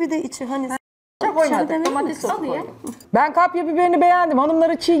renksiz gibi de içi hani Salça koymadık. Domates sosu koyduk. Ben kapya biberini beğendim.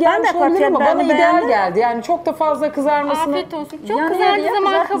 Hanımlara çiğ gelmiş de olabilir kapya ama bana biberini ideal beğendim. geldi. Yani çok da fazla kızarmasını. Afiyet olsun. Çok Yani kızardığı yarı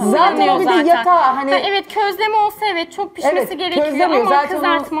zaman kızartma. kabullanıyor Zaten o bir de zaten. yatağı hani- Ha, evet közleme olsa evet çok pişmesi Evet, gerekiyor közlemiyor. ama Zaten o-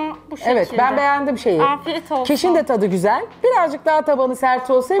 kızartma bu şekilde. Evet ben beğendim şeyi. Afiyet olsun. Kişinin de tadı güzel. Birazcık daha tabanı sert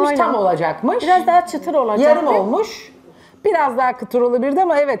olsaymış Aynen. tam olacakmış. Biraz daha çıtır olacak. yarım olmuş. Biraz daha kıtır olabilirdi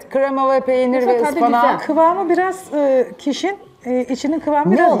ama evet krema ve peynir ve tadı ıspanak. güzel. Kıvamı biraz içinin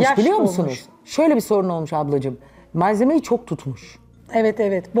kıvamı Ne biraz olmuş yaş biliyor olmuş. musunuz? Şöyle bir sorun olmuş ablacığım. Malzemeyi çok tutmuş.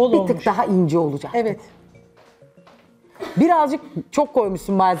 Evet bol Bir olmuş. tık daha ince olacak. Evet. Birazcık çok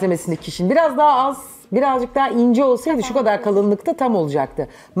koymuşsun malzemesini kişinin. Biraz daha az, birazcık daha ince olsaydı şu kadar kalınlıkta tam olacaktı.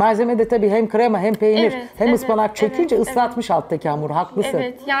 Malzemede tabii hem krema hem peynir Evet, hem evet, ıspanak çökünce evet, ıslatmış alttaki hamuru. Haklısın.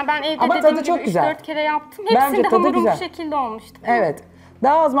 Evet yani ben evde Ama dediğim tadı çok gibi güzel. 3-4 kere yaptım. Bence Hepsinde tadı hamurum güzel. bu şekilde olmuştu. Evet.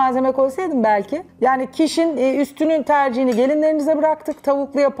 Daha az malzeme koysaydım belki. Yani kişinin üstünün tercihini gelinlerinize bıraktık.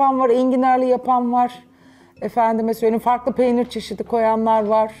 Tavuklu yapan var, enginarlı yapan var. Efendime söyleyeyim farklı peynir çeşidi koyanlar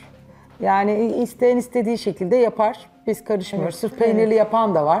var. Yani isteyen istediği şekilde yapar. Biz karışmıyoruz. Sırf peynirli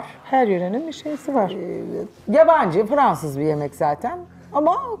yapan da var. Her yörenin bir şeysi var. Yabancı, Fransız bir yemek zaten.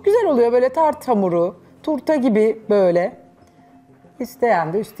 Ama güzel oluyor böyle tart hamuru, turta gibi böyle.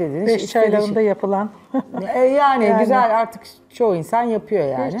 İsteyen de istediğini. Beş çaylarında yapılan. Yani güzel artık çoğu insan yapıyor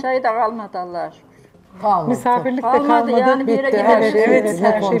yani. Beş çayı da kalmadı Allah'a şükür. Kalmadı. Misafirlik de Kalmadı kalmadı. yani, bir yere Bitti. gidelim. Her şey, Evet,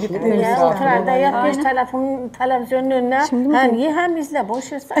 her şey bitti. Ya otur da yap geç televizyonun önüne. Hem ye hem izle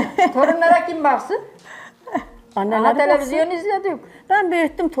boş versen. Torunlara kim baksın? Anneler televizyon izledik. Ben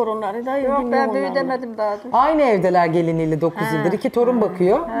büyüttüm torunları da. Yok ben büyütemedim daha. Aynı evdeler geliniyle 9 yıldır. 2 torun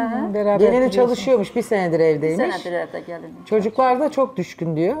bakıyor. Beraber Gelini gidiyorsun. çalışıyormuş, 1 senedir Bir evdeymiş. senedir evde gelin. Çocuklar da çok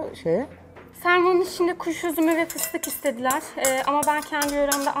düşkün diyor şeye. Sarmanın içinde kuş üzümü ve fıstık istediler. Ama ben kendi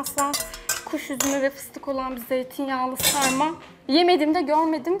yöremde asla kuş üzümü ve fıstık olan bir zeytinyağlı sarma yemedim de,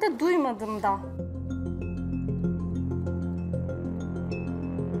 görmedim de, duymadım da.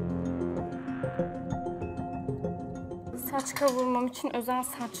 Saç kavurmam için özel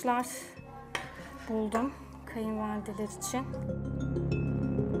saçlar buldum kayınvalideler için.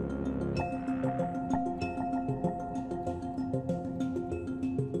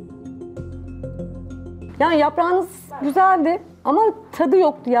 Yani yaprağınız güzeldi ama tadı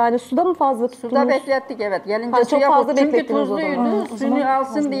yoktu yani. Suda mı fazla tuttunuz? Suda beklettik evet. Gelince Ha, çok suya fazla koyduk. Çünkü beklettiniz o zaman. tuzluydu. Suyunu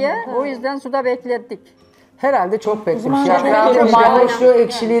alsın diye. O yüzden suda beklettik. Herhalde çok beklemiş. zaman Yaprağı çok da mayhoşluğu,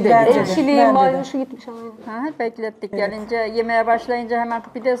 ekşiliği de Bence de. gidecek. Ekşiliği, mayhoşu gitmiş aynen. Ha, beklettik. Gelince yemeye başlayınca hemen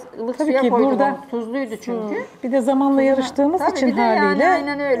bir de ılık Tabii suya ki koyduk. burada- Onu. Tuzluydu çünkü. Bir de zamanla yarıştığımız Tabii, için bir de yani haliyle.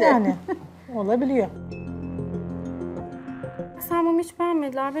 aynen öyle. Yani olabiliyor. Sarmamı hiç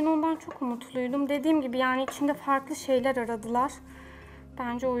beğenmediler. Ben ondan çok umutluydum. Dediğim gibi yani içinde farklı şeyler aradılar.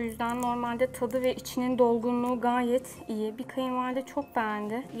 Bence o yüzden normalde tadı ve içinin dolgunluğu gayet iyi. Bir kayınvalide çok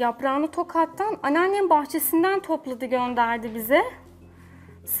beğendi. Yaprağını Tokat'tan, anneannem bahçesinden topladı, gönderdi bize.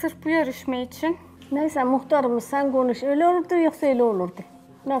 Sırf bu yarışma için. Neyse muhtarımız sen konuş. Öyle olurdu yoksa öyle olurdu.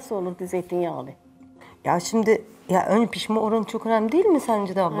 Nasıl olurdu zeytinyağlı? Ya şimdi ön pişme oranı çok önemli değil mi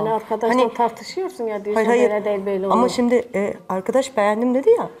sence de abla? Hani arkadaşla tartışıyorsun ya diyorsun hayır. böyle değil böyle olur. Ama şimdi arkadaş beğendim dedi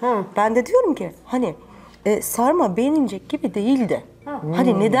ya. Ben de diyorum ki hani sarma beğenilecek gibi değildi.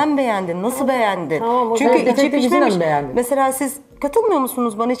 Hani neden beğendin? Nasıl beğendin? Tamam, o Çünkü zaman içi pişmemiş. beğendin. Mesela siz katılmıyor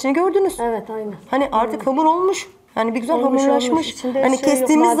musunuz bana, içini gördünüz? Evet aynen. Hani artık hamur olmuş. Yani bir güzel Olmuş, hamurlaşmış. olmuş. İçinde Hani şey yok,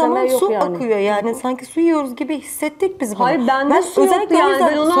 kestiğimiz malzeme zaman yok su yani. akıyor yani. Sanki su yiyoruz gibi hissettik biz bunu. Hayır bende su yoktu özellikle o yani.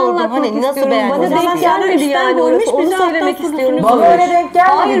 yüzden Ben onu sordum. anlatmak Hani nasıl istiyorum. beğendin? Bana denk gelmedi yani orası. Onu söylemek istiyorum. Bana öyle denk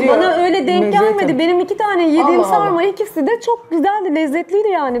gelmedi Hayır diyor. bana öyle denk Mezzetin. gelmedi. Benim 2 tane yediğim Allah Allah. sarma ikisi de çok güzeldi, lezzetliydi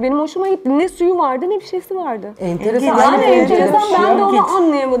yani. Benim hoşuma gitti. Ne suyu vardı ne bir şeysi vardı. Enteresan. Yani Aynı enteresan, şey. ben de onu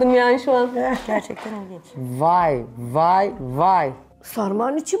anlayamadım yani şu an. Gerçekten ilginç. Vay vay vay.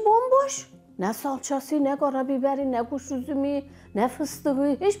 Sarmanın içi bomboş. Ne salçası, ne karabiberi, ne kuş üzümü, ne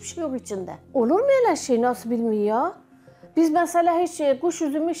fıstığı, hiçbir şey yok içinde. Olur mu öyle şey, nasıl bilmiyor ya? Biz mesela hiç kuş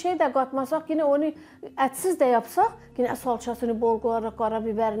üzümü de katmasak, yine onu etsiz de yapsak, yine salçasını bol koyarak,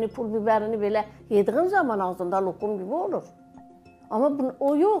 karabiberini, pul biberini böyle yediğin zaman ağzında lokum gibi olur. Ama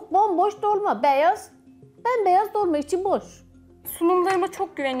o yok, bomboş dolma, beyaz, bembeyaz dolma, içi boş. Sunumlarıma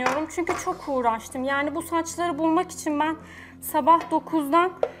çok güveniyorum çünkü çok uğraştım. Yani bu saçları bulmak için ben sabah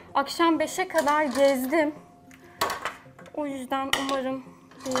 9'dan akşam 5'e kadar gezdim. O yüzden umarım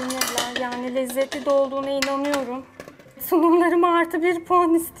beğenirler. Yani lezzetli de olduğuna inanıyorum. Sunumlarıma +1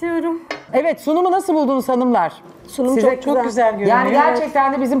 puan istiyorum. Evet, sunumu nasıl buldunuz hanımlar? Sunum çok güzel görünüyor. Yani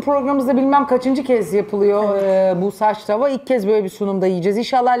gerçekten de bizim programımızda bilmem kaçıncı kez yapılıyor bu saç tava. İlk kez böyle bir sunumda yiyeceğiz.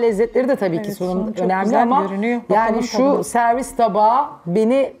 İnşallah lezzetleri de tabii ki sunum sunum çok önemli güzel ama görünüyor. yani Bakalım şu tadına. servis tabağı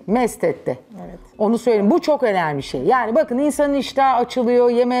beni mest etti. Evet. Onu söyleyeyim. Bu çok önemli bir şey. Yani bakın insanın iştahı açılıyor,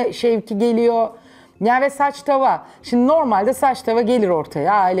 yeme şevki geliyor. Yani ve saç tava. Şimdi normalde saç tava gelir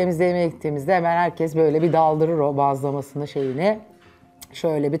ortaya. Ailemizde yemeğe gittiğimizde hemen herkes böyle bir daldırır o bazlamasını şeyini.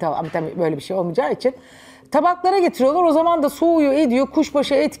 Şöyle bir tava. Ama tabii böyle bir şey olmayacağı için. Tabaklara getiriyorlar. O zaman da soğuyor, ediyor.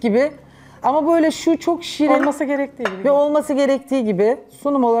 Kuşbaşı et gibi. Ama böyle şu çok şirin. Olması gerektiği gibi. Ve olması gerektiği gibi.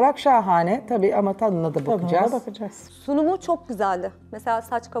 Sunum olarak şahane. Tabii ama tadına da bakacağız. Tadına bakacağız. Sunumu çok güzeldi. Mesela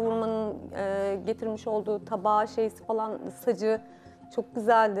saç kavurmanın getirmiş olduğu tabağı, şeysi falan, sacı çok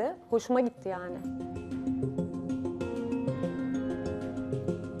güzeldi. Hoşuma gitti yani.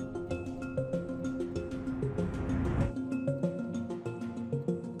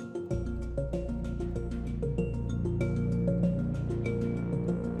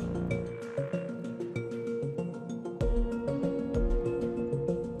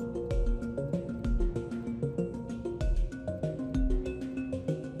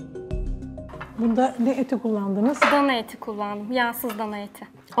 Bunda ne eti kullandınız? Dana eti kullandım. Yağsız dana eti.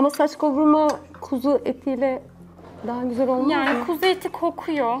 Ama saç kavurma kuzu etiyle daha güzel olmaz mı? Yani kuzu eti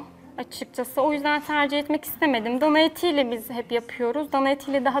kokuyor açıkçası. O yüzden tercih etmek istemedim. Dana etiyle biz hep yapıyoruz. Dana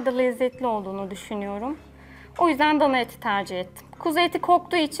etiyle daha da lezzetli olduğunu düşünüyorum. O yüzden dana eti tercih ettim. Kuzu eti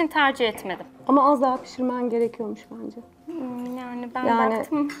koktuğu için tercih etmedim. Ama az daha pişirmen gerekiyormuş bence. Yani ben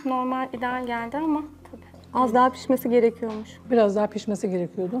baktım normal ideal geldi ama tabii. Az daha pişmesi gerekiyormuş. Biraz daha pişmesi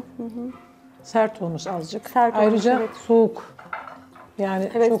gerekiyordu. Sert olmuş azıcık. Sert olmuş, Ayrıca evet. soğuk. Yani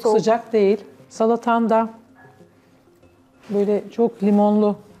Evet, çok soğuk. sıcak değil. Salatan da böyle çok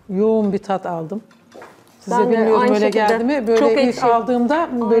limonlu, yoğun bir tat aldım. Size Ben de bilmiyorum aynı öyle şekilde. geldi mi? Böyle Çok ilk ekşi. aldığımda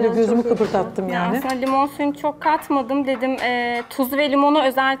böyle Aynen, gözümü çok ekşi. kıpırdattım yani. Aslında limon suyunu çok katmadım dedim. Tuz ve limonu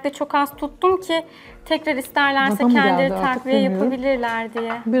özellikle çok az tuttum ki tekrar isterlerse Bana mı kendileri geldi artık takviye bilmiyorum. yapabilirler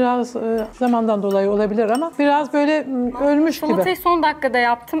diye. Biraz zamandan dolayı olabilir ama biraz böyle ölmüş gibi. Salatayı son dakikada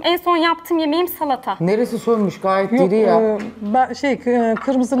yaptım. En son yaptığım yemeğim salata. Neresi sönmüş gayet Yok, diri ya.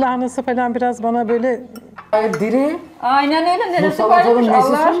 kırmızı lahanası falan biraz bana böyle Gayet diri. Aynen öyle. Neresi salatanın varmış nesi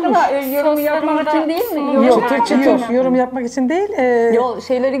Allah aşkına? sönmüş? Yorum yapmak için değil mi? Yok, Yorum çıtır yapmak çıtır için. yorum yapmak için değil.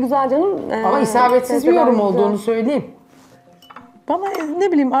 Şeyleri güzel canım. Ama isabetsiz bir sebzeler yorum güzel. olduğunu söyleyeyim. Bana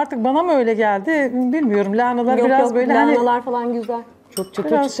ne bileyim artık bana mı öyle geldi bilmiyorum. Lahanalar Yok, biraz yok, böyle hani lahanalar falan güzel. Çok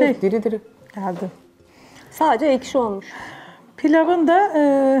çıtır Biraz çıtır, diri diri. geldi. Sadece ekşi olmuş. Pilavın da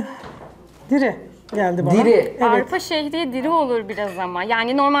diri geldi bana. Diri. Evet. Arpa şehriye diri olur biraz ama.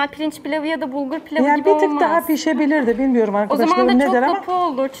 Yani normal pirinç pilavı ya da bulgur pilavı Yani gibi bir tık olmaz. daha pişebilirdi bilmiyorum O arkadaşlarım zaman da ne çok der ama. lapa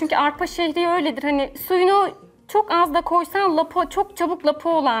olur. Çünkü arpa şehriye öyledir. Hani suyunu çok az da koysan lapa, çok çabuk lapa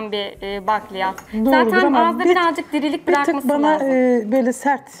olan bir bakliyat. Doğrudur Zaten ama ağızda bir- birazcık dirilik Bir tık bırakması bana lazım. böyle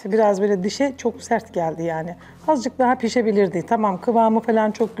sert, biraz böyle dişe çok sert geldi yani. Azıcık daha pişebilirdi. Tamam kıvamı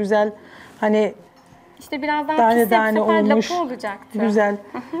falan çok güzel. Hani İşte biraz daha tane pişse bu tane sefer olmuş. lapa olacaktı. Güzel.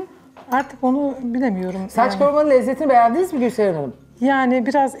 Artık onu bilemiyorum. Saç yani. kavurmanın lezzetini beğendiniz mi Gülseren Hanım? Yani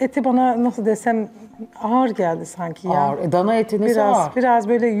biraz eti bana nasıl desem ağır geldi sanki ya. Ağır. Dana eti nesi ağır? Biraz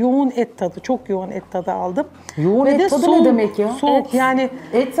böyle yoğun et tadı, çok yoğun et tadı aldım. Yoğun Ve et de tadı soğuk, ne demek ya? Soğuk yani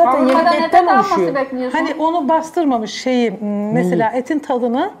Et zaten Kavurmadan yemek ete etten kalması oluşuyor. bekliyorsun. hani onu bastırmamış şeyi mesela etin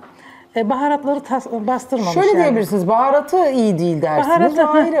tadını baharatları bastırmamış Şöyle yani. diyebilirsiniz, baharatı iyi değil dersiniz. o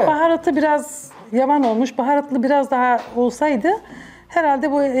ayrı. Baharatı biraz yavan olmuş. Baharatlı biraz daha olsaydı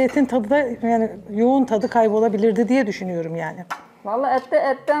herhalde bu etin tadı da yani yoğun tadı kaybolabilirdi diye düşünüyorum yani. Vallahi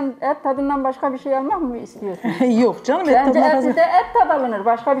et tadından başka bir şey almak mı istiyorsun? Yok canım et Bence tadına fazla. ette et tadı alınır.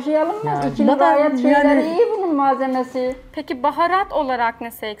 Başka bir şey alınmaz. Yani. İçinin Bana gayet şeyleri yani- iyi bunun malzemesi. Peki baharat olarak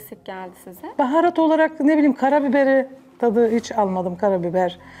nesi eksik geldi size? Baharat olarak ne bileyim karabiberi tadı hiç almadım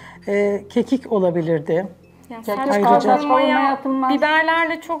karabiber. Kekik olabilirdi. Yani Kekik saç ayrıca- kavurmaya atılmaz.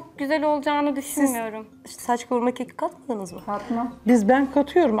 biberlerle çok güzel olacağını düşünmüyorum. Saç kavurma keki katmadınız mı? Fatma. Ben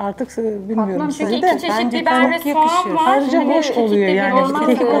katıyorum artık bilmiyorum Katmam. sizi Çünkü de. iki çeşit bence biber ve çok soğan yakışıyor. var. Ayrıca Hani hoş kekik oluyor de yani. bir olmaz.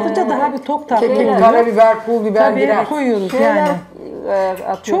 Kekik atınca daha bir tok tatlı Kekik, oluyor. karabiber, pul biber Tabii girer. koyuyoruz Şeyler yani.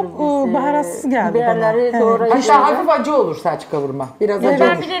 atıyoruz Çok biz, baharatsız geldi biberleri bana. Evet. doğrayıp Hatta hafif acı olur saç kavurma. Biraz Evet. acı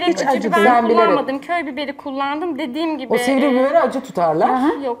Ben olur. bilerek Hiç acı acı biber değil. Sen bilerek. kullanmadım. Köy biberi kullandım. Dediğim gibi. O sivri biberi acı tutarlar.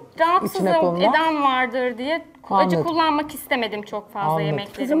 Yok. Rahatsız İçine konmaz. eden vardır diye acı Anladım. kullanmak istemedim çok fazla Anladım.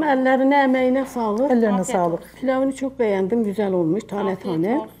 yemeklerimde. Kızım ellerine emeğine sağlık. Ellerine Afiyet sağlık. Pilavını çok beğendim. Güzel olmuş tane Afiyet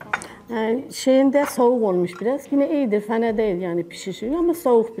tane. olsun. Şeyinde soğuk olmuş biraz. Yine iyidir, fena değil yani pişişi ama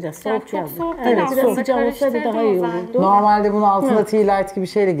soğuk biraz. Yani Soğuk çok geldi. soğuk değil Evet, aslında, biraz sıcak olsaydı daha iyi karıştırdım o olurdu. Normalde bunun altında tea light gibi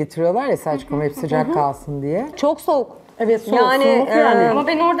şeyle getiriyorlar ya saç kavurma hep sıcak kalsın diye. Çok soğuk. Evet soğuk. Yani, soğuk yani. Ama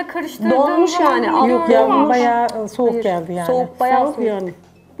ben orada karıştırdığım Donmuş zaman yani, biliyorum Yok ya ama bayağı soğuk geldi yani. Soğuk, bayağı Soğuk soğuk. yani.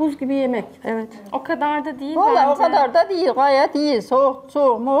 Buz gibi yemek. Evet. o kadar da değil Valla o bence. kadar da değil. Gayet iyi.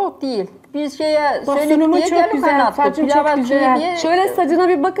 Soğuk değil. Biz şeye Bak, sönük sunumu diye çok gelip güzel, kaynattık. saçın çok Pilava güzel. diye. Şöyle saçına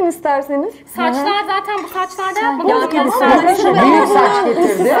bir bakın isterseniz. Saçlar zaten bu saçlarda yapmadım. Yani Tamam. saçını Büyük saç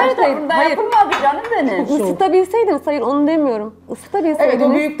getirdi. Bunda yapılmadı canım benim. Isıtabilseydiniz, hayır onu demiyorum. Isıtabilseydiniz. Evet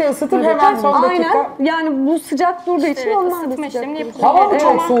o büyükte ısıtıp hemen son dakika. Aynen. Yani bu sıcak durduğu için Evet, onlar da ısıtma sıcak işlemini durur. yapılıyor. Hava mı Evet,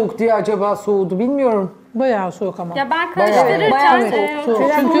 çok ama- soğuk diye acaba soğudu bilmiyorum. Bayağı soğuk ama. Ya ben Bayağı karıştırırken soğuk.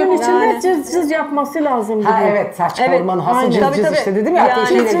 Telefonun içinde Yani- cız cız yapması lazımdı. Ha bu. evet saç kavurmanın hası aynen. cız Tabii, cız tabii. işte dedim ya Yani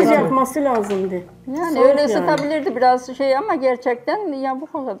ateşiyle Cız cız getiriyor. yapması lazımdı. Yani Soğuk öyle yani. ısıtabilirdi biraz şey ama gerçekten ya bu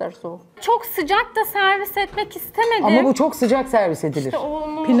kadar soğuk. çok sıcak da servis etmek istemedim. Ama bu çok sıcak servis edilir. İşte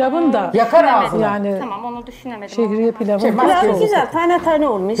onu, Pilavın da Yakar düşünemedim. ağzını. yani Tamam onu düşünemedim. şehriye pilavı. Şey, Pilav Soğuk. güzel, tane tane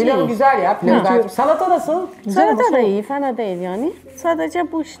olmuş. Pilavı iyi. güzel ya. Pilavı gayet. Salata nasıl? Salata da iyi, fena değil yani.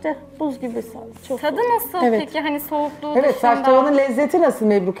 Sadece bu işte buz gibi çok. Tadı nasıl Evet. peki hani soğukluğu Evet dışında? saç tavanın lezzeti nasıl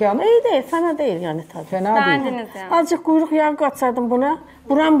Mebruke Hanım? İyi değil, fena değil yani tadı. Fena değil. Beğendiniz yani. Azıcık kuyruk yağı katsaydım buna.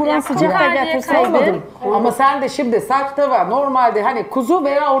 Buran Ya sıcak da karabiber getirseydim. anlamadım. Ama sen de şimdi saç tava normalde hani kuzu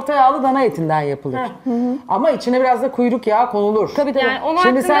veya orta yağlı dana etinden yapılır. Ama içine biraz da kuyruk yağı konulur. Tabii tabii. Yani onun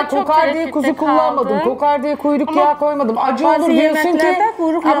Şimdi sen hakkında çok kokar diye tereddütte kuzu kullanmadın. kaldım. Kokar diye kuyruk Ama yağı koymadım. Acı bazı olur diyorsun ki yemeklerde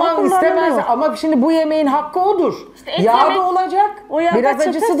kuyruk yağı aman istemez. kullanılıyor. Ama şimdi bu yemeğin hakkı odur. İşte et Yağ yemek- da olacak. O yağda Biraz çıtır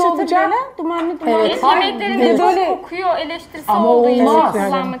acısı da çıtır olacak. böyle dumanlı dumanlı. Et Hayır, yemeklerinde bir de çok böyle- kokuyor eleştirisi Ama olduğu için olmaz.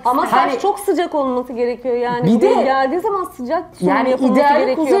 kullanmak Ama istedim. saç çok sıcak olması gerekiyor yani. Bir Buraya de- geldiği zaman sıcak sunum Yani yapılması ideali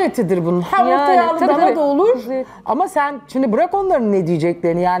gerekiyor. kuzu etidir bunun. Ha orta Yani, yağlı tabii, dana tabii. da olur. Kuzu eti. Ama sen şimdi bırak onların ne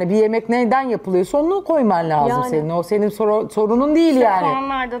diyeceklerini. Yani bir yemek neyden yapılıyorsa onu koyman lazım Yani. senin. O senin sorunun değil yani.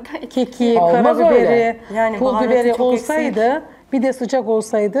 Puanlarda da Keki, Olmaz karabiberi, öyle. Yani pul baharatı biberi çok olsaydı, bir de sıcak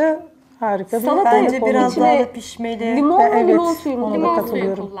olsaydı harika bir Salata yemek Bence biraz olurdu. daha da pişmeli. Limon mu Evet, limon suyu mu? ona da limon suyu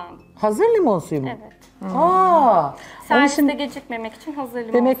katılıyorum. kullandım. Hazır limon suyu mu? Evet. Aa, Serviste gecikmemek için hazır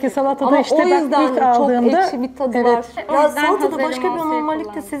limon Demek ki suyu. salatada Ama işte o bak yüzden ilk çok aldığımda ekşi bir tadı evet. var. O Ya yüzden salatada hazır başka bir limon suyu anormallik de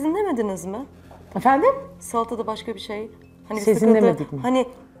kullandım. sezinlemediniz mi? efendim? Salatada başka bir şey. Hani bir Sezinlemedik sıkıntı. mi? Hani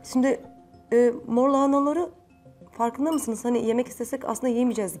şimdi mor lahanaları farkında mısınız? Hani yemek istesek aslında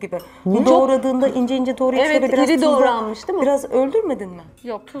yemeyeceğiz gibi. Doğradığında ince ince doğrayıp Evet, şöyle biraz iri tuzla- doğranmış değil mi? Biraz öldürmedin mi?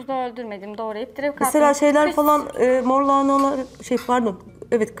 Yok tuzla öldürmedim doğrayıp direkt Mesela katladım. şeyler Kış- falan mor lahanalar pardon.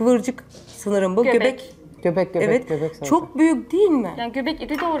 Evet kıvırcık sanırım bu. Göbek. Göbek Evet. salata. Çok büyük değil mi? Yani göbek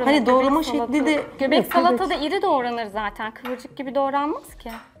iri doğranır. Hani göbek doğrama salata- şekli de- Göbek salata da iri doğranır zaten. Kıvırcık gibi doğranmaz ki.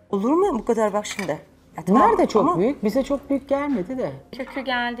 Olur mu bu kadar bak şimdi? Ya tamam, Nerede çok ama büyük? Bize çok büyük gelmedi de. Kökü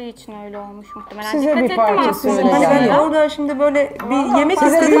geldiği için öyle olmuş muhtemelen. Size Dikkat bir ettim parça aslında. söyle Hani ben yani. oradan şimdi böyle bir yemek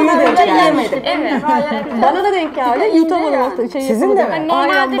Size istedim büyüğü ama denk önce gelmiş. yemedim. Evet. Bana da denk geldi. Yutamadım. Sizin de mi? Hani Aynen,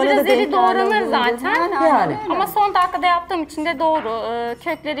 normalde bana da biraz denk iri geldi. doğranır zaten. Yani. Ama son dakikada yaptığım için de doğru.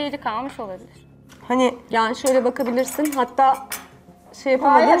 Kökleri iri kalmış olabilir. Hani Yani şöyle bakabilirsin. Hatta şey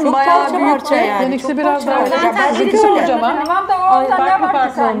yapamadım. çok Bayağı parça büyük. parça yani. Benimkisi Çok biraz parça daha parça. Zaten Bence iri de öyle. kocaman. Tamam da orada ne Farklı var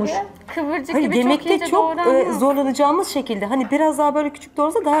farklı sanki? olmuş. Kıvırcık Hayır, gibi çok yemekte ince çok doğranmaz. zorlanacağımız şekilde. Hani biraz daha böyle küçük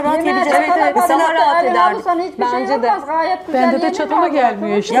doğrasa daha rahat Yemeğe yiyeceğiz. çatala Mesela kadar rahat elini ederdik. alırsan hiçbir Bence şey de. olmaz. Gayet güzel Bende de yenir çatala vallahi.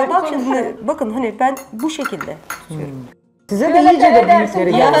 gelmiyor işte. ya bak şimdi bakın hani ben bu şekilde tutuyorum. Size de Şöyle iyice de edersin,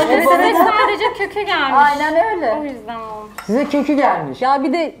 büyükleri ya. gelmiş. Evet, Size evet. sadece kökü gelmiş. Aynen öyle. O yüzden olmuş. Size kökü gelmiş. Ya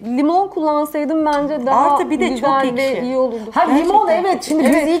bir de limon kullansaydım bence daha Artı bir de çok güzel ve ekşi. iyi olurdu. Ha limon evet. Şimdi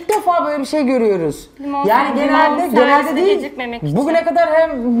biz ilk defa böyle bir şey görüyoruz. Limon Yani suyu, genelde limon genelde serviste değil. gecikmemek için. Bugüne kadar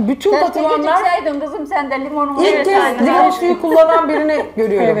hem bütün Keşke katılanlar gecikseydin kızım sen de limonunu. ilk Evet, kez aynen. limon suyu kullanan birini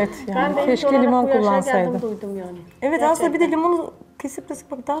görüyorum. Evet yani keşke limon kullansaydım. duydum yani. Evet aslında bir de limonu kesip de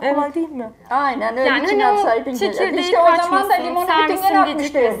sıkmak daha kolay değil mi? Aynen öyle Yani içine hani o atsaydın. çekirdeği İşte o zaman da kaçmasın, limonu bütün servisin yer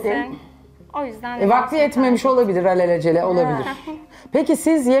atmış derdin. gecikmesin. O yüzden Vakti yetmemiş olabilir alelacele olabilir. Peki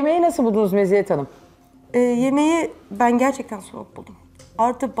siz yemeği nasıl buldunuz Meziyet Hanım? Yemeği ben gerçekten soğuk buldum.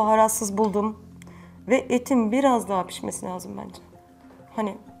 Artı baharatsız buldum. Ve etin biraz daha pişmesi lazım bence.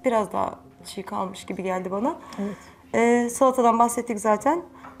 Hani biraz daha çiğ kalmış gibi geldi bana. Evet. Salatadan bahsettik zaten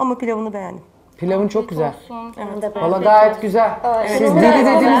ama pilavını beğendim. Pilavın çok güzel. Evet. Valla gayet güzel. Siz diri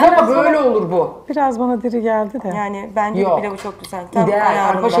dediniz ama böyle olur bu. Biraz bana diri geldi de. Yani bence Yok. pilavı çok güzel. Tam İdeal.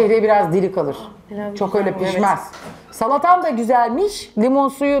 ayarında. Arpa şehriye biraz diri kalır. Çok öyle pişmez. Salatam da güzelmiş. Limon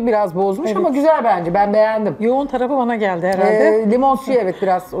suyu biraz bozmuş ama güzel bence. Ben beğendim. Yoğun tarafı bana geldi herhalde. Limon suyu evet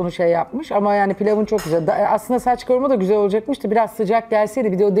biraz onu şey yapmış ama yani pilavın çok güzel. Aslında saç kavurma da güzel olacakmıştı. Biraz sıcak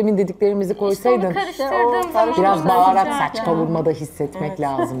gelseydi bir de o demin dediklerimizi koysaydın. Onu karıştırdığım zaman Biraz da baharat sıcak saç yani. kavurmada hissetmek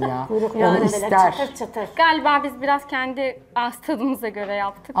lazım ya. Yani Onu ister. çıtır çıtır. Galiba biz biraz kendi ağız tadımıza göre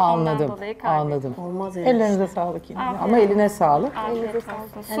yaptık. Ondan Anladım. dolayı kaybettik. Anladım. Olmaz öyle. Ellerinize sağlık yine. Ama eline sağlık. Afiyet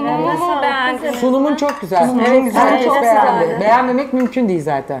olsun. Sunumumu beğendim. Sunumun çok güzel. Sunum güzel. Ben çok Evet, beğendim. güzel. Beğenmemek mümkün değil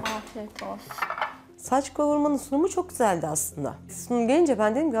zaten. Afiyet olsun. Saç kavurmanın sunumu çok güzeldi aslında. Sunum gelince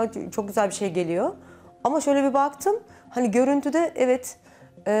ben dedim ya çok güzel bir şey geliyor. Ama şöyle bir baktım. Hani görüntüde evet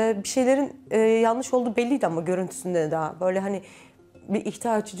bir şeylerin yanlış olduğu belliydi ama görüntüsünde daha böyle hani bir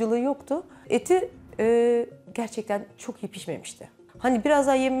ihtiyaç açıcılığı yoktu. Eti gerçekten çok iyi pişmemişti. Hani biraz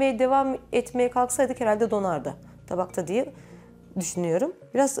daha yemeye devam etmeye kalksaydık herhalde donardı tabakta diye düşünüyorum.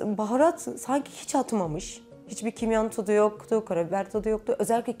 Biraz baharat sanki hiç atmamış. Hiçbir kimyon tadı yoktu, karabiber tadı yoktu.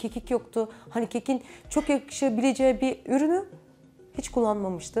 Özellikle kekik yoktu. Hani kekin çok yakışabileceği bir ürünü hiç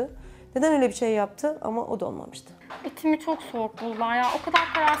kullanmamıştı. Neden öyle bir şey yaptı ama o da olmamıştı. Etimi çok soğuk buldular ya. O kadar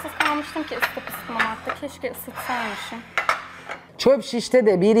kararsız kalmıştım ki ısıtıp ısıtmamakta. Keşke ısıtsaymışım. Çöp şişte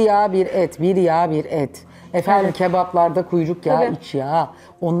de bir yağ bir et, bir yağ bir et. Efendim kebaplarda kuyruk yağı, iç yağı.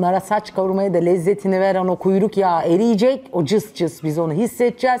 Onlara saç kavurmaya da lezzetini veren o kuyruk yağı eriyecek. O cıs cıs biz onu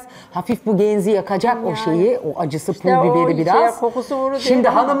hissedeceğiz. Hafif bu genzi yakacak o şeyi. O acısı pul biberi biraz. Kokusu vurur Şimdi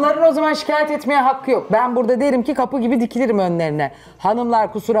hanımların o zaman şikayet etmeye hakkı yok. Ben burada derim ki kapı gibi dikilirim önlerine.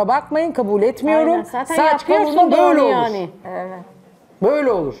 Hanımlar kusura bakmayın kabul etmiyorum. Aynen, zaten Saç yapıyorsun kavurma böyle doğru olur. yani. Evet.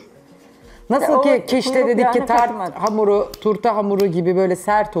 Böyle olur. Nasıl ki kişte dedik ki tart katmadım. hamuru, turta hamuru gibi böyle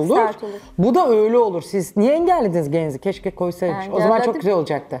sert olur. Sert olur. Bu da öyle olur. Siz niye engellediniz gelinizi? Keşke koysaymış. O zaman çok Engelledim. güzel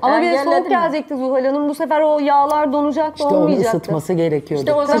olacaktı. Ama bir Engelledim soğuk mi? gelecekti Zuhal Hanım. Bu sefer o yağlar donacak, İşte onu donmayacaktı. ısıtması gerekiyordu.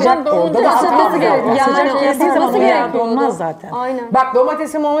 İşte o zaman Sıcak donunca orada da ısıtması hata gerekiyor. var. Yani Sıcak o yediği zaman ısıtması o yağ gerekiyordu. Olmaz zaten. Aynen. Bak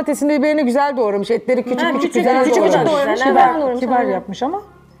domatesini biberini güzel doğramış. Etleri küçük güzel küçük doğramış. doğramış. Kibar, Ben kibar doğramış, yapmış ama.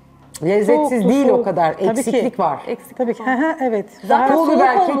 Lezzetsiz Soğuktu, değil o soğuk. kadar. Tabii Eksiklik ki. var. Tabii ki. Evet. Zaten Pul soğuk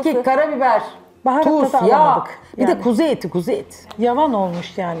biber, olması. kekik, karabiber, Baharatta tuz, da yağ. alamadık. Bir de Yani. kuzu eti, kuzu et. Yavan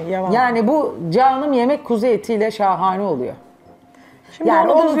olmuş yani, yavan. Yani bu canım yemek kuzu etiyle şahane oluyor. Şimdi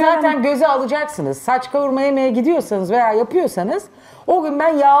Yani onu da onu Zuhal Hanım- zaten göze alacaksınız. Saç kavurma yemeğe gidiyorsanız veya yapıyorsanız o gün ben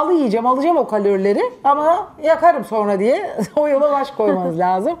yağlı yiyeceğim, alacağım o kalorileri ama yakarım sonra diye o yola baş koymanız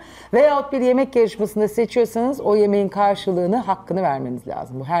lazım. Veyahut bir yemek yarışmasında seçiyorsanız o yemeğin karşılığını, hakkını vermeniz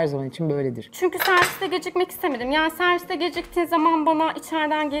lazım. Bu her zaman için böyledir. Çünkü serviste gecikmek istemedim. Yani serviste geciktiği zaman bana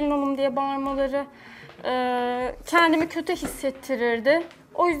içeriden gelin hanım diye bağırmaları kendimi kötü hissettirirdi.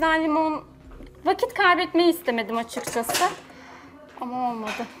 O yüzden vakit kaybetmeyi istemedim açıkçası. Ama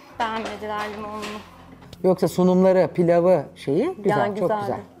olmadı. Beğenmediler limonunu. Yoksa sunumları, pilavı şeyi güzel, Yani çok güzeldi.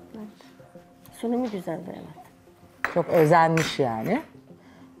 güzel. Sunumu güzeldi evet. Çok özenmiş yani.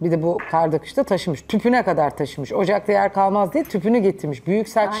 Bir de bu karda kışta taşımış. Tüpüne kadar taşımış. Ocakta yer kalmaz diye tüpünü getirmiş. Büyük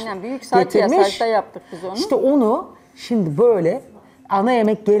saç Aynen büyük saç getirmiş. ya, saçta yaptık biz onu. İşte onu şimdi böyle ana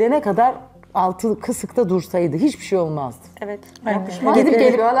yemek gelene kadar altı kısıkta dursaydı hiçbir şey olmazdı. Evet. Gidip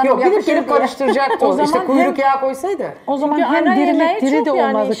gelip Zuhal Hanım yok gidip yakışır gelip diye. karıştıracaktı o. İşte kuyruk yağı koysaydı. O zaman Çünkü hem ana yemeği diri çok de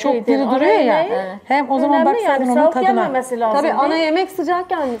yani olmazdı. Çok şeydi, diri ana duruyor ya. yemeği Hem o zaman önemli baksaydın yani, onun soğuk tadına. yenmemesi lazım. Tabii ana değil. yemek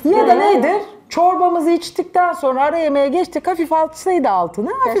sıcak yani. Ya da nedir? Çorbamızı içtikten sonra ara yemeğe geçtik. Hafif altsaydı altını.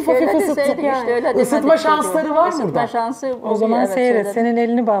 Hafif Keşke hafif öyle ısıttık. deseydik işte, öyle demedik Isıtma çocuğum. şansları var Isıtma burada. şansı O zaman evet, seyret. söyledim. Senin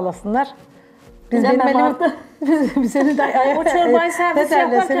elini bağlasınlar. Biz Bilemem benim elimi... artık. Senin de O çorbayı servis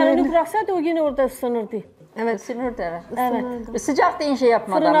Pederle yaparken senin onu elini- bıraksaydı o yine orada ısınırdı. Evet. Isınırdı evet. Evet. Sıcak da şey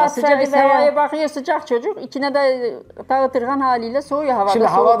yapmadı Fırına ama. atsaydı Sıcak veya- havaya bakıyor sıcak çocuk. İçine de dağıtırgan haliyle soğuyor havada. Şimdi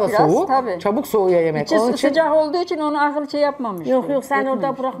hava da biraz, soğuk. Tabii. Çabuk soğuyor yemek. İçi Onun için sıcak olduğu için onu akıl şey yapmamış. Yok yok sen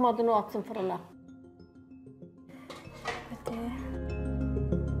orada bırakmadın o atsın fırına.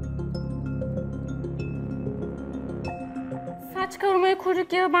 Saç kavurmaya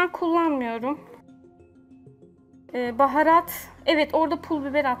kuyruk yağı ben kullanmıyorum. Baharat, evet orada pul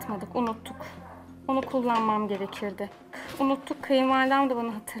biber atmadık, unuttuk. Onu kullanmam gerekirdi. Unuttuk, kayınvalidem de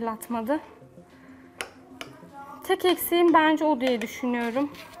bana hatırlatmadı. Tek eksiğim bence o diye düşünüyorum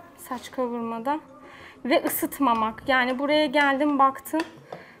saç kavurmada. Ve ısıtmamak. Yani buraya geldim baktım,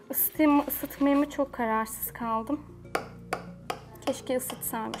 ısıtayım mı ısıtmayayım mı çok kararsız kaldım. Keşke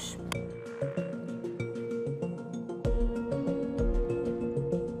ısıtsaymış.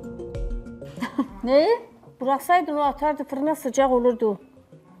 Neyi? Bıraksaydın o atardı fırına sıcak olurdu.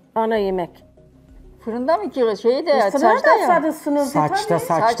 Ana yemek. Fırında mı ki şeyi de Fırına saçta da ya. sadece ısınırdı saçta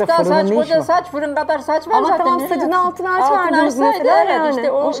Saçta fırının saç ne işi koca var? saç fırın kadar saç var Ama zaten. tamam, ne sacını yapacaksın? altına açardınız açsaydı mesela evet, yani.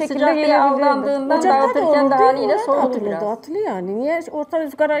 işte o, O şekilde sıcak diye gelebilirdi. aldandığından Ocakta da dağıtırken olurdu. de haliyle orada soğudu atılırdı, biraz. atılıyor yani. Niye orta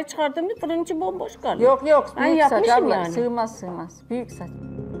ızgarayı çıkardığımda fırın içi bomboş kalıyor. Yok yok Ben büyük saç yapmışım abla yani. sığmaz. Büyük saç.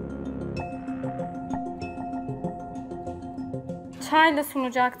 Çayla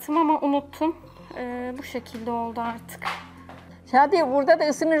sunacaktım ama unuttum. Bu şekilde oldu artık. Hadi burada da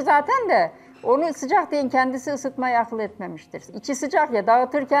ısınır zaten de. Onu sıcak diyen kendisi ısıtmayı akıl etmemiştir. İçi sıcak ya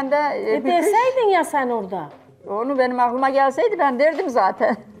dağıtırken de Deseydin ya sen orada. onu benim aklıma gelseydi ben derdim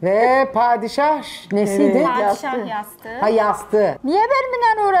zaten. Ve padişah nesiydi? Padişah yastığı. Ha yastığı. Niye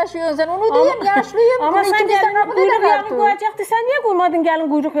benimle uğraşıyorsun sen? Onu diyeyim yaşlıyım. Ama Bunu sen ikimizden gelin kapıda kuyruk da yağı kartı. koyacaktı. Sen niye koymadın gelin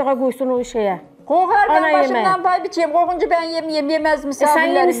kuyruk yağı koysun o şeye? Kokar Ana ben başımdan yemeği. pay biçeyim. Kokunca ben yemez Sen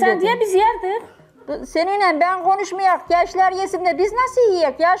misafirlerim yemişsen dedim. diye biz yerdik. Seninle ben konuşmayak. Gençler yesin de biz nasıl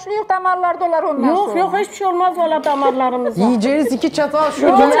yiyek? Yaşlıyız damarlar dolar ondan Yok sonra. yok hiçbir şey olmaz valla damarlarımıza. Yiyeceğiz 2 çatal Yok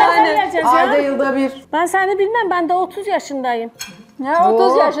şurada. çatal yiyeceğiz Ayda ya. yılda bir. Ben seni bilmem ben de 30 yaşındayım. Ya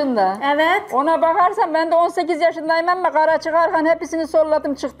 30 yaşında. Evet. Ona bakarsan ben de 18 yaşındayım ama kara çıkarken hepsini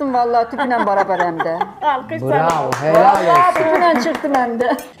solladım çıktım vallahi tüpüyle beraber hem de. Alkış sana. Bravo, helal Vallahi olsun. tüpüyle çıktım hem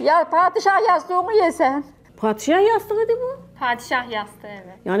de. Ya padişah yastığını yesen. Padişah yastığıydı bu. Padişah yastığı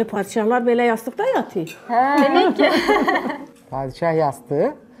evet. Yani padişahlar böyle yastıkta yatıyor. Demek ki. Padişah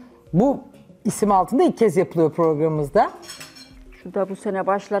yastığı. Bu isim altında ilk kez yapılıyor programımızda. Şu da bu sene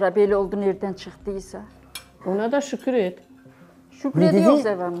başlara bel oldu nereden çıktıysa. Ona da şükür et. Şükrediyoruz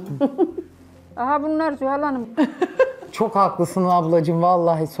efendim. Aha bunlar Zuhal Hanım. Çok haklısın ablacığım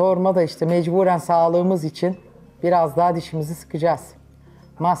vallahi sorma da işte mecburen sağlığımız için biraz daha dişimizi sıkacağız.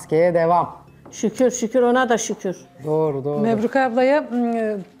 Maskeye devam. Şükür ona da şükür. Doğru. Mebruka ablaya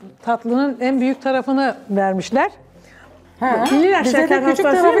tatlının en büyük tarafını vermişler. Bilirler Bize de şeker küçük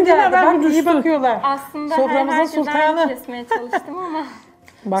hastası tarafı olunca geldi. ben Bak iyi düştüm. bakıyorlar. Aslında Soframızın herkesten sultanı. kesmeye çalıştım ama.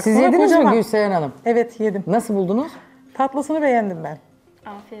 Bak, Siz sana yediniz mi kocaman. Gülseren Hanım? Evet yedim. Nasıl buldunuz? Tatlısını beğendim ben.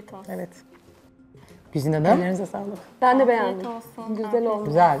 Afiyet olsun. Evet. Güzin Hanım. Ellerinize sağlık. Ben de Afiyet beğendim. olsun. Güzel olmuş.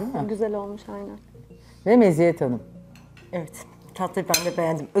 Güzel değil mi? Güzel olmuş aynen. Ve Meziyet Hanım. Evet, tatlıyı ben de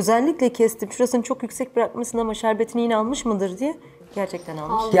beğendim. Özellikle kestim. Şurasını çok yüksek bırakmışsın ama şerbetini yine almış mıdır diye. Gerçekten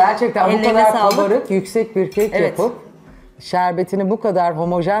almış. Gerçekten bu Ellerine kadar sağlık. kabarık, yüksek bir kek Evet. yapıp şerbetini bu kadar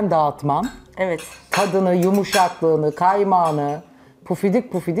homojen dağıtman, Evet. tadını, yumuşaklığını, kaymağını,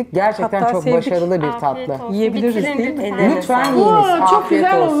 pufidik pufidik gerçekten Hatta çok sevdik. başarılı bir Afiyet tatlı. olsun. Yiyebiliriz Bitirin değil mi? lütfen. Lütfen sağlık. yiyiniz. Çok Afiyet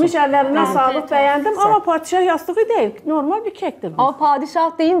güzel olsun. olmuş, ellerine Afiyet sağlık olsun. beğendim ama padişah yastığı değil. Normal bir kektir bu. Ama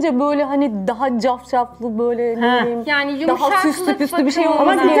padişah deyince böyle hani daha cafcaflı böyle ne bileyim. Yani daha yumuşaklık süslü püslü bir şey bakımından-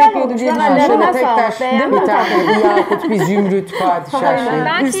 olması Ama güzel gerekiyordu olmuş. diye Yani düşünüyorum. Şöyle ellerine tek sağlık. taş, Beğendin bir mi? tane bir yakut, bir zümrüt padişah şeyi.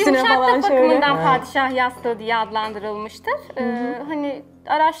 Belki Üstüne yumuşaklık falan şöyle. bakımından padişah yastığı diye adlandırılmıştır. Hani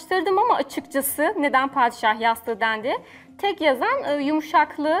araştırdım ama açıkçası neden padişah yastığı dendi? Tek yazan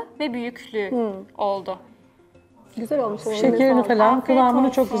yumuşaklığı ve büyüklüğü oldu. Güzel olmuş. Şekerini falan, Afiyet kıvamını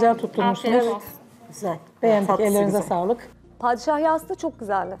olsun. çok güzel tutturmuşsunuz. Afiyet olsun. Güzel. Beğendik, Tatlısı ellerinize güzel. sağlık. Padişah yastığı çok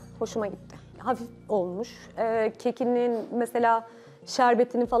güzeldi. Hoşuma gitti. Hafif olmuş. Kekinin mesela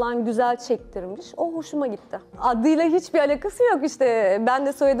şerbetini falan güzel çektirmiş. O hoşuma gitti. Adıyla hiçbir alakası yok işte. Ben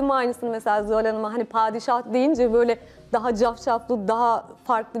de söyledim aynısını mesela Zuhal Hanım'a. Hani padişah deyince böyle daha cafcaflı, daha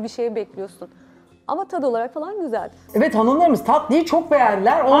farklı bir şey bekliyorsun. Ama tadı olarak falan güzeldi. Evet, hanımlarımız tatlıyı çok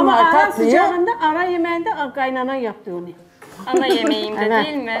beğendiler. Ama Onlar ara tatlıyı... sıcağında, ara yemeğinde kaynana yaptı onu. Ana yemeğimde Evet.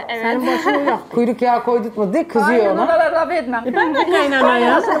 değil mi? Evet. Senin başına yaptı. Kuyruk yağı koydurtmadı diye kızıyor ona. laf etmem. Ben de kaynana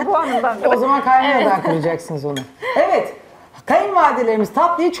ya. O zaman kaynanadan kıracaksınız onu. Evet, kayınvalidelerimiz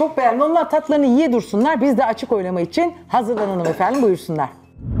tatlıyı çok beğendi. Onlar tatlarını yiye dursunlar. Biz de açık oylama için hazırlanalım efendim, buyursunlar.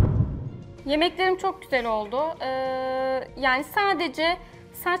 Yemeklerim çok güzel oldu. Yani sadece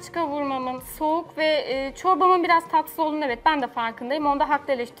saç kavurmamın soğuk ve çorbamın biraz tatsız olduğunu evet ben de farkındayım. Onda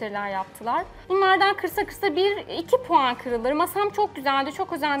haklı eleştiriler yaptılar. Bunlardan kırsa 1-2 puan kırılır. Masam çok güzeldi,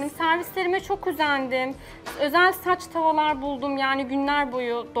 çok özendim. Servislerime çok özendim. Özel saç tavalar buldum. Yani günler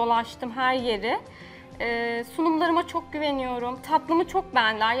boyu dolaştım her yeri. Sunumlarıma çok güveniyorum. Tatlımı çok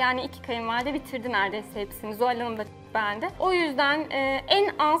beğendiler. Yani 2 kayınvalide bitirdi neredeyse hepsini. Zuhal Hanım da beğendi. O yüzden en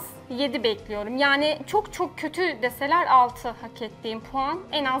az 7 bekliyorum. Yani çok çok kötü deseler 6 hak ettiğim puan.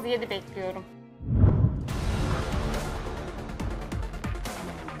 En az 7 bekliyorum.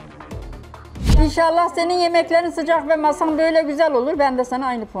 İnşallah senin yemeklerin sıcak ve masan böyle güzel olur. Ben de sana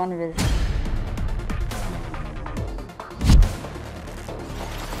aynı puanı veririm.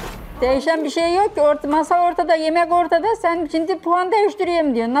 Değişen bir şey yok ki. Masa ortada, yemek ortada. Sen şimdi puan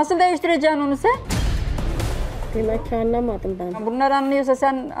değiştireyim diyorsun. Nasıl değiştireceksin onu sen? Demek ki anlamadım ben. Bunlar anlıyorsa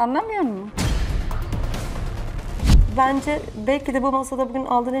sen anlamıyor musun? Bence belki de bu masada bugün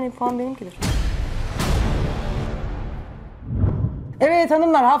aldığın en iyi puan benimkidir. Evet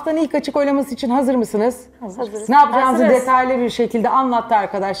hanımlar, haftanın ilk açık oylaması için hazır mısınız? Hazırız. Ne yapacağınızı Hazırız. detaylı bir şekilde anlattı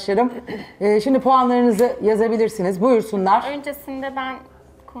arkadaşlarım. Şimdi puanlarınızı yazabilirsiniz. Buyursunlar. Öncesinde ben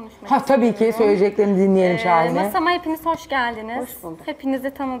konuşmak Tabii ki söyleyeceklerini dinleyelim Şahin'e. Masama hepiniz hoş geldiniz. Hoş bulduk.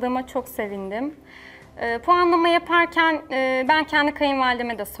 Hepinizi tanıdığıma çok sevindim. Puanlama yaparken ben kendi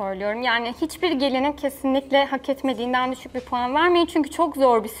kayınvalideme de söylüyorum. Yani hiçbir gelinin kesinlikle hak etmediğinden düşük bir puan vermeyin. Çünkü çok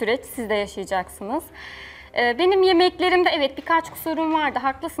zor bir süreç. Siz de yaşayacaksınız. Benim yemeklerimde evet birkaç kusurum vardı.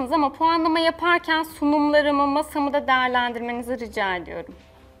 Haklısınız ama puanlama yaparken sunumlarımı, masamı da değerlendirmenizi rica ediyorum.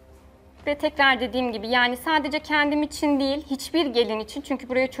 Ve tekrar dediğim gibi yani sadece kendim için değil, hiçbir gelin için. Çünkü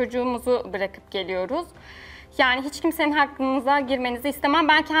buraya çocuğumuzu bırakıp geliyoruz. Yani hiç kimsenin hakkınıza girmenizi istemem.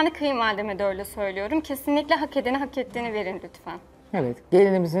 Ben kendi kayınvalideme de öyle söylüyorum. Kesinlikle hak edeni hak ettiğini verin lütfen. Evet,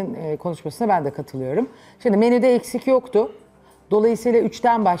 gelinimizin konuşmasına ben de katılıyorum. Şimdi menüde eksik yoktu. Dolayısıyla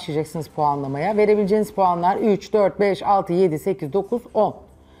 3'ten başlayacaksınız puanlamaya. Verebileceğiniz puanlar 3, 4, 5, 6, 7, 8, 9, 10.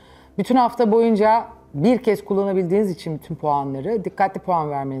 Bütün hafta boyunca bir kez kullanabildiğiniz için bütün puanları dikkatli puan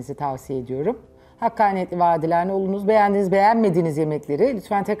vermenizi tavsiye ediyorum. Hakkaniyetli vaadilerine olunuz. Beğendiğiniz, beğenmediğiniz yemekleri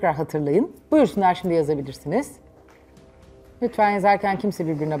lütfen tekrar hatırlayın. Buyursunlar, şimdi yazabilirsiniz. Lütfen yazarken kimse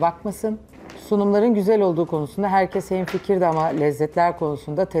birbirine bakmasın. Sunumların güzel olduğu konusunda herkes hemfikirdi ama lezzetler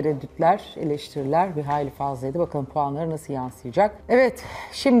konusunda tereddütler, eleştiriler bir hayli fazlaydı. Bakalım puanları nasıl yansıyacak. Evet,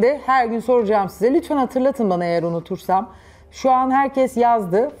 şimdi her gün soracağım size. Lütfen hatırlatın bana eğer unutursam. Şu an herkes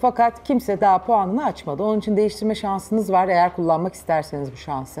yazdı fakat kimse daha puanını açmadı. Onun için değiştirme şansınız var eğer kullanmak isterseniz bu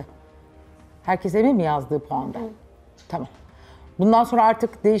şansı. Herkes emin mi yazdığı puanda? Tamam. Bundan sonra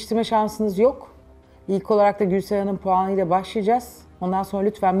artık değiştirme şansınız yok. İlk olarak da Gülseren'in puanıyla başlayacağız. Ondan sonra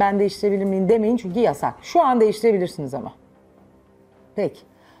lütfen ben değiştirebilir miyim demeyin çünkü yasak. Şu an değiştirebilirsiniz ama. Peki.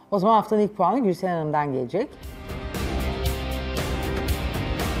 O zaman haftanın ilk puanı Gülseren Hanım'dan gelecek.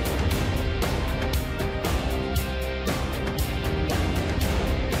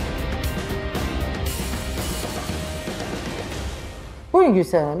 Buyurun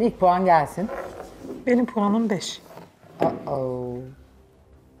Gülsen Hanım, ilk puan gelsin. Benim puanım 5.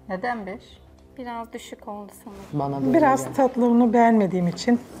 Neden 5? Biraz düşük oldu sanırım. Bana da Biraz öyle. tatlılığını beğenmediğim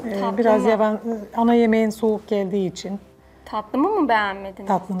için, Tatlı biraz mı? ana yemeğin soğuk geldiği için Tatlımı mı beğenmediniz?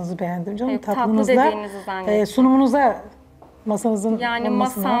 tatlınızı beğendim canım. Evet, tatlı Tatlınızda, dediğinizi zannettim. sunumunuza, masanızın Yani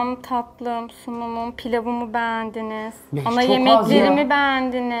olmasına... masam, tatlım, sunumum, pilavımı beğendiniz. Beş Ana çok az yemeklerimi ya.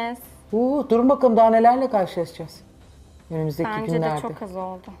 beğendiniz. Durun bakalım daha nelerle karşılaşacağız. Önümüzdeki Bence günlerde. de çok az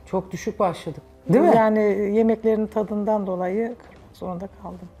oldu. Çok düşük başladık. Değil mi? Yani yemeklerin tadından dolayı kırmak zorunda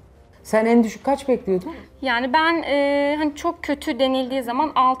kaldım. Sen en düşük kaç bekliyordun? Yani ben hani çok kötü denildiği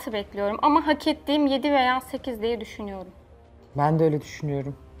zaman 6 bekliyorum. Ama hak ettiğim 7 veya 8 diye düşünüyorum. Ben de öyle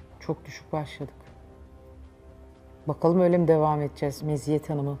düşünüyorum. Çok düşük başladık. Bakalım öyle mi devam edeceğiz? Meziyet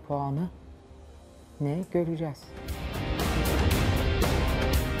Hanım'ın puanı ne? Göreceğiz.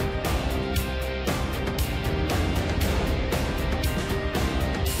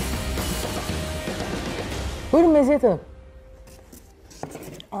 Buyurun Meziyet Hanım.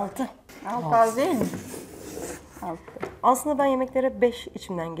 6. 6 az değil mi? 6. Aslında ben yemeklere 5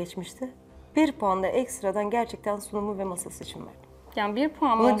 içimden geçmişti. 1 puan da ekstradan gerçekten sunumu ve masası için verdim. Yani 1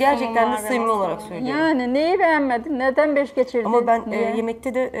 puan Bunu olsun gerçekten de var ve samimi masam olarak var. söylüyorum. Yani neyi beğenmedin? Neden 5 geçirdin? Ama ben diye.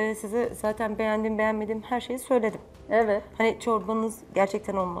 yemekte de size zaten beğendiğim beğenmediğim her şeyi söyledim. Evet. Hani çorbanız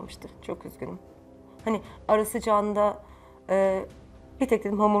gerçekten olmamıştı. Çok üzgünüm. Hani ara sıcağında bir tek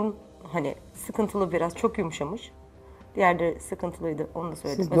dedim hamurun hani sıkıntılı biraz çok yumuşamış. Diğerleri sıkıntılıydı onu da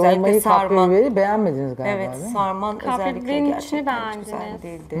söyledim. Siz dolmayı kapya beğenmediniz galiba Evet değil mi? sarman özellikle Kahvenin içini gerçekten hiç güzel beğendiniz.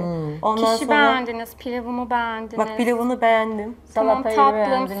 değildi. Ondan Kişi sonra beğendiniz, pilavımı beğendiniz. bak pilavını beğendim. Tamam, Salatayı tatlım,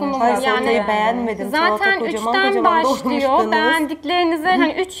 beğendiniz. sunum. Hayır Yani salatayı beğenmedim. zaten Salata kocaman 3'ten kocaman başlıyor. doğramıştınız. Beğendiklerinize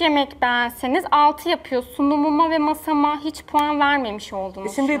hani 3 yemek beğenseniz 6 yapıyor. Sunumuma ve masama hiç puan vermemiş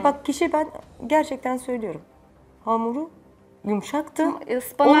oldunuz. Şimdi şu an. bak kişi ben gerçekten söylüyorum. Hamuru yumuşaktı.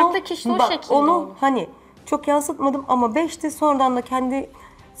 Ispanaklı kişi o şekilde Onu olur. hani çok yansıtmadım ama 5'ti sonradan da kendi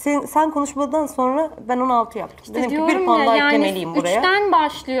sen konuşmadan sonra ben 16 yaptım. Dedim ki bir Diyorum puan ya, daha yani eklemeliyim buraya. 3'ten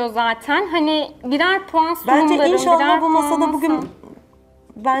başlıyor zaten. Hani birer puan sunumlarım, Bence inşallah birer bu masada puan bugün masam.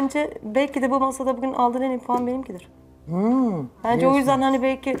 bence belki de bu masada bugün aldığın en iyi puan benimkidir. Bence o yüzden hani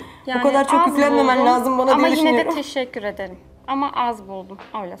belki Yani bu kadar çok az yüklenmemen buldum lazım bana ama diye yine de düşünüyorum. teşekkür ederim. Ama az buldum,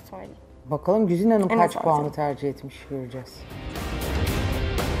 öyle söyleyeyim. Bakalım Güzin Hanım En kaç az puanı altı. tercih etmiş göreceğiz.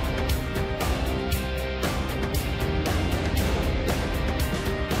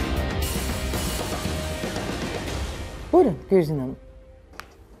 Buyurun Güzin Hanım.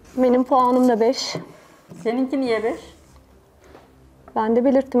 Benim puanım da 5. Seninki niye 5? Ben de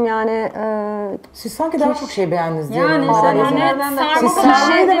belirttim yani. Siz sanki daha çok şey beğendiniz diye. Yani yorumlar sen yapıyorsunuz. nereden de Siz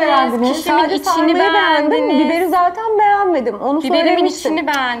sarmayı da beğendiniz. Kişimin Sadece içini sarmayı beğendim. beğendiniz. Biberi zaten beğenmedim. Onu Biberimin söylemiştim. içini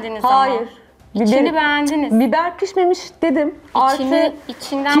beğendiniz Hayır. ama. İçini beğendiniz. Biber pişmemiş dedim.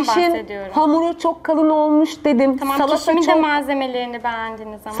 İçinden kişinin bahsediyorum. hamuru çok kalın olmuş dedim. Tamam, Salata kişimin de çok... malzemelerini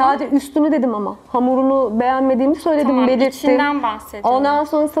beğendiniz ama. Sadece üstünü dedim ama. Hamurunu beğenmediğimi söyledim, Tamam, belirttim. içinden bahsediyorum. Ondan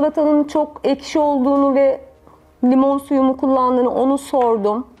sonra salatanın çok ekşi olduğunu ve limon suyumu kullandığını onu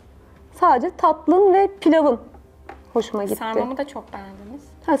sordum. Sadece tatlın ve pilavın hoşuma gitti. Sarmamı da çok beğendiniz.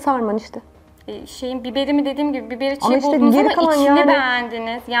 Ha, sarman işte. Biberimi dediğim gibi biberi çiğ Ama işte buldunuz geri ama kalan içini yani-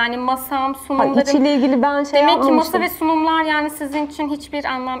 beğendiniz. Yani masam, Ha, sunumlarım. içiyle ilgili ben şey Demek ki masa yapmamıştım. ve sunumlar yani sizin için hiçbir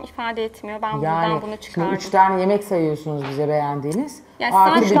anlam ifade etmiyor. Ben Yani buradan bunu şimdi çıkardım. 3 tane yemek sayıyorsunuz bize beğendiğiniz. Yani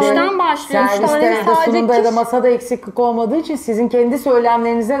Artı sadece bir de üçten başlıyor. Üç serviste tane ya da sadece sunumda ya da kişi- masada eksiklik olmadığı için sizin kendi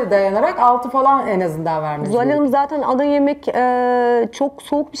söylemlerinize de dayanarak 6 falan en azından vermeniz Zuhal gerekiyor. Hanım zaten ana yemek çok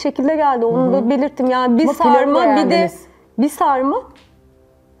soğuk bir şekilde geldi. Onu da belirttim. Yani bir Ama pilavı sarma bir de beğendiniz. bir sarma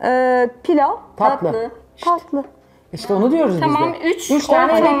pilav Tatlı. tatlı. İşte onu diyoruz Tamam, biz de. 3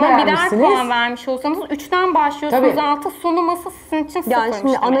 tane yemek ortalama birer beğenmişsiniz. puan vermiş olsanız 3'ten başlıyorsunuz. Tabii. 6 sunu masa sizin için Yani sıfırmış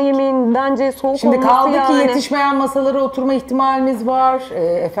şimdi ana demek. yemeğin bence soğuk Şimdi olması kaldı ki yani. yetişmeyen masalara oturma ihtimalimiz var.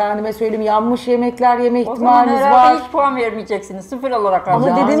 Efendime söyleyeyim yanmış yemekler yeme O zaman ihtimalimiz herhalde var. hiç puan vermeyeceksiniz. 0 olarak Ama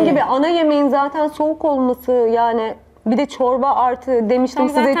alacağım. dediğim Yani. gibi ana yemeğin zaten soğuk olması yani bir de çorba artı demiştim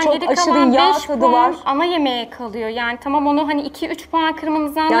Tamam, size zaten çok geri aşırı kalan yağ 5 tadı puan var. ana yemeğe kalıyor. Yani tamam onu hani 2-3 puan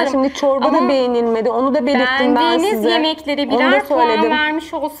kırmanızı anlarım. Yani şimdi çorba Ama da beğenilmedi. Onu da belirttim ben beğendiğiniz size. yemekleri Onu da birer puan söyledim.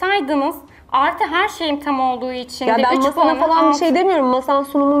 vermiş olsaydınız artı her şeyim tam olduğu için Ya de ben 3 masana puanı falan bir alt. şey demiyorum. Masan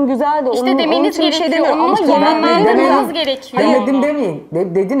sunumun güzeldi. İşte onun demeniz için bir şey gerekiyor. demiyorum. Onu Ama puanlandırmanız gerekiyor. Demedim onu. demeyin.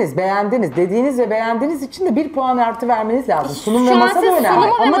 Dediniz, beğendiniz. Dediğiniz ve beğendiğiniz için de 1 puan artı vermeniz lazım. Sunum ve Şu an masa da siz önemli.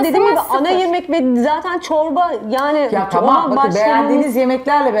 sunumu ve Ama dediğim gibi masama ana sıfır. yemek ve zaten çorba yani Ya tamam ona bakın başlayalım. beğendiğiniz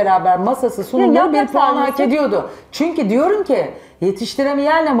yemeklerle beraber masası sunumları Ya bir yaprak puan hak sarması. ediyordu. Çünkü diyorum ki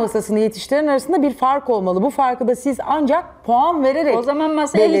Yetiştiremeyenle masasını yetiştiren arasında bir fark olmalı. Bu farkı da siz ancak puan vererek O zaman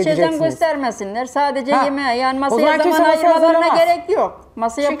masaya hiç özen göstermesinler. Sadece yemeğe, yani masaya zaman ayırmalarına gerek yok.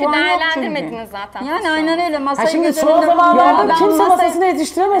 Masaya çünkü puan yok çünkü. değerlendirmediniz zaten. Yani aynen öyle. Masayı şimdi son zamanlarda kimse masasını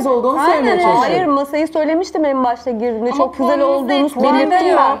yetiştiremez olduğunu söylemeye çalışıyorum. Hayır, masayı söylemiştim en başta girdiğinde. Çok güzel olduğunu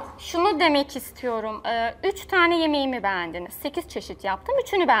belirttim ben. Şunu demek istiyorum. 3 tane yemeğimi beğendiniz. 8 çeşit yaptım.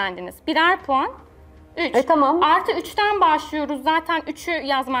 3'ünü beğendiniz. Birer puan. 3. Tamam. Artı 3'ten başlıyoruz. Zaten 3'ü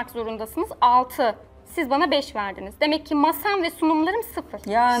yazmak zorundasınız. 6. Siz bana 5 verdiniz. Demek ki masam ve sunumlarım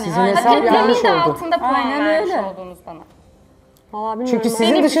 0. Yani sizin hesap yanlış oldu. altında puan vermiş oldunuz bana. Çünkü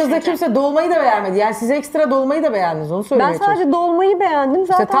sizin dışınızda kimse dolmayı da beğenmedi. Yani siz ekstra dolmayı da beğendiniz. Onu söylemeye çalışıyorum. Ben sadece dolmayı beğendim.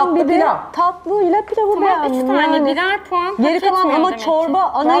 Zaten işte tatlı bir de pilav. Tatlıyla pilavı beğendim. 3 tane birer puan. Geri kalan ama çorba,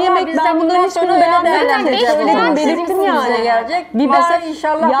 ana yemek ben bunların hiçbirini beğenmedim. Söyledim, belirttim yani. Gelecek. Masa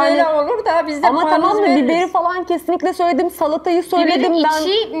inşallah böyle olur da biz de ama tamam mı, biberi falan kesinlikle söyledim. Salatayı söyledim ben.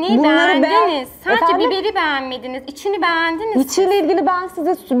 İçini beğendiniz. Sadece biberi beğenmediniz. İçini beğendiniz. İçiyle ilgili ben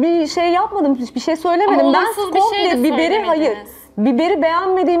size bir şey yapmadım. Hiçbir şey söylemedim. Ben komple biberi hayır. Biberi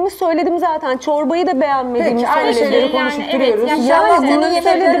beğenmediğimi söyledim zaten. Çorbayı da beğenmediğimi söyledim. Peki aynı şeyleri konuşup duruyoruz. Yani bunu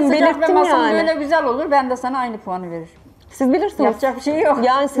söyledim, belirttim yani. Böyle güzel olur, ben de sana aynı puanı veririm. Siz bilirsiniz. Yapacak bir şey yok.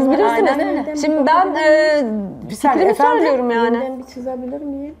 Yani siz bilirsiniz. Şimdi ben fikrimi söylüyorum yani. Yeniden bir çizebilir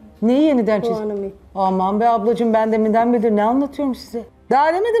miyim? Neyi yeniden çiz? Puanımı. Aman be ablacığım, ben deminden beridir ne anlatıyorum size? Daha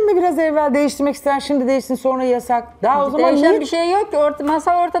demedim mi biraz evvel değiştirmek isteyen şimdi değişsin sonra yasak? Daha o zaman değişen bir şey yok ki.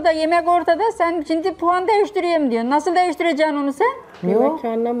 Masa ortada, yemek ortada. Sen şimdi puan değiştireyim diyorsun. Nasıl değiştireceksin onu sen? Yok.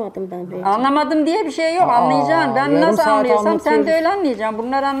 Anlamadım ben. Anlamadım diye bir şey yok. Anlayacaksın. Ben nasıl anlıyorsam sen de öyle anlayacaksın.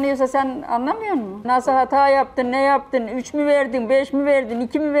 Bunlar anlıyorsa sen anlamıyor musun? Nasıl hata yaptın, ne yaptın? 3 mü verdin, 5 mi verdin,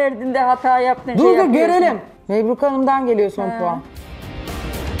 2 mi verdin de hata yaptın? Dur görelim. Mebruk Hanım'dan geliyor son puan.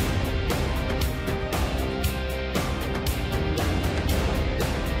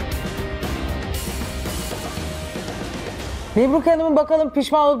 Mebruk Hanım'ın bakalım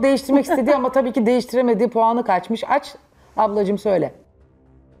pişman olup değiştirmek istediği ama tabii ki değiştiremediği puanı kaçmış. Aç ablacığım söyle.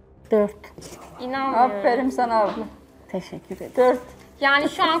 4. İnanmıyorum. Aferin sana abla. Teşekkür ederim. 4. Yani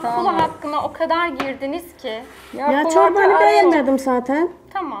şu an kula hakkına o kadar girdiniz ki. Ya çorbanı beğenmedim zaten.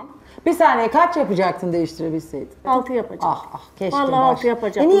 Tamam. Bir saniye, kaç yapacaktın değiştirebilseydin? 6 yapacağım. Keşke. Vallahi 6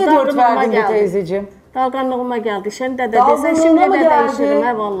 yapacağım. Niye 4 verdin de teyzeciğim? Dalgınlığıma geldi. Şimdi de desen şimdi de değiştiririm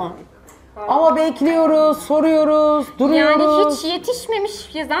he vallahi. Ama bekliyoruz, soruyoruz, duruyoruz. Yani hiç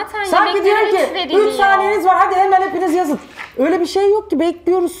yetişmemiş ya zaten. Sanki diyor ki 3 saniyeniz var, hadi hemen hepiniz yazın. Öyle bir şey yok ki,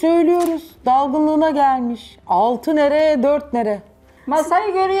 bekliyoruz, söylüyoruz. Dalgınlığına gelmiş. 6 nere, 4 nere?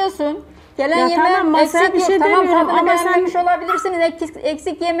 Masayı görüyorsun. Gelen ya yemeğim tamam, eksik bir şey yok. Tamam, demiyorum ama beğenmemiş olabilirsiniz.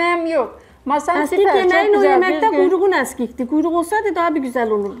 Eksik yemeğim yok. Masam eski süper, yemeğin çok o güzel. yemekte kuyruğun eskikti. Kuyruk olsaydı daha bir güzel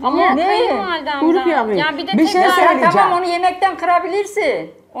olurdu. Ama kayınvalidemden. Kuyruk yağıyor. Ya bir de bir şey söyleyeceğim. Tamam, onu yemekten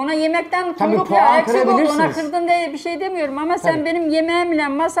kırabilirsin. Ona yemekten kuyruk yağı eksik oldu. Ona kırdın diye bir şey demiyorum ama sen benim yemeğimle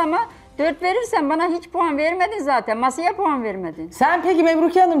masama 4 verirsen bana hiç puan vermedin zaten. Masaya puan vermedin. Sen peki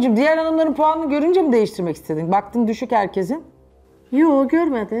Mebruke Hanımcığım diğer hanımların puanını görünce mi değiştirmek istedin? Baktın düşük herkesin. Yok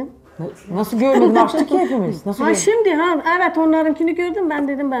görmedim. Nasıl görmedin? Açtık ki hepimiz. Nasıl ha şimdi evet onlarınkini gördüm, ben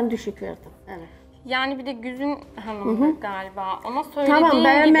dedim ben düşük verdim. Evet. Yani bir de Güzin Hanım galiba. Ona söylediğim tamam,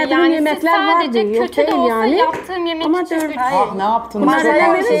 gibi yani yemekler sadece vardı, kötü de olsa yani. yaptığım yemek ama için kötü. Ne yaptın?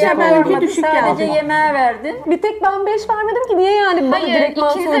 Masaya verince benimki düşük geldi. Sadece yemeğe verdin. Bir tek ben 5 vermedim ki, niye yani bana direkt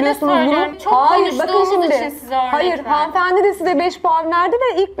söylüyorsunuz bunu? Çok Hayır bakın konuştuğumuz şimdi. için size örnek Hayır verdim. hanımefendi de size 5 puan verdi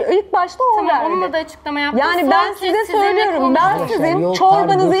ve ilk başta o verdi. Tamam, onunla da açıklama yaptım. Yani ben size söylüyorum, ben sizin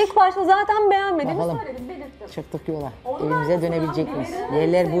çorbanızı ilk başta zaten beğenmediğimi söyledim, belirttim. Çıktık yola. Evimize dönebilecek miyiz?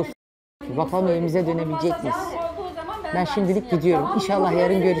 Yerler buz. Bakalım evimize dönebilecek miyiz? Ben şimdilik gidiyorum. İnşallah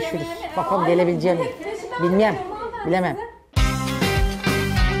yarın görüşürüz. Bakalım gelebileceğim mi? Bilmem. Bilemem.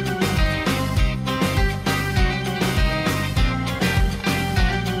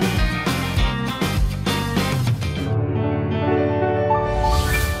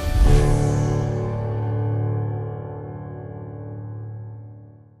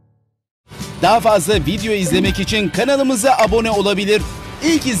 Daha fazla video izlemek için kanalımıza abone olabilir.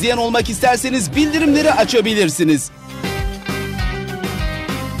 İlk izleyen olmak isterseniz bildirimleri açabilirsiniz.